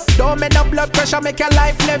stress you. Don't make no blood pressure make your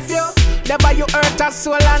life left you. Never you hurt a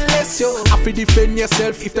soul unless you have to defend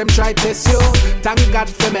yourself if them try test you. Thank God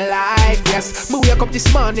for my life, yes. Me wake up this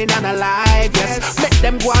morning and alive, yes. Make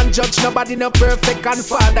them go and judge, nobody no perfect. And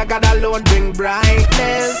Father God alone bring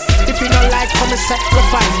brightness. If you don't like how me set, go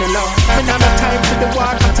find the Lord. Me not no time for the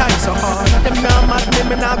war, my time so hard. Them now mad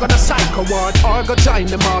me not gonna psycho ward. Or go join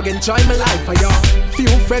the morgue, enjoy my life for y'all. Few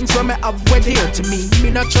friends when me have went here to me.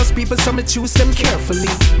 Me not trust people so me choose them carefully.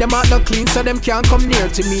 Them are not clean so them can't come near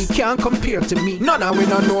to me. Can't compare to me. None of we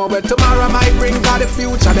don't know where tomorrow might bring. Cause the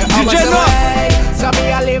future the hours away. So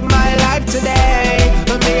me I live my life today.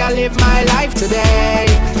 Me I live my life today.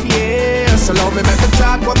 Yeah, so love me make me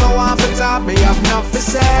talk what I want to talk. Me have enough to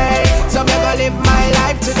say. So me go live my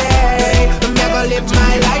life today. Me go live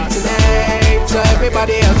my life today. So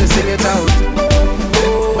everybody else to sing it out.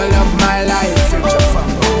 Me love my life.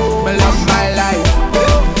 Me love my life.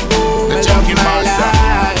 Me love my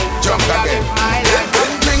life. Jump again. I'm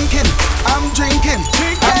drinking. I'm drinking.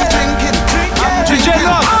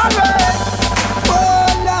 Oh,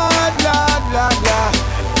 Lord, Lord, Lord, Lord.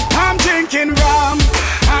 I'm drinking rum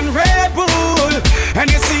and Red Bull, and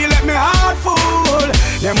you see, let me heart full.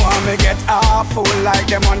 Them want me get awful, like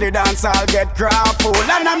them on the dance, I'll get crowd full.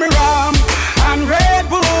 And I'm rum and Red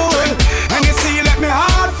Bull, and you see, let me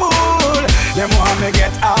heart full. Them want me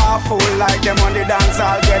get awful, like them on the dance,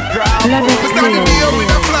 I'll get crowd full. We standing here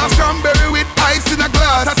with a flask, cranberry with ice in a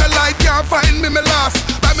glass. Satellite can't find me, me lost.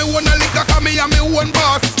 Buy me one a liquor, cause me and me one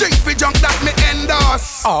boss. Drink for junk that me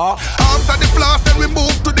endorse. After the flask, then we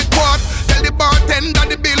move to the quad. Tell the bartender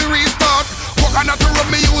the bill restart. Coconut to rub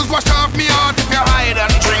me use, wash off me heart. If you hide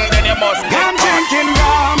and drink, then you must get I'm drinking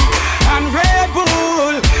rum and Red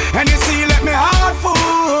Bull, and you see, let me heart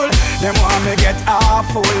full. Them want me get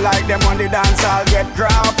awful, like them on the dance, I'll get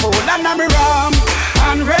crowd full. And I'm rum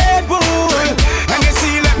and Red Bull, and you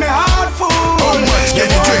see, let me heart full. How much can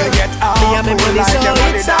you drink? Get awful, like them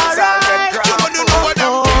on the dance, I'll get crowd full.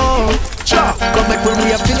 Come make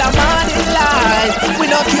we up till a morning light. We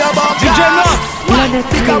don't care about gas.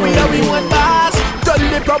 Because we are one boss. Tell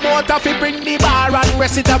the promoter fi bring the bar and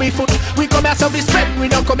rest it on we foot. We come here so we spread, we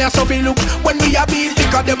don't come here so we look. When we a beat,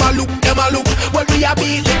 because them a look, them a look. When we a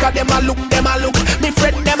beat, because them a look, them a look. Me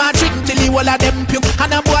friend them a drink till the whole of them puke.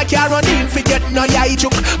 And a boy can't run in, forget no yai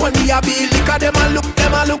chook. When we a beat, because them a look,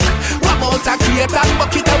 them a look. One out a create and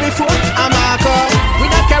bucket of we foot. I'm a go. We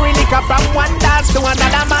not carry liquor from one dance to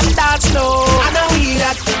another man dance, no. I know we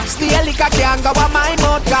that stay liquor can't go on my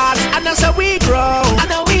mouth cause. And that's how we grow. I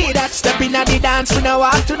know we that step in at the dance. We no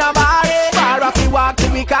walk to no bar. Bar off we walk to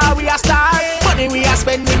we car we a star. Money we a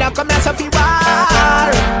spend we no come here so fi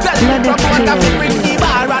bar. Tell me promoter fi bring the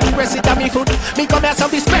bar and press it on me foot. Me come here so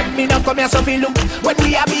fi spend me no come here so fi look. When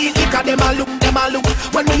we a beat liquor them a look, them a look.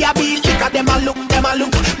 When we a beat liquor them a look, them a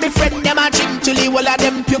look. Me friend them a drink till the whole of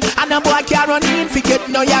them puke. And a boy can't run in forget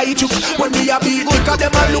no yai chook. When we a beat liquor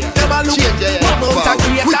them a look, them a look. One out a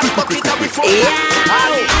create and bucket of we foot.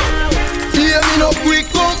 Hear me no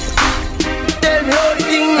quick up. Tell me how the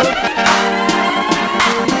thing look.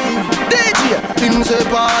 DJ, him say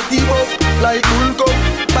party bop like Hulk up.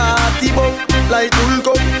 Party bop like Hulk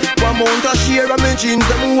up. One mount a share and me jeans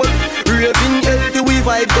them whole. Raving healthy we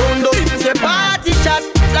vibe down down. Him say party shot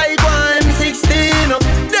like 116.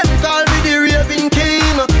 Them call me the raving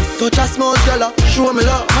king. Touch a small girl, show me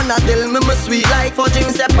love. And I tell me my sweet like fudge. Him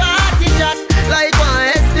say party shot like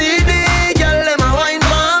 1 STD. Girl them a wine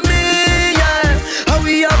for me, yeah. How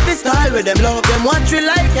we have this style with them love them watch we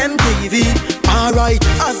like MTV. Alright,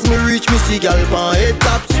 as me reach me see gal pan head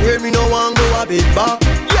top. Swear me no want go a bit back.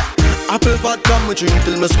 Yeah, apple vodka me drink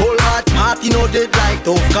till me skull hot. Party no dead like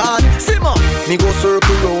tough card. Simmer, me go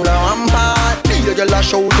circle round a rampart. Me a gal a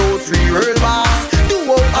shout out 3 real bars. 2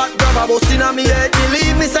 out hot grab a bus inna me head.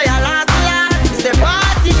 Believe me say a last. Say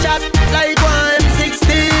party shot like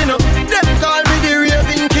 116. Them call me the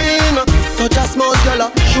raving king. Touch a small girl,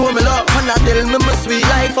 show me love. And I tell me my sweet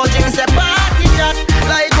like fudge. Say party shot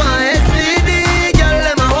like 1 STD. Girl,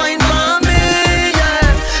 them a wine for me, yeah.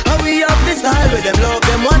 How we have this style with them love.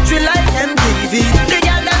 Them watch we like MTV. The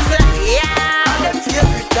girl them say, yeah, them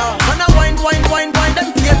favorite dog. And I wine, them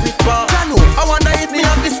favorite bar. I wonder if me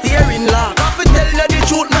have the steering lock. I fi tell you the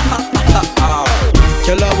truth,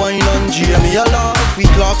 Tell her wine and Jamie a laugh. We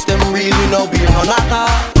clocks them real, we no beer no lacquer.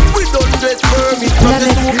 We don't get permit from the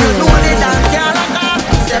school. No one they dance can't lock.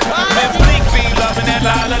 Man, Blink be loving that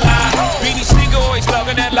la la la. Beanie Sneaker always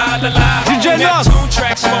loving that la la la. DjNos. Neptune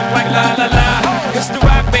track smoke like la la la. It's the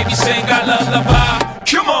rock baby sing I love la la.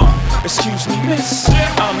 Come on, excuse me miss.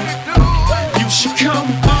 You should come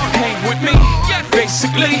hang with me.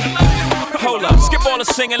 Basically, hold up, skip all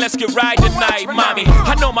on singing, let's get right tonight, mommy.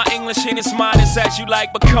 I know my English ain't as modest as you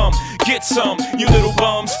like, but come, get some, you little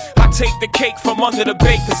bums. I take the cake from under the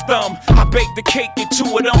baker's thumb. I bake the cake, get two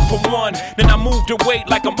of them for one. Then I move the weight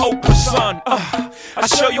like I'm Oprah's son. I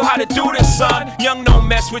show you how to do this, son. Young don't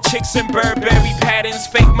mess with chicks in Burberry patterns.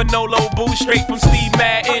 Fake Manolo boo straight from Steve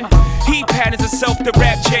Madden. He patterns himself to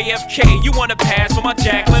rap JFK. You wanna pass for my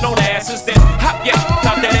Jacqueline on asses? Then hop, yeah,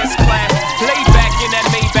 top that S-Class. Lay back in that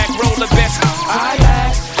Maybach, roll the best. I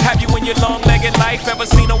ask, have you in your long-legged life ever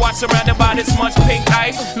seen a watch surrounded by this much pink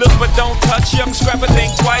ice? Look but don't touch, young scrapper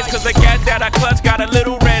think twice. Cause the gat that I clutch got a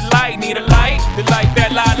little red light. Need a light, the light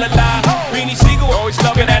that la la la. Beanie Siegel always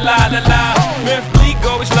loving that la la la. Myth League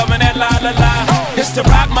always loving that la la la. It's the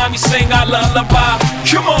rock mommy sing our lullaby.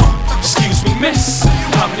 Come on, excuse me miss,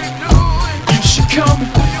 you should come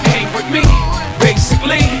hang with me.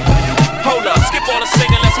 Basically, hold up, skip all the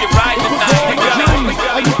singing, let's get right tonight.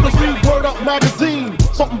 I used to read Word Up magazine,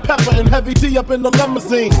 Salt and Pepper and Heavy D up in the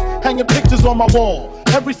limousine, hanging pictures on my wall.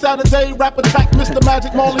 Every Saturday, rap attack Mr.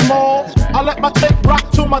 Magic Molly Mall. I let my tape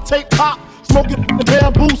rock till my tape pop. Smoking the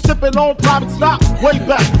bamboo, sipping on private stock. Way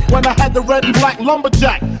back when I had the red and black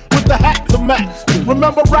lumberjack with the hat to match.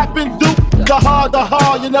 Remember rapping Duke? The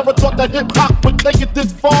hard. You never thought that hip hop would take it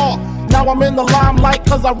this far. Now I'm in the limelight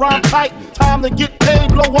cause I rhyme tight. Time to get paid,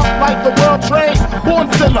 blow up like the world trade.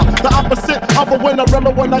 Born sinner, the opposite of a winner.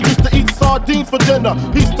 Remember when I used to eat sardines for dinner?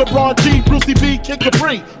 Peace to Ron G, Brucey B, Kid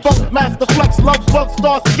Capri, Funk Master Flex, Love Bug,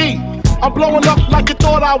 Star Ski. I'm blowing up like you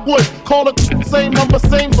thought I would. Call it same number,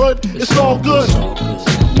 same hood. It's all good.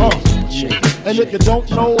 And if you don't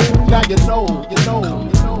know, now you know. You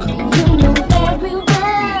know very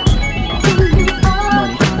well who you are.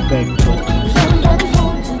 Somebody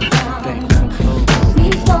hold you down.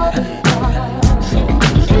 Reach for the stars. You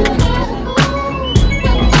have to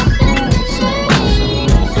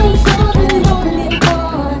go. Cause you're the only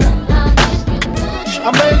one. I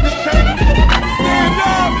made the change. Stand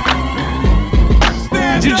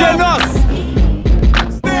up.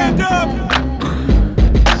 Stand up.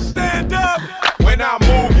 Stand up. When I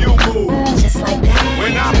move, you move. Just like that.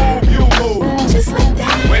 When I move, you move. Just like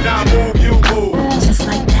that. When I move, you move. Just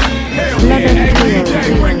like that. Hell yeah. Hey, DJ,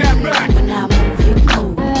 bring that back. When I move, you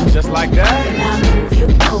move. Just like that. When I move, you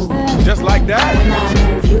move. Just like that. When I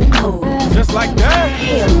move, you move. Just like that.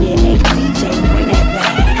 Hell yeah. Hey, DJ, bring that back.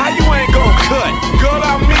 How you ain't gon' cut? Girl,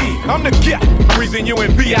 I'm me. I'm the guy. Reason you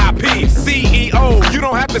in VIP. CEO, you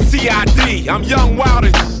don't have to CID. I'm young, wild,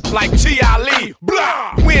 and like G.I. Lee.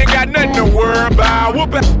 Blah! We ain't got nothing to worry about.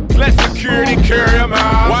 Whoop it. Let security carry 'em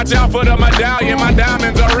out. Watch out for the medallion. My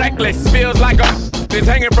diamonds are reckless. Feels like it's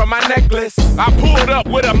hanging from my necklace. I pulled up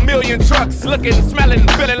with 1,000,000 trucks. Looking, smelling,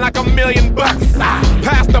 feeling like $1,000,000.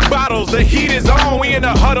 Pass the bottles. The heat is on. We in the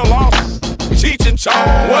huddle off. Cheech and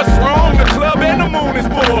Chong. What's wrong? The club and the moon is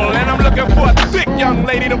full, and I'm looking for a thick young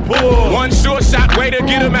lady to pull. One short shot way to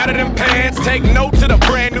get 'em out of them pants. Take note to the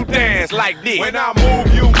brand new dance like this. When I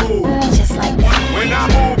move, you move. Just like that. When I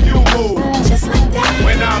move, you move. Just like that.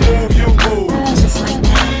 When I move, you move. Just like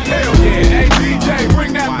that. Hell yeah. Hey DJ,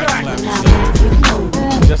 bring that back. When I move, you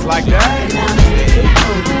move. Just like that. When I move, you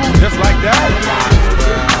move. Just like that. When I move,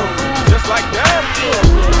 you move. Just like that.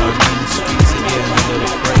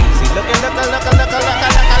 Look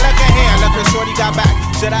here, look at shorty got back.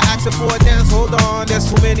 Should I ask her for a dance? Hold on, there's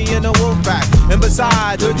too many in the wolf pack. And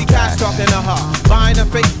besides, dirty cats talking to her, buying her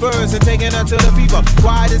fake furs and taking her to the fever.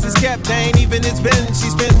 Quiet as it's kept, they ain't even it's been. She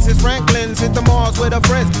spends his Franklin's, hit the malls with her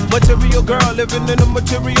friends. Material girl living in a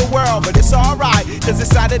material world, but it's alright, cause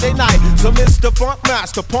it's Saturday night. So Mr. Funk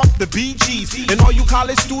Master, pump the BGs. And all you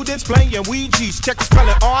college students playing Ouija's. Check the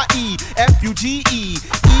spelling R-E-F-U-G-E.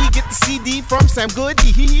 Get the CD from Sam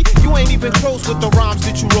Goody. You ain't even close with the rhymes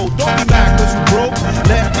that you wrote. Don't be mad cause you broke.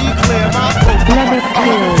 Let me clear my throat.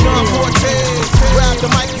 John Forte, grab the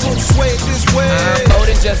microphone, sway this way. I'm more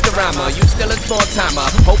than just a rhymer. You still a small timer.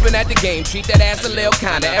 Hoping at the game, treat that ass a little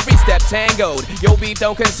kinda. Every step tangoed. Your beef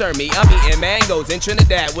don't concern me. I'm eating mangoes in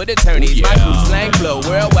Trinidad with attorneys. My crew slang flow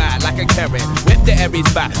worldwide like a current. Whip to every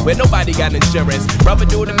spot where nobody got insurance. Brother,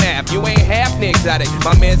 do the math. You ain't half the exotic.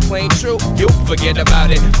 My man's plain true. You forget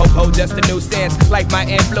about it. Ho, just a new stance, like my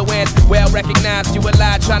influence. Well recognized, you a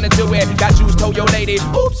lie trying to do it. Got juice, told your lady,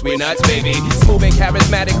 oops, we nuts, baby. Smooth and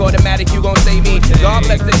charismatic, automatic, you gon' save me. God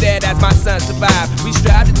bless the dead as my son survive. We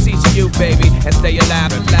strive to teach you, baby, and stay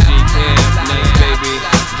alive and fly. Nice, baby.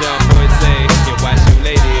 John Boy say, you watch you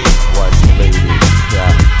lady. Watch you lady,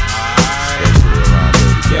 yeah.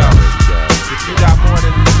 Yo, if you got more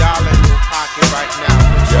than $1 in your pocket right now,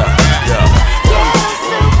 yeah.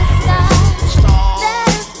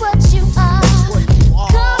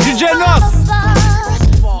 DjNos.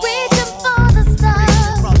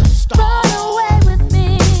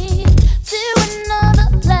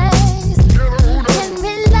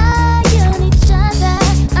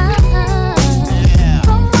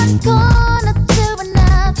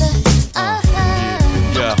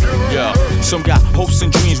 Some got hopes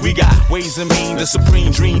and dreams, we got ways and means. The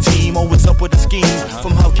supreme dream team, always up with a scheme.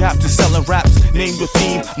 From hubcap to selling raps, name the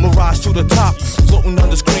theme. Mirage to the top, floating on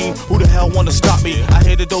the screen. Who the hell wanna stop me? I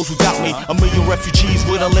hated those who doubt me. A million refugees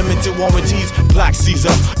with unlimited warranties. Black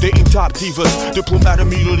Caesar, dating top divas, diplomatic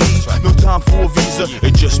immunities. No time for a visa,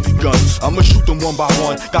 it just begun. I'ma shoot them one by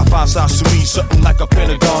one. Got 5 sides to me, something like a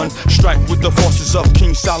pentagon. Strike with the forces of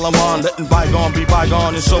King Solomon, letting bygone be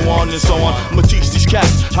bygone, and so on and so on. I'ma teach these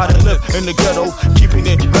cats how to live in the ghetto, keeping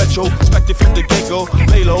it retro, expected from the get-go.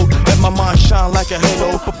 Lay low, let my mind shine like a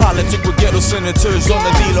halo. For politics with ghetto senators on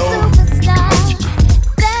the D-Lo.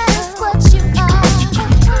 That's what you are.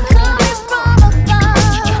 Coming from above,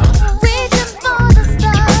 reaching for the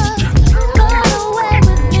stars. Go away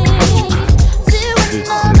with me to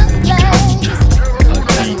another place.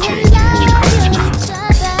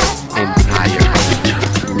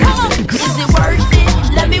 Is it worth it?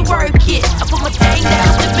 Let me work it. I put my thing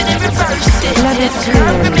down, flip it and reverse it. It's your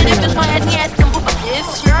primitive, my yet.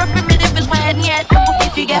 It's your primitive, my yet.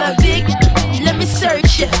 If you got a big, let me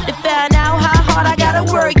search it to find out how hard I gotta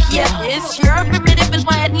work. Yeah, it's your primitive,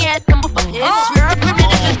 my yet. It's your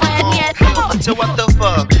primitive, my yet. So what the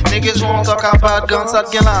fuck? Niggas won't talk about guns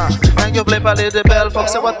at Galan. And you play parler de belles fuck.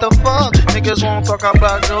 So what the fuck? Niggas won't talk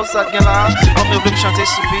about girls at Galan. Comme you voulez chanter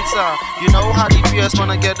sur pizza. You know how the PS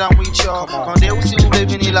wanna get down with y'all. Quand des aussi vous voulez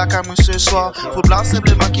venir la cam ce soir. Faut blanc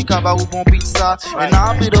simplement qui kaba ou bon pizza. And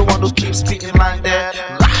I'll be the one who keeps speaking like that.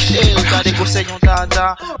 Rachel, t'as des conseils yon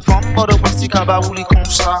dada. Femme pas de bossy kaba ou li comme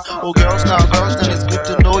ça. Oh girls now girls, then it's good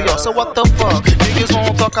to know y'all. So what the fuck? Niggas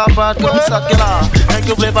won't talk about girls at Galan. And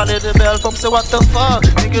you play parler de belles fuck. So what the fuck?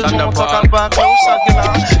 Niggas won't talk about girls at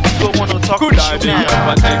Galan. People wanna talk good idea,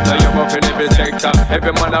 protector, you're buff in every sector.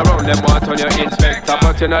 Every man around them want on your inspector.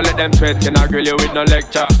 But you know let them sweat, you know grill you with no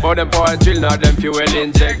lecture. But them power drill, not them fuel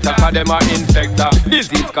injector. Cause them a infector,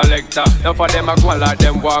 disease collector. Now for them a go like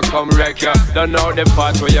them walk come wreck ya. Don't know the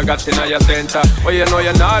part where you got in your center. But you know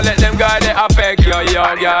you not let them guy they affect you,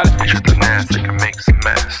 your girl. It's just the nasty can make some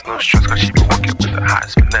mess. No stress cause she be working with the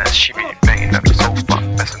highest finesse. She be banging up the sofa,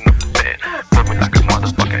 messing up the bed. Put me like a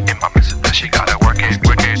motherfucker in my message that she gotta work it,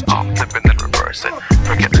 off, flipping and reverse it.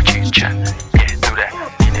 Forget the cheat chat, yeah, do that.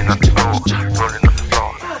 Leaning on the floor, rolling on the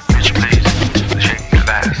floor. Bitch please, shake your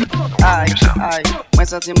ass. Aye, mwen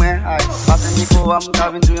senti mwen high. Pase miko am ka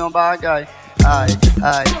vin do yon bagay. Aye,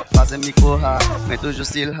 pase miko high. Mwen toujou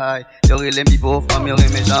still high. Yo rele mi bo fam, yo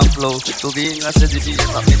reme jan flow. Tou vin rase di biye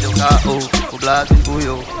sa mwen yo ka o. Pou blad pou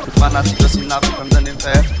yo. Tout fanatik yo sin avè fèm den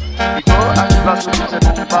fè. Miko aktivasyon tout se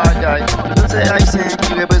bon bagay. Tout se haïsien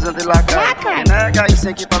ki reprezente la kay. Genèk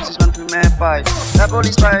haïsien ki pap si jman fume pay. La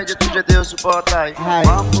polis paye je tout jete yo sou portay.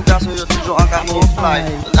 Mam pou kaso yo toujou an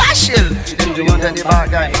camouflage. Rachel, ki dem di yon denye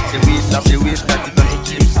bagay. Se weed la different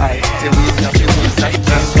team. Se weed la different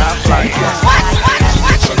fly.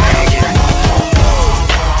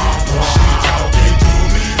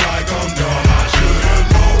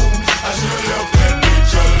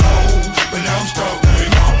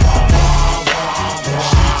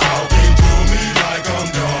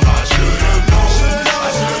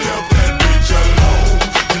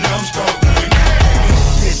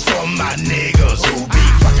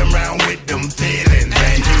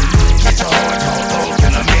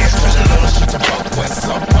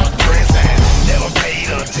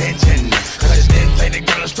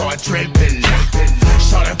 Trippin',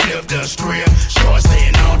 started flip the script, start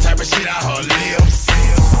saying all type of shit out her lips.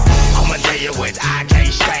 I'ma tell you what I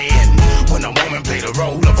can't stand when a woman play the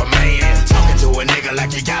role of a man, talking to a nigga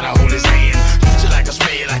like you gotta hold his hand, treat you like a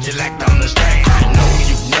spade, like you lack to understand. I know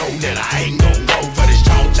you know that I ain't gon' go for this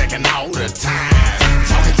talk, taking all the time.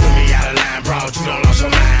 Talking to me out of line, bro, you don't lose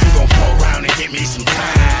your mind. You gon' pull around and give me some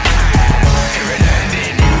time. Every now and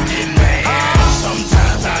then you get mad.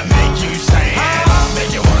 Sometimes I make you sad.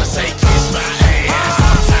 Make you wanna say kiss my ass.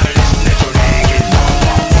 I'm tired of listening to your niggas.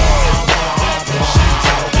 She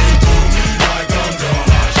talking to me like I'm dumb.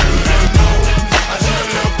 I should've known. I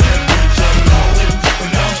should've left that bitch alone. But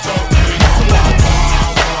now I'm stuck with you.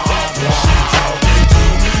 She talking to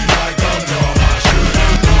me like I'm dumb. I should've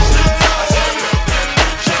known. I should've left that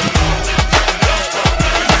bitch alone. But now I'm stuck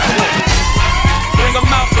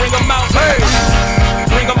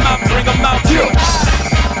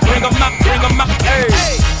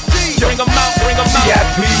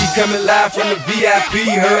coming live from the VIP.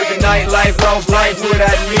 Heard the nightlife, lost life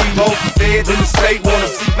without me. Most feds in the state wanna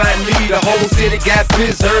see by me. The whole city got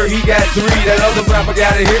pissed, heard he got 3. That other rapper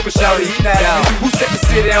got a hit, but shouted he not out. Who set the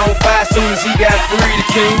city on fire soon as he got free? The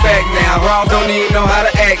king back now. Raw don't even know how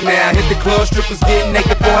to act now. Hit the club, strippers getting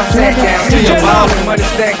naked before I sat down. Still ball, money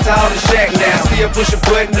stacked tall the shack now. Still push a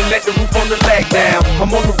button to let the roof on the lack down.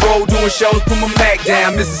 I'm on the road doing shows, put my Mac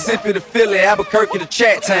down. Mississippi to Philly, Albuquerque to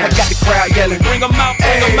Chat Town. I got the crowd yelling, bring 'em out,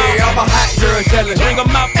 bring 'em out. All my hot girls yelling, bring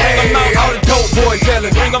 'em out, bring 'em out. All the dope boys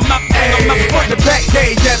yelling, bring 'em out, bring 'em out. Front the back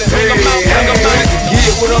gate yelling, bring 'em out, bring 'em out.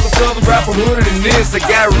 Yeah, what other southern rapper hooded than this? I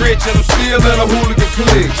got rich and I'm still in a hooligan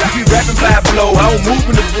clique. You be rapping by blow, I don't move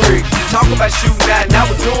in the brick. Talk about shooting out, now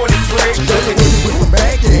we're doing the trick.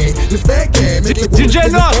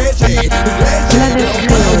 DjNos.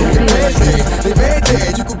 They mad,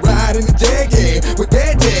 yeah, you can ride in the Jag, yeah. With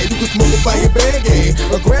that, yeah, you can smoke it by your bag,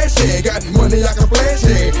 yeah. A grass, yeah, got money I can flash,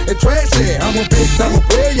 yeah. And trash, yeah, I'm a bitch, I'm a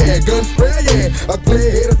player, yeah. Gun spray, yeah. A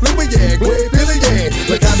clear head, a flipper, yeah. Glade filler, yeah.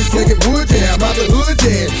 Like I be slinging wood, yeah. I'm out the hood,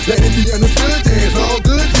 yeah. Let it be understood, yeah. It's all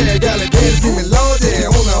good, yeah. Got a dance, give me low,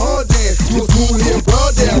 yeah. On the hard, yeah. You a school here,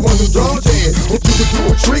 broad, yeah. I want them draw, yeah. Hope you can do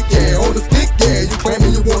a trick, yeah. On the stick, yeah. You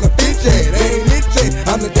claiming you want a bitch, yeah. It ain't it,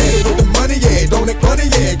 yeah. I'm the daddy with the money, yeah. Don't act funny,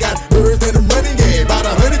 yeah. Got birds and I'm running, yeah. About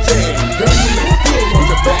 100, yeah. Girl, you look good, want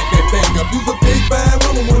to back that thing up. You's a big fine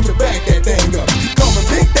woman, want to back that thing up. You call me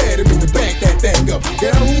Big Daddy, want to back that thing up.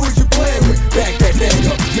 Girl, who is you playing with? Back that thing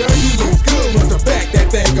up. Girl, you look good, want to back that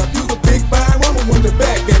thing up. You's a big fine woman, want to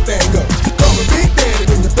back that thing up. You call me Big Daddy,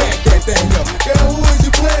 want to back that thing up. Girl, who is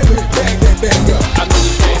you playing with? Back that thing up. I know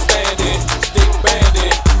you can't stand it, stick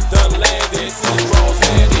bandit, done landed, city draws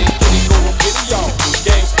landed, kitty go and get it, y'all.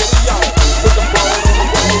 Gang steady, y'all. Put the ball on the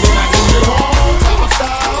wall, then I hit it all. Top of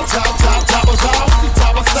style, top of style, top of style,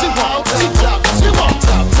 top of style, top,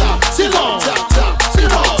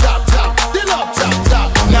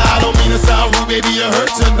 Now I don't mean to sound rude, baby, it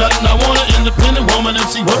hurts or nothing. I want an independent woman if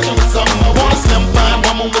she working with something. I want a slim fine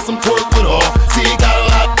woman with some twerk with her. She ain't got a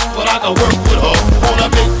lot, but I can work with her. Want a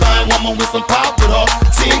big fine woman with some pop with her.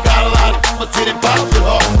 She ain't got a lot, but titty pop with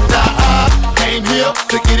her. Now I came here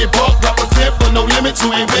to get it buck, represent for no limit.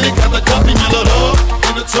 You ain't with it, got the cup in your little hug.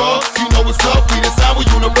 In the truck, you know what's up. We decide we're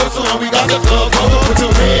universal and we got the club. Put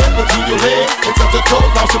your head between your legs and touch your toe,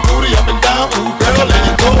 bounce your booty up and down. Ooh, girl, let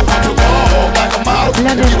it go. Watch your wall like a model.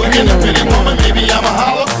 If you an independent woman, maybe I'm a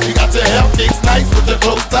holler. You got your hair fixed nice with your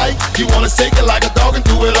clothes tight. You wanna shake it like a dog and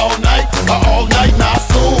do it all night. All night, now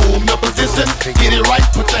assume your position. Get it right,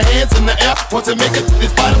 put your hands in the air. Once you make it,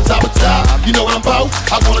 this bite on top of top. You know what I'm about?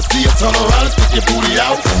 I wanna see you turn around and stick your booty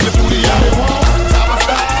out. Your booty out. Top of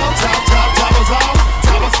style, top, top, top of style.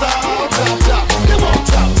 Top of style, top, top. You want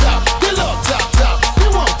top, top. Get up, top, top. You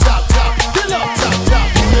want top, top. Get up, top, top.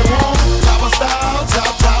 You want top of style,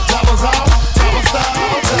 top, top, top of style. Top of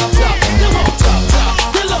style, top, top. You want top, top.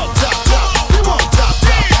 Get up, top, top. You want top,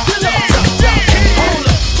 top. Get up, top, top. Hold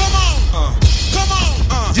up, come on, come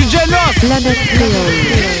on. DjNos. Planète Kreyol.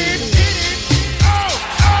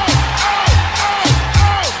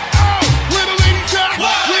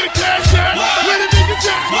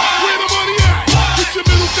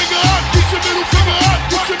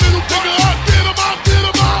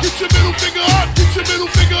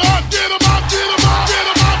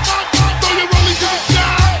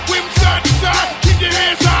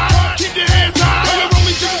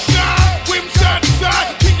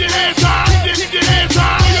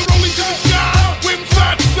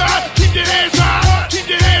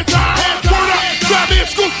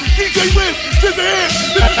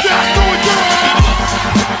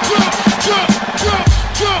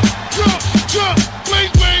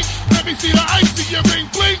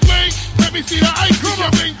 See the ice, come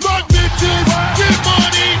on, fuck bitches, get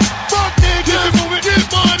money, fuck niggas, get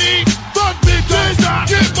money, fuck bitches,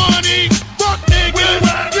 get money, fuck niggas,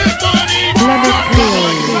 get money.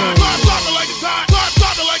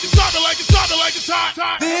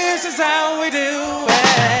 This is how we do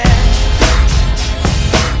it.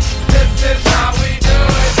 This is how we do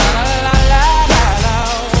it. La la la la la.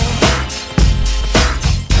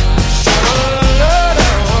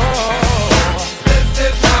 This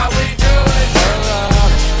is how we do it.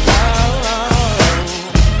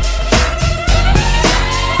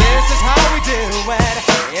 This is how we do it.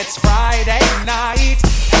 It's Friday night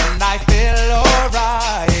and I feel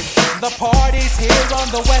alright. The party's here on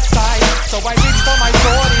the west side, so I reach for my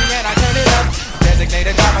 40 and I turn it up.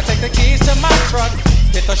 Designated driver, take the keys to my truck.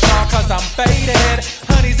 Hit the shawl cause I'm faded.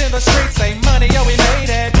 Honey's in the streets, say money, yo, we made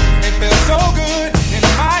it. It feels so good in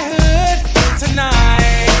my hood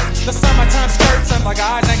tonight. The summertime skirts and the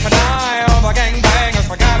guys in Kanai. All the gangbangers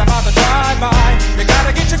Forgot about the drive-by. You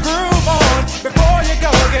gotta get your groove on before you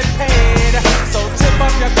go get paid. So tip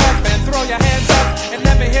up your cup and throw your hands up and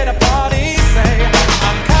let me hear the party say,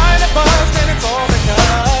 I'm kinda buzzed and it's all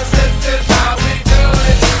because this is how we do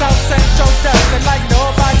it. South Central does it like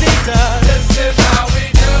nobody does. This is how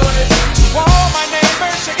we do it. To all my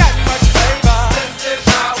neighbors, you got much flavor. This is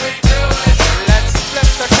how we do it. Let's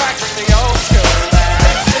flip the track with the old school.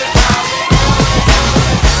 This is how we do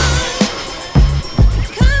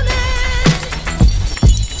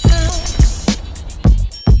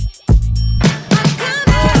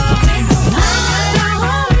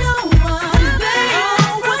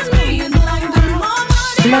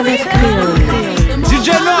Throwback Kreyol.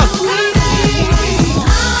 DjNos.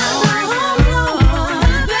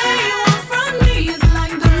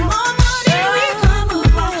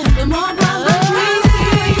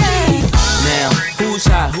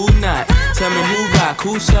 Tell me who rock,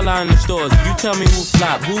 who sell out in the stores. You tell me who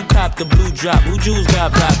flop, who cop the blue drop, who jewels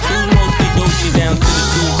got blocks, who's mostly Dolce down to the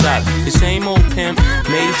jewel top. The same old pimp,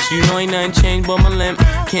 mace, you know ain't nothing changed but my limp.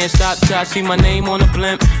 Can't stop till I see my name on the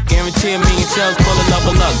blimp. Guarantee a million sales full of love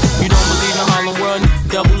of luck. You don't believe in Harlem World,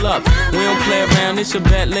 double up. We don't play around, it's a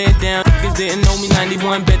bet, lay it down. Niggas didn't know me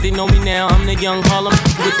 91, bet they know me now. I'm the young Harlem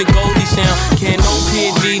with the Goldie sound. Can't no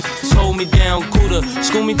PD, hold me down, cooler.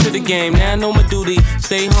 School me to the game, now I know my duty.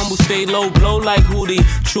 Stay humble, stay low, blow like Hootie.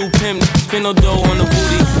 True pimp, spin no dough on the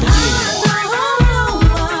booty.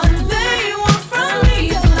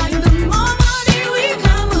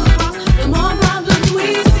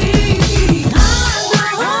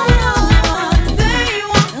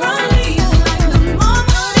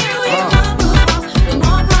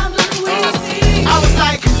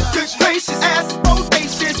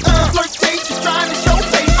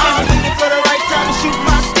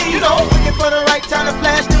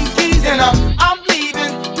 I'm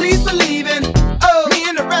leaving, please believe in me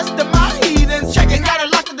and the rest of my heathens. Checking out a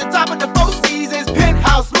lock at the top of the Four Seasons.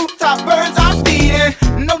 Penthouse, rooftop, birds I'm feeding.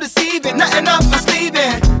 No deceiving, nothing up my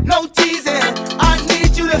sleeving. No teasing, I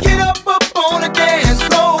need you to get up on the dance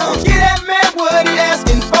floor. Get that man what he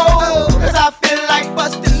asking for. Cause I feel like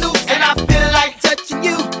busting loose and I feel like touching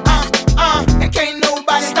you. And can't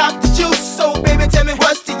nobody stop the juice. So baby tell me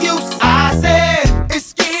what's the use. I said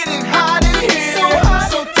it's getting hot in here.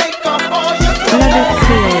 So take off all your clothes.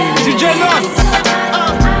 DjNos.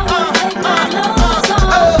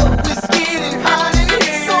 It's getting hot in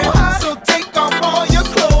here. So hot. So take off all your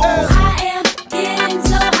clothes. I am getting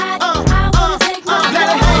so hot. I wanna take my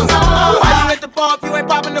clothes off. Why you at the bar if you ain't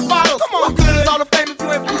popping the bottles? Come on, what good is all the fame if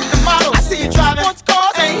you ain't flipping the models? I see you driving sports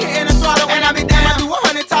cars, ain't hitting the throttle. And I be damn, I do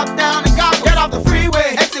 100 top down and gobble. Get off the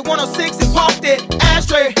freeway, exit 106 and parked it.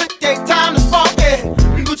 Ashtray, took that time to spark it.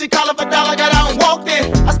 Gucci collar for dollar, got out and walked it.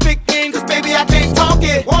 I speak in cause baby I can't talk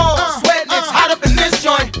it. Whoa, sweating, it's hot up in this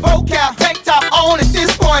joint. Vocal, tank top on at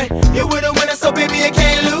this point. You with a winner, so baby you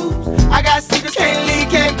can't lose. I got secrets, can't leave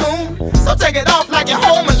Cancun. So take it off like you're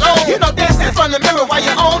home alone. You know dancing in front of the mirror while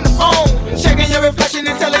you're on the phone. Checking your reflection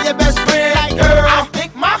and telling your best friend, like, girl, I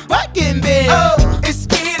think my butt getting big. It's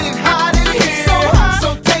getting hot in here. So hot.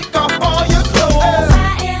 So take off all your clothes.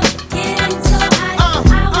 I am getting so hot.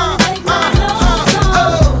 I wanna take my clothes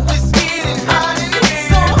off. It's getting hot in here.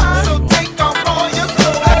 So hot. So take off all your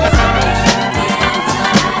clothes.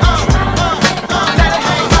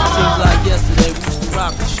 Seems like yesterday we used to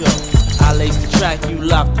rock the show. I laced the track, you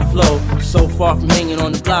locked the flow. So far from hanging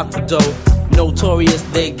on the block for dough. Notorious,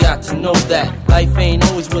 they got to know that life ain't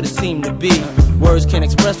always what it seemed to be. Words can't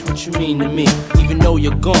express what you mean to me. Even though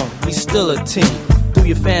you're gone, we still a team. Through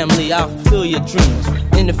your family, I'll fulfill your dreams.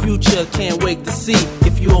 In the future, can't wait to see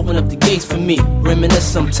if you open up the gates for me. Reminisce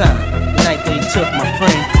sometime. The night they took my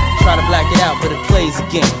friend. Try to black it out, but it plays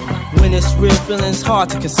again. When it's real, feeling's hard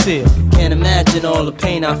to conceal. Can't imagine all the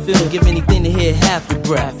pain I feel. Give anything to hear half your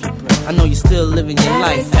breath. I know you're still living your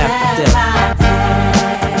life after death.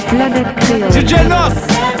 Throwback Kreyol. DjNos.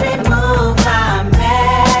 Every move I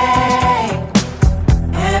make,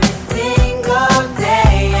 every single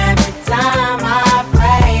day, every time I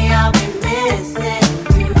pray, I'll be missing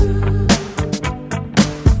you.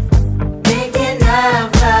 Thinking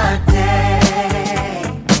of the day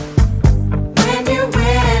when you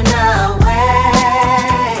went away.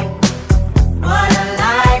 What a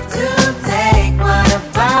life to take, what a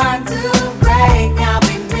bond to break. I'll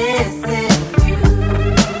be missing you.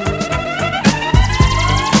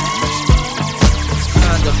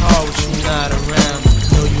 Kinda hard with you not around.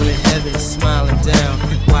 Know you in heaven smiling down,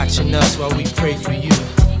 watching us while we pray for you.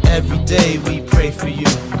 Every day we pray for you,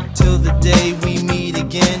 till the day we meet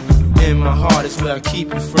again. In my heart is where I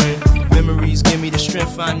keep you, friend. Memories give me the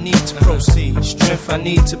strength I need to proceed, strength I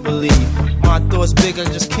need to believe. My thoughts big, I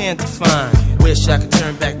just can't define. Wish I could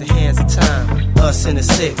turn back the hands of time. Us in the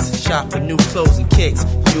six, shop for new clothes and kicks.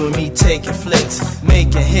 You and me taking flicks,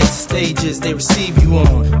 making hits, stages they receive you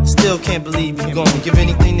on. Still can't believe you're gone. Give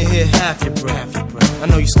anything to hear half your breath. I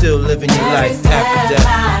know you still living your life after death.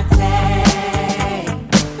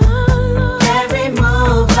 Every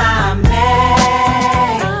move I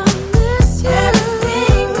make, every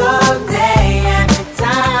single day, every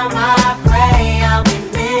time I pray, I'll be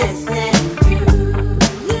missing you.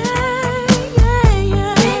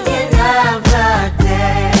 Thinking of the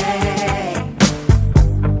day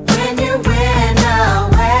when you went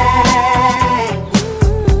away.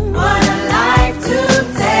 What a life to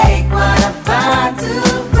take, what a bond to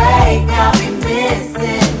break. I'll be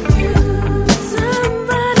missing you.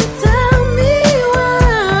 Somebody tell me why.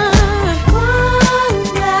 One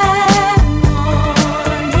bad morning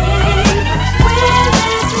when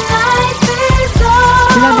this life is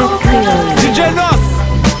over, DjNos.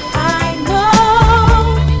 I know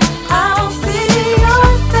I'll see your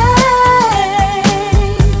face.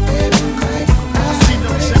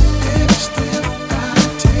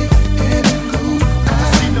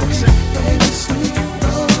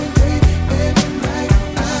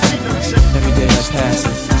 Every day that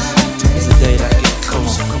passes is a day that I get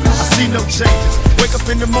closer. I see no changes. Wake up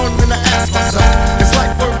in the morning and I ask myself, it's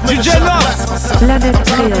like worth living, should I blast myself? I'm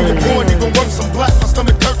tired of being born, even worse, I'm black. My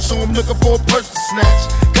stomach hurts, so I'm looking for a purse to snatch.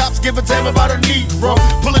 Cops give a damn about a Negro.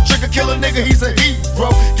 Pull a trigger, kill a nigga, he's a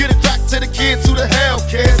hero. Get it back to the kids who the hell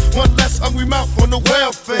cares. One less hungry mouth on the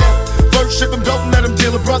welfare. First ship them, don't let them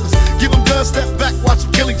deal with brothers. Give them guns, step back, watch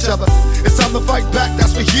them kill each other. It's time to fight back,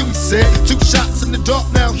 that's what Huey said. 2 shots in the dark,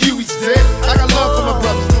 now Huey's dead. I got love for my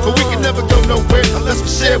brothers, but we can never go nowhere unless we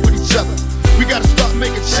share with each other. We gotta start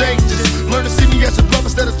making changes. Learn to see me as a brother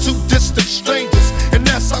instead of 2 distant strangers. And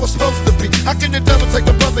that's how it's supposed to be. How can the devil take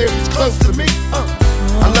a brother if he's close to me?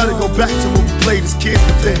 I let it go back to when we played as kids,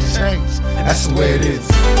 but then changed. That's the way it is.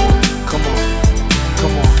 Come on,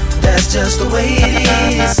 come on. That's just the way it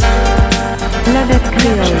is.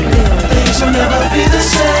 Things will never be the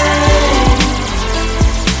same.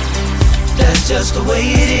 That's just the way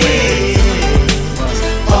it is.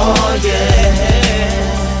 Oh yeah.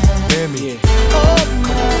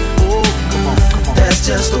 That's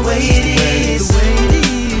just the way it is.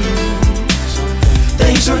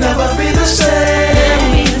 Things will never be the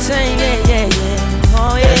same.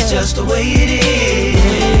 Oh yeah. That's just the way it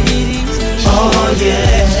is. Oh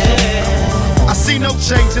yeah. I see no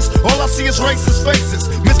changes, all I see is racist faces.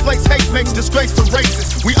 Misplaced hate makes disgrace to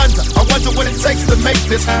races. We under, I wonder what it takes to make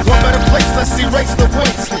this one better place, let's erase the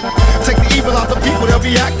waste. Take the evil out the people, they'll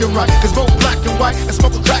be acting right. It's both black and white, and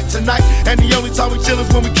smoke a crack tonight. And the only time we chill is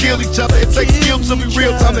when we kill each other. It takes skill to be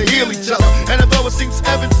real time to heal each other. And although it seems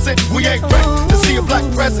evident, we ain't ready to see a black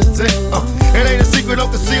president. It ain't a secret, don't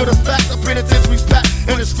conceal the fact. The penitentiary's packed,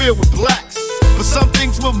 and it's filled with blacks. But some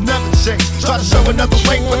things will never change. Try to show another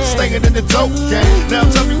way, but it's staying in the dope game. Now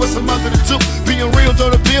tell me what's a mother to do. Being real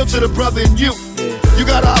don't appeal to the brother in you. You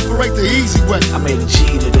gotta operate the easy way. I made a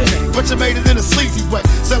G today, but you made it in a sleazy way.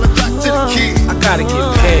 Sell it back to the kid. I gotta get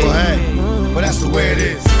paid. Well, hey, but that's the way it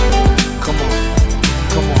is. Come on,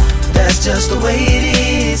 come on. That's just the way it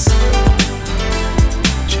is.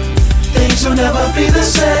 Things will never be the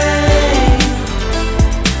same.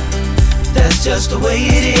 That's just the way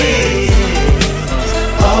it is.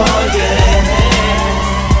 Oh yeah.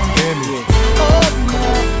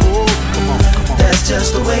 That's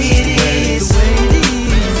just the way it is.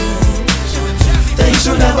 Things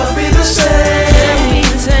will never be the same.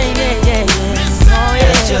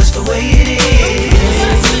 That's just the way it is.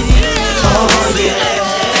 Oh yeah.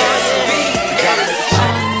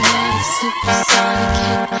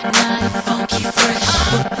 Supersonic, hypnotic, funky, fresh.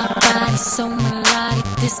 With my body so melodic,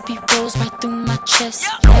 this beat rolls right through my chest.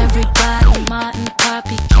 Everybody, Martin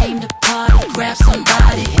Poppy came to party. Grab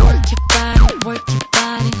somebody, work your body, work your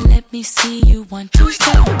body. Let me see you 1, 2,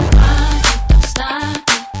 step. Rock it, don't stop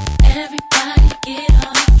it. Everybody get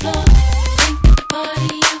on the floor. Bring the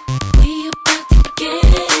party up, we about to get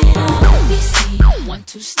it on. Let me see you 1,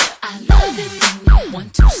 2, step. I love it when you 1,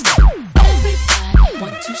 2, step. Everybody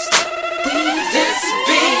 1, 2, step. This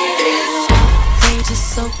beat is outrageous,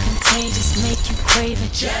 so contagious, make you crave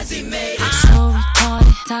it. Jazzy made it. So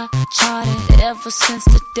retarded, top charted. Ever since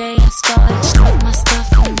the day I started, strut my stuff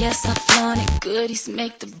and yes I flaunt it. Goodies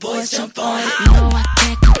make the boys jump on it. No, I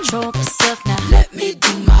can't control myself now. Let me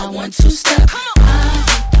do my 1, 2 step.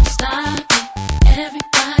 Don't stop it.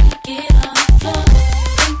 Everybody get on the floor.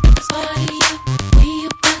 Bring the party up. We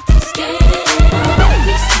about to get it on. Let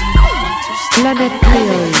me see you 1, Planète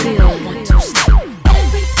Kreyol.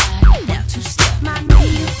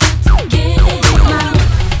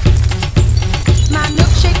 My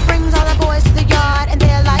milkshake brings all the boys to the yard, and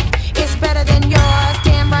they're like, it's better than yours.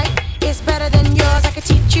 Damn right, it's better than yours. I could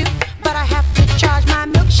teach you, but I have to charge. My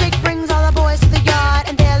milkshake brings all the boys to the yard,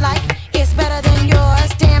 and they're like, it's better than yours.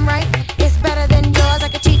 Damn right, it's better than yours. I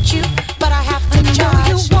could teach you, but I have to charge.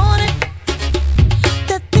 You want it,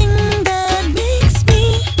 the thing that makes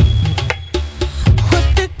me what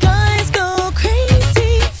the guys go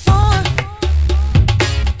crazy for.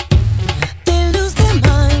 They lose their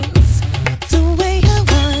minds the way I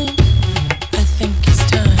whine. I think it's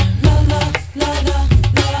time. La la la la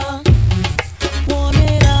la. Warm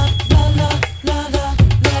it up. La la la la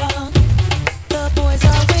la. The boys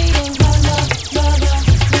are waiting. La la la la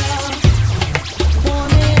la.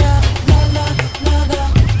 Warm it up. La la la la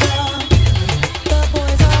la. The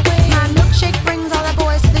boys are waiting. My milkshake brings all the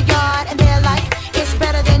boys to the yard, and they're like, it's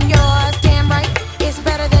better than yours. Damn right, it's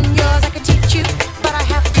better than yours. I could teach you, but I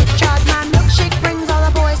have to charge. My milkshake brings all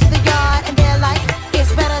the boys to the yard, and they're like,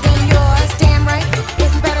 it's better than yours. Damn right,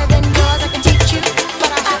 it's better than yours. I can teach you,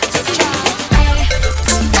 but I have to charge.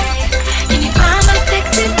 Can you find my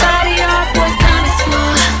sexy body off what kind of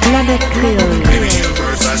smooth? Planète Kreyol. Baby, you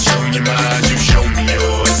first, I show you mine, you show me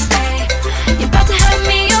yours. You're about to have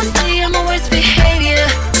me on see on my worst behavior.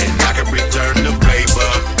 And I can return the favor.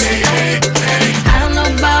 Hey, hey, hey. I don't know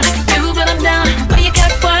about you, but I'm down. When you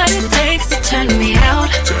got what it takes to turn me out.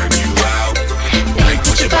 Turn you out. Like,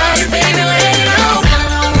 put your body, baby, let it out.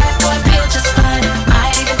 Feeling alright, boy, feel just fine.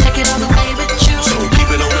 Might even take it all the way with you. So keep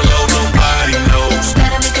it on the low, nobody knows.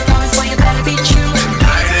 Better make a promise, boy, you better be true.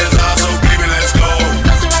 Night is also, baby, let's go.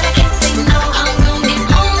 That's alright, I can't say no. I'm gonna get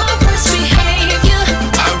on my worst behavior.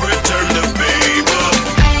 I return the favor.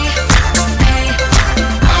 Hey, hey,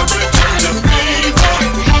 I return the favor.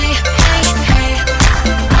 hey, hey, hey.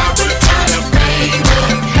 I return the favor.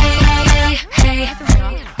 Hey, hey, hey.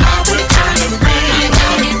 I return the favor. I'm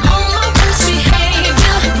gonna get on my worst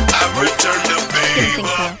behavior. I return the favor.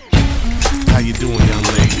 How you doing, young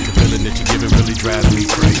lady? The feeling that you're giving really drives me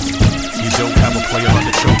crazy. You don't have a player on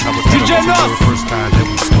the choke. I was the first time that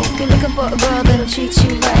we spoke. You're looking for a girl that'll treat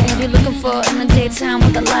you right. You're looking for in the daytime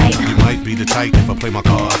with the light. You might be the type if I play my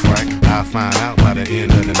cards right. I'll find out by the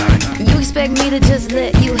end of the night. You expect me to just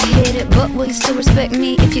let you hit it, but will you still respect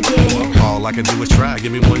me if you get it? All I can do is try.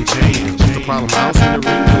 Give me one chance. What's the problem? I don't see the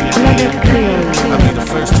ring. Planète Kreyol. I'll be the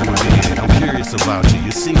first to admit it. I'm curious about you.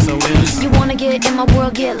 You seem so innocent. You wanna get in my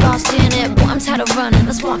world, get lost in it. Boy, I'm tired of running,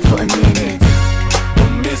 let's walk for a minute.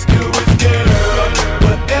 Promiscuous girl,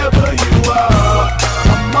 whatever you are,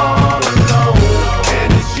 I'm all alone,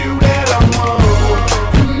 and it's you that I want.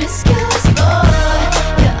 Promiscuous boy,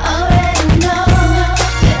 you already know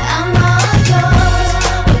that I'm all yours.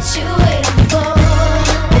 What you waiting for?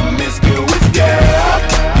 Promiscuous girl,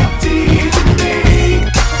 you teasing me.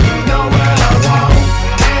 You know what I want,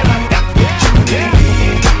 and I got what you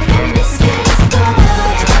need. Promiscuous boy,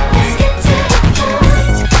 let's get to the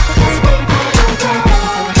point. 'Cause we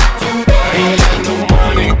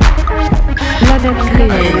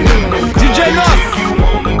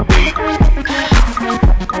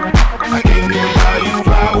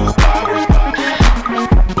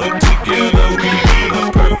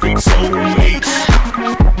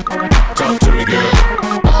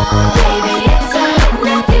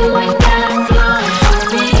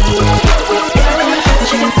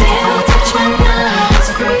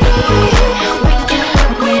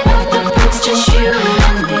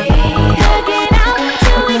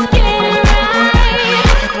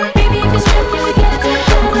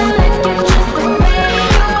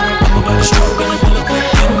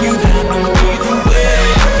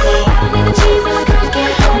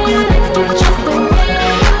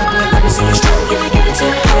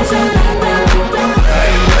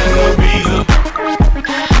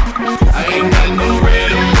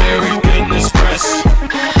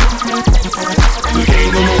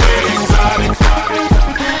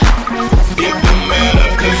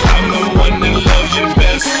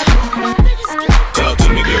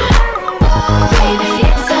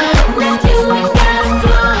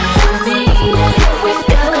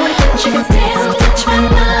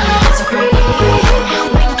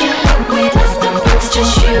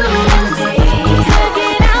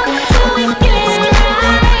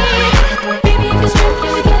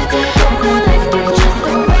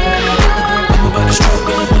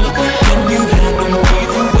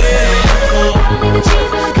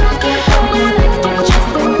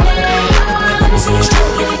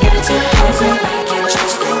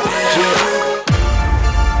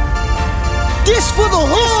for the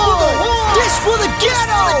hood. This for the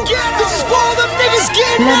ghetto. This is for all them niggas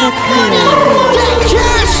getting that money. That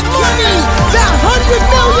cash money. That $100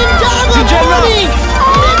 million money.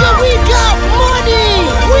 Nigga, we got money.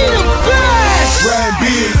 We the best. Riding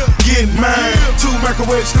big, getting mine. 2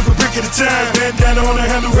 microwaves, flip a brick at a time. Bandana on the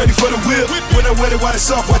handle, ready for the whip. When I wet it, while it's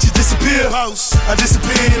soft, watch it disappear. I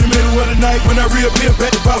disappear in the middle of the night when I reappear.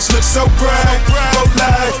 Bet the boss looks so bright. Go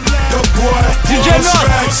live, dope boy.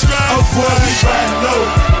 DjNos. Oh boy, we riding low,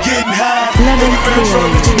 getting high.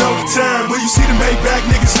 But you know the time. When you see the Maybach,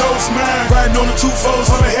 niggas know it's mine. Riding on the 2-4s,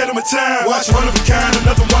 I'm ahead of my time. Watch one of a kind,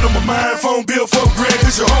 another one on my mind. Phone bill $4 grand,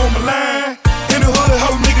 cause you're home line. In the hood,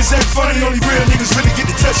 hoe niggas act funny. Only real niggas really get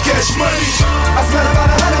to touch cash money. I spent about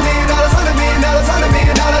 $100 million, $100 million, $100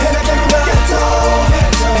 million, and I came from the ghetto.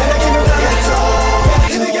 And I came from the ghetto.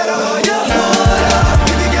 If you get a hood, your hood up.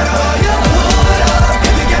 If you get a hood, your hood up.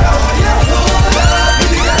 If you get a hood, your hood up.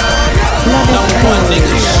 If you get a hood, your hood up. Number one nigga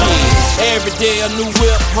shit. Every day a new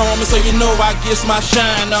whip, homie, so you know I gets my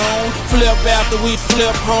shine on. Flip after we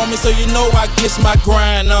flip, homie, so you know I gets my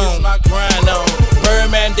grind on.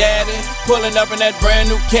 Birdman daddy, pulling up in that brand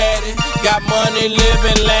new caddy. Got money,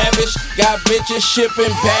 living lavish. Got bitches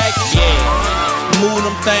shipping baggage. Yeah. Move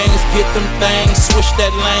them things, get them things. Switch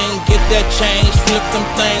that lane, get that change. Flip them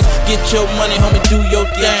things, get your money, homie, do your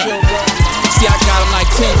thing. See, I got them like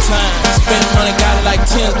 10 times. Spend money, got it like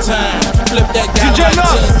 10 times. Flip that, got it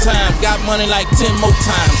like 10 times. Got money like 10 more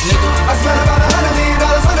times, nigga. I spent about $100 million,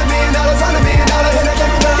 $100 million, $100 million, and I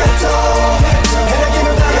came from the ghetto. And I came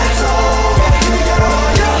from the ghetto. If you get a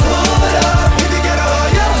hood, your hood up. If you get a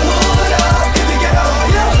hood, your hood up. If you get a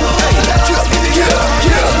hood, your hood up. If you get a hood,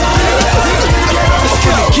 your hood up. Let's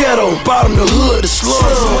get the ghetto, bottom the hood, the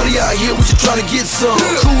slums. Somebody out here, we just tryna get some.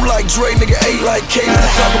 Cool like Dre, nigga, ain't like K. When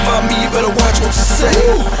you talk about me, you better watch what you say.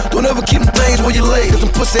 Don't ever keep them things where you lay. Cause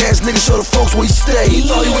them pussy ass niggas show the folks where you stay. He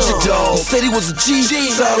thought he was your dog, he said he was a G.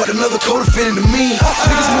 Sound like another co-defendant to me.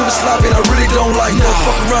 Niggas moving sloppy and I really don't like it.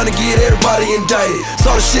 Fuck around and get everybody indicted.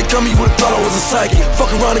 Saw the shit coming, you would've thought I was a psychic.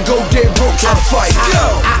 Fuck around and go dead broke, try to fight.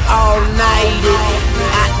 I all night it,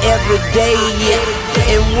 I every day it.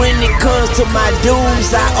 And when it comes to my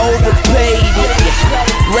dues, I overpaid it.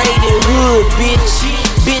 Rated hood, bitch.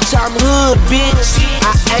 Bitch, I'm hood, bitch.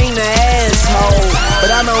 I ain't an asshole,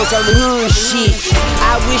 but I'm on some hood shit.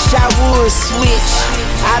 I wish I would switch,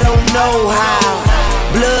 I don't know how.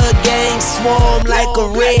 Blood gang swarm like a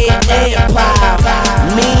red empire.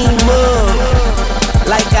 Mean mug,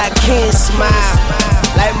 like I can't smile.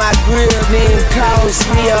 Like my grill didn't cost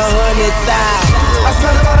me $100,000. I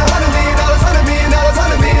spent about $100 million, $100 million,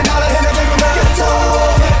 $100 million, and I came from the ghetto.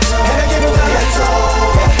 And I came from the ghetto.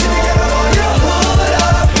 If you get a hood, your hood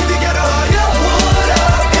up. If you get a hood, your hood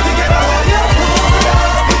up. If you get a hood, your hood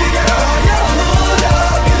up. If you get a hood, your hood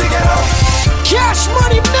up. If you get a hood. Cash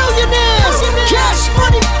money millionaires. Cash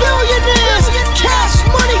money billionaires. Cash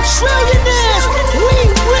money trillionaires. We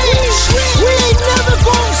rich. We ain't never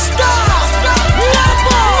gonna stop.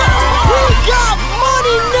 Never. We got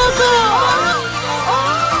money, nigga.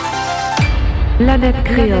 Planète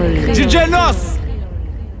Kreyol. DjNos.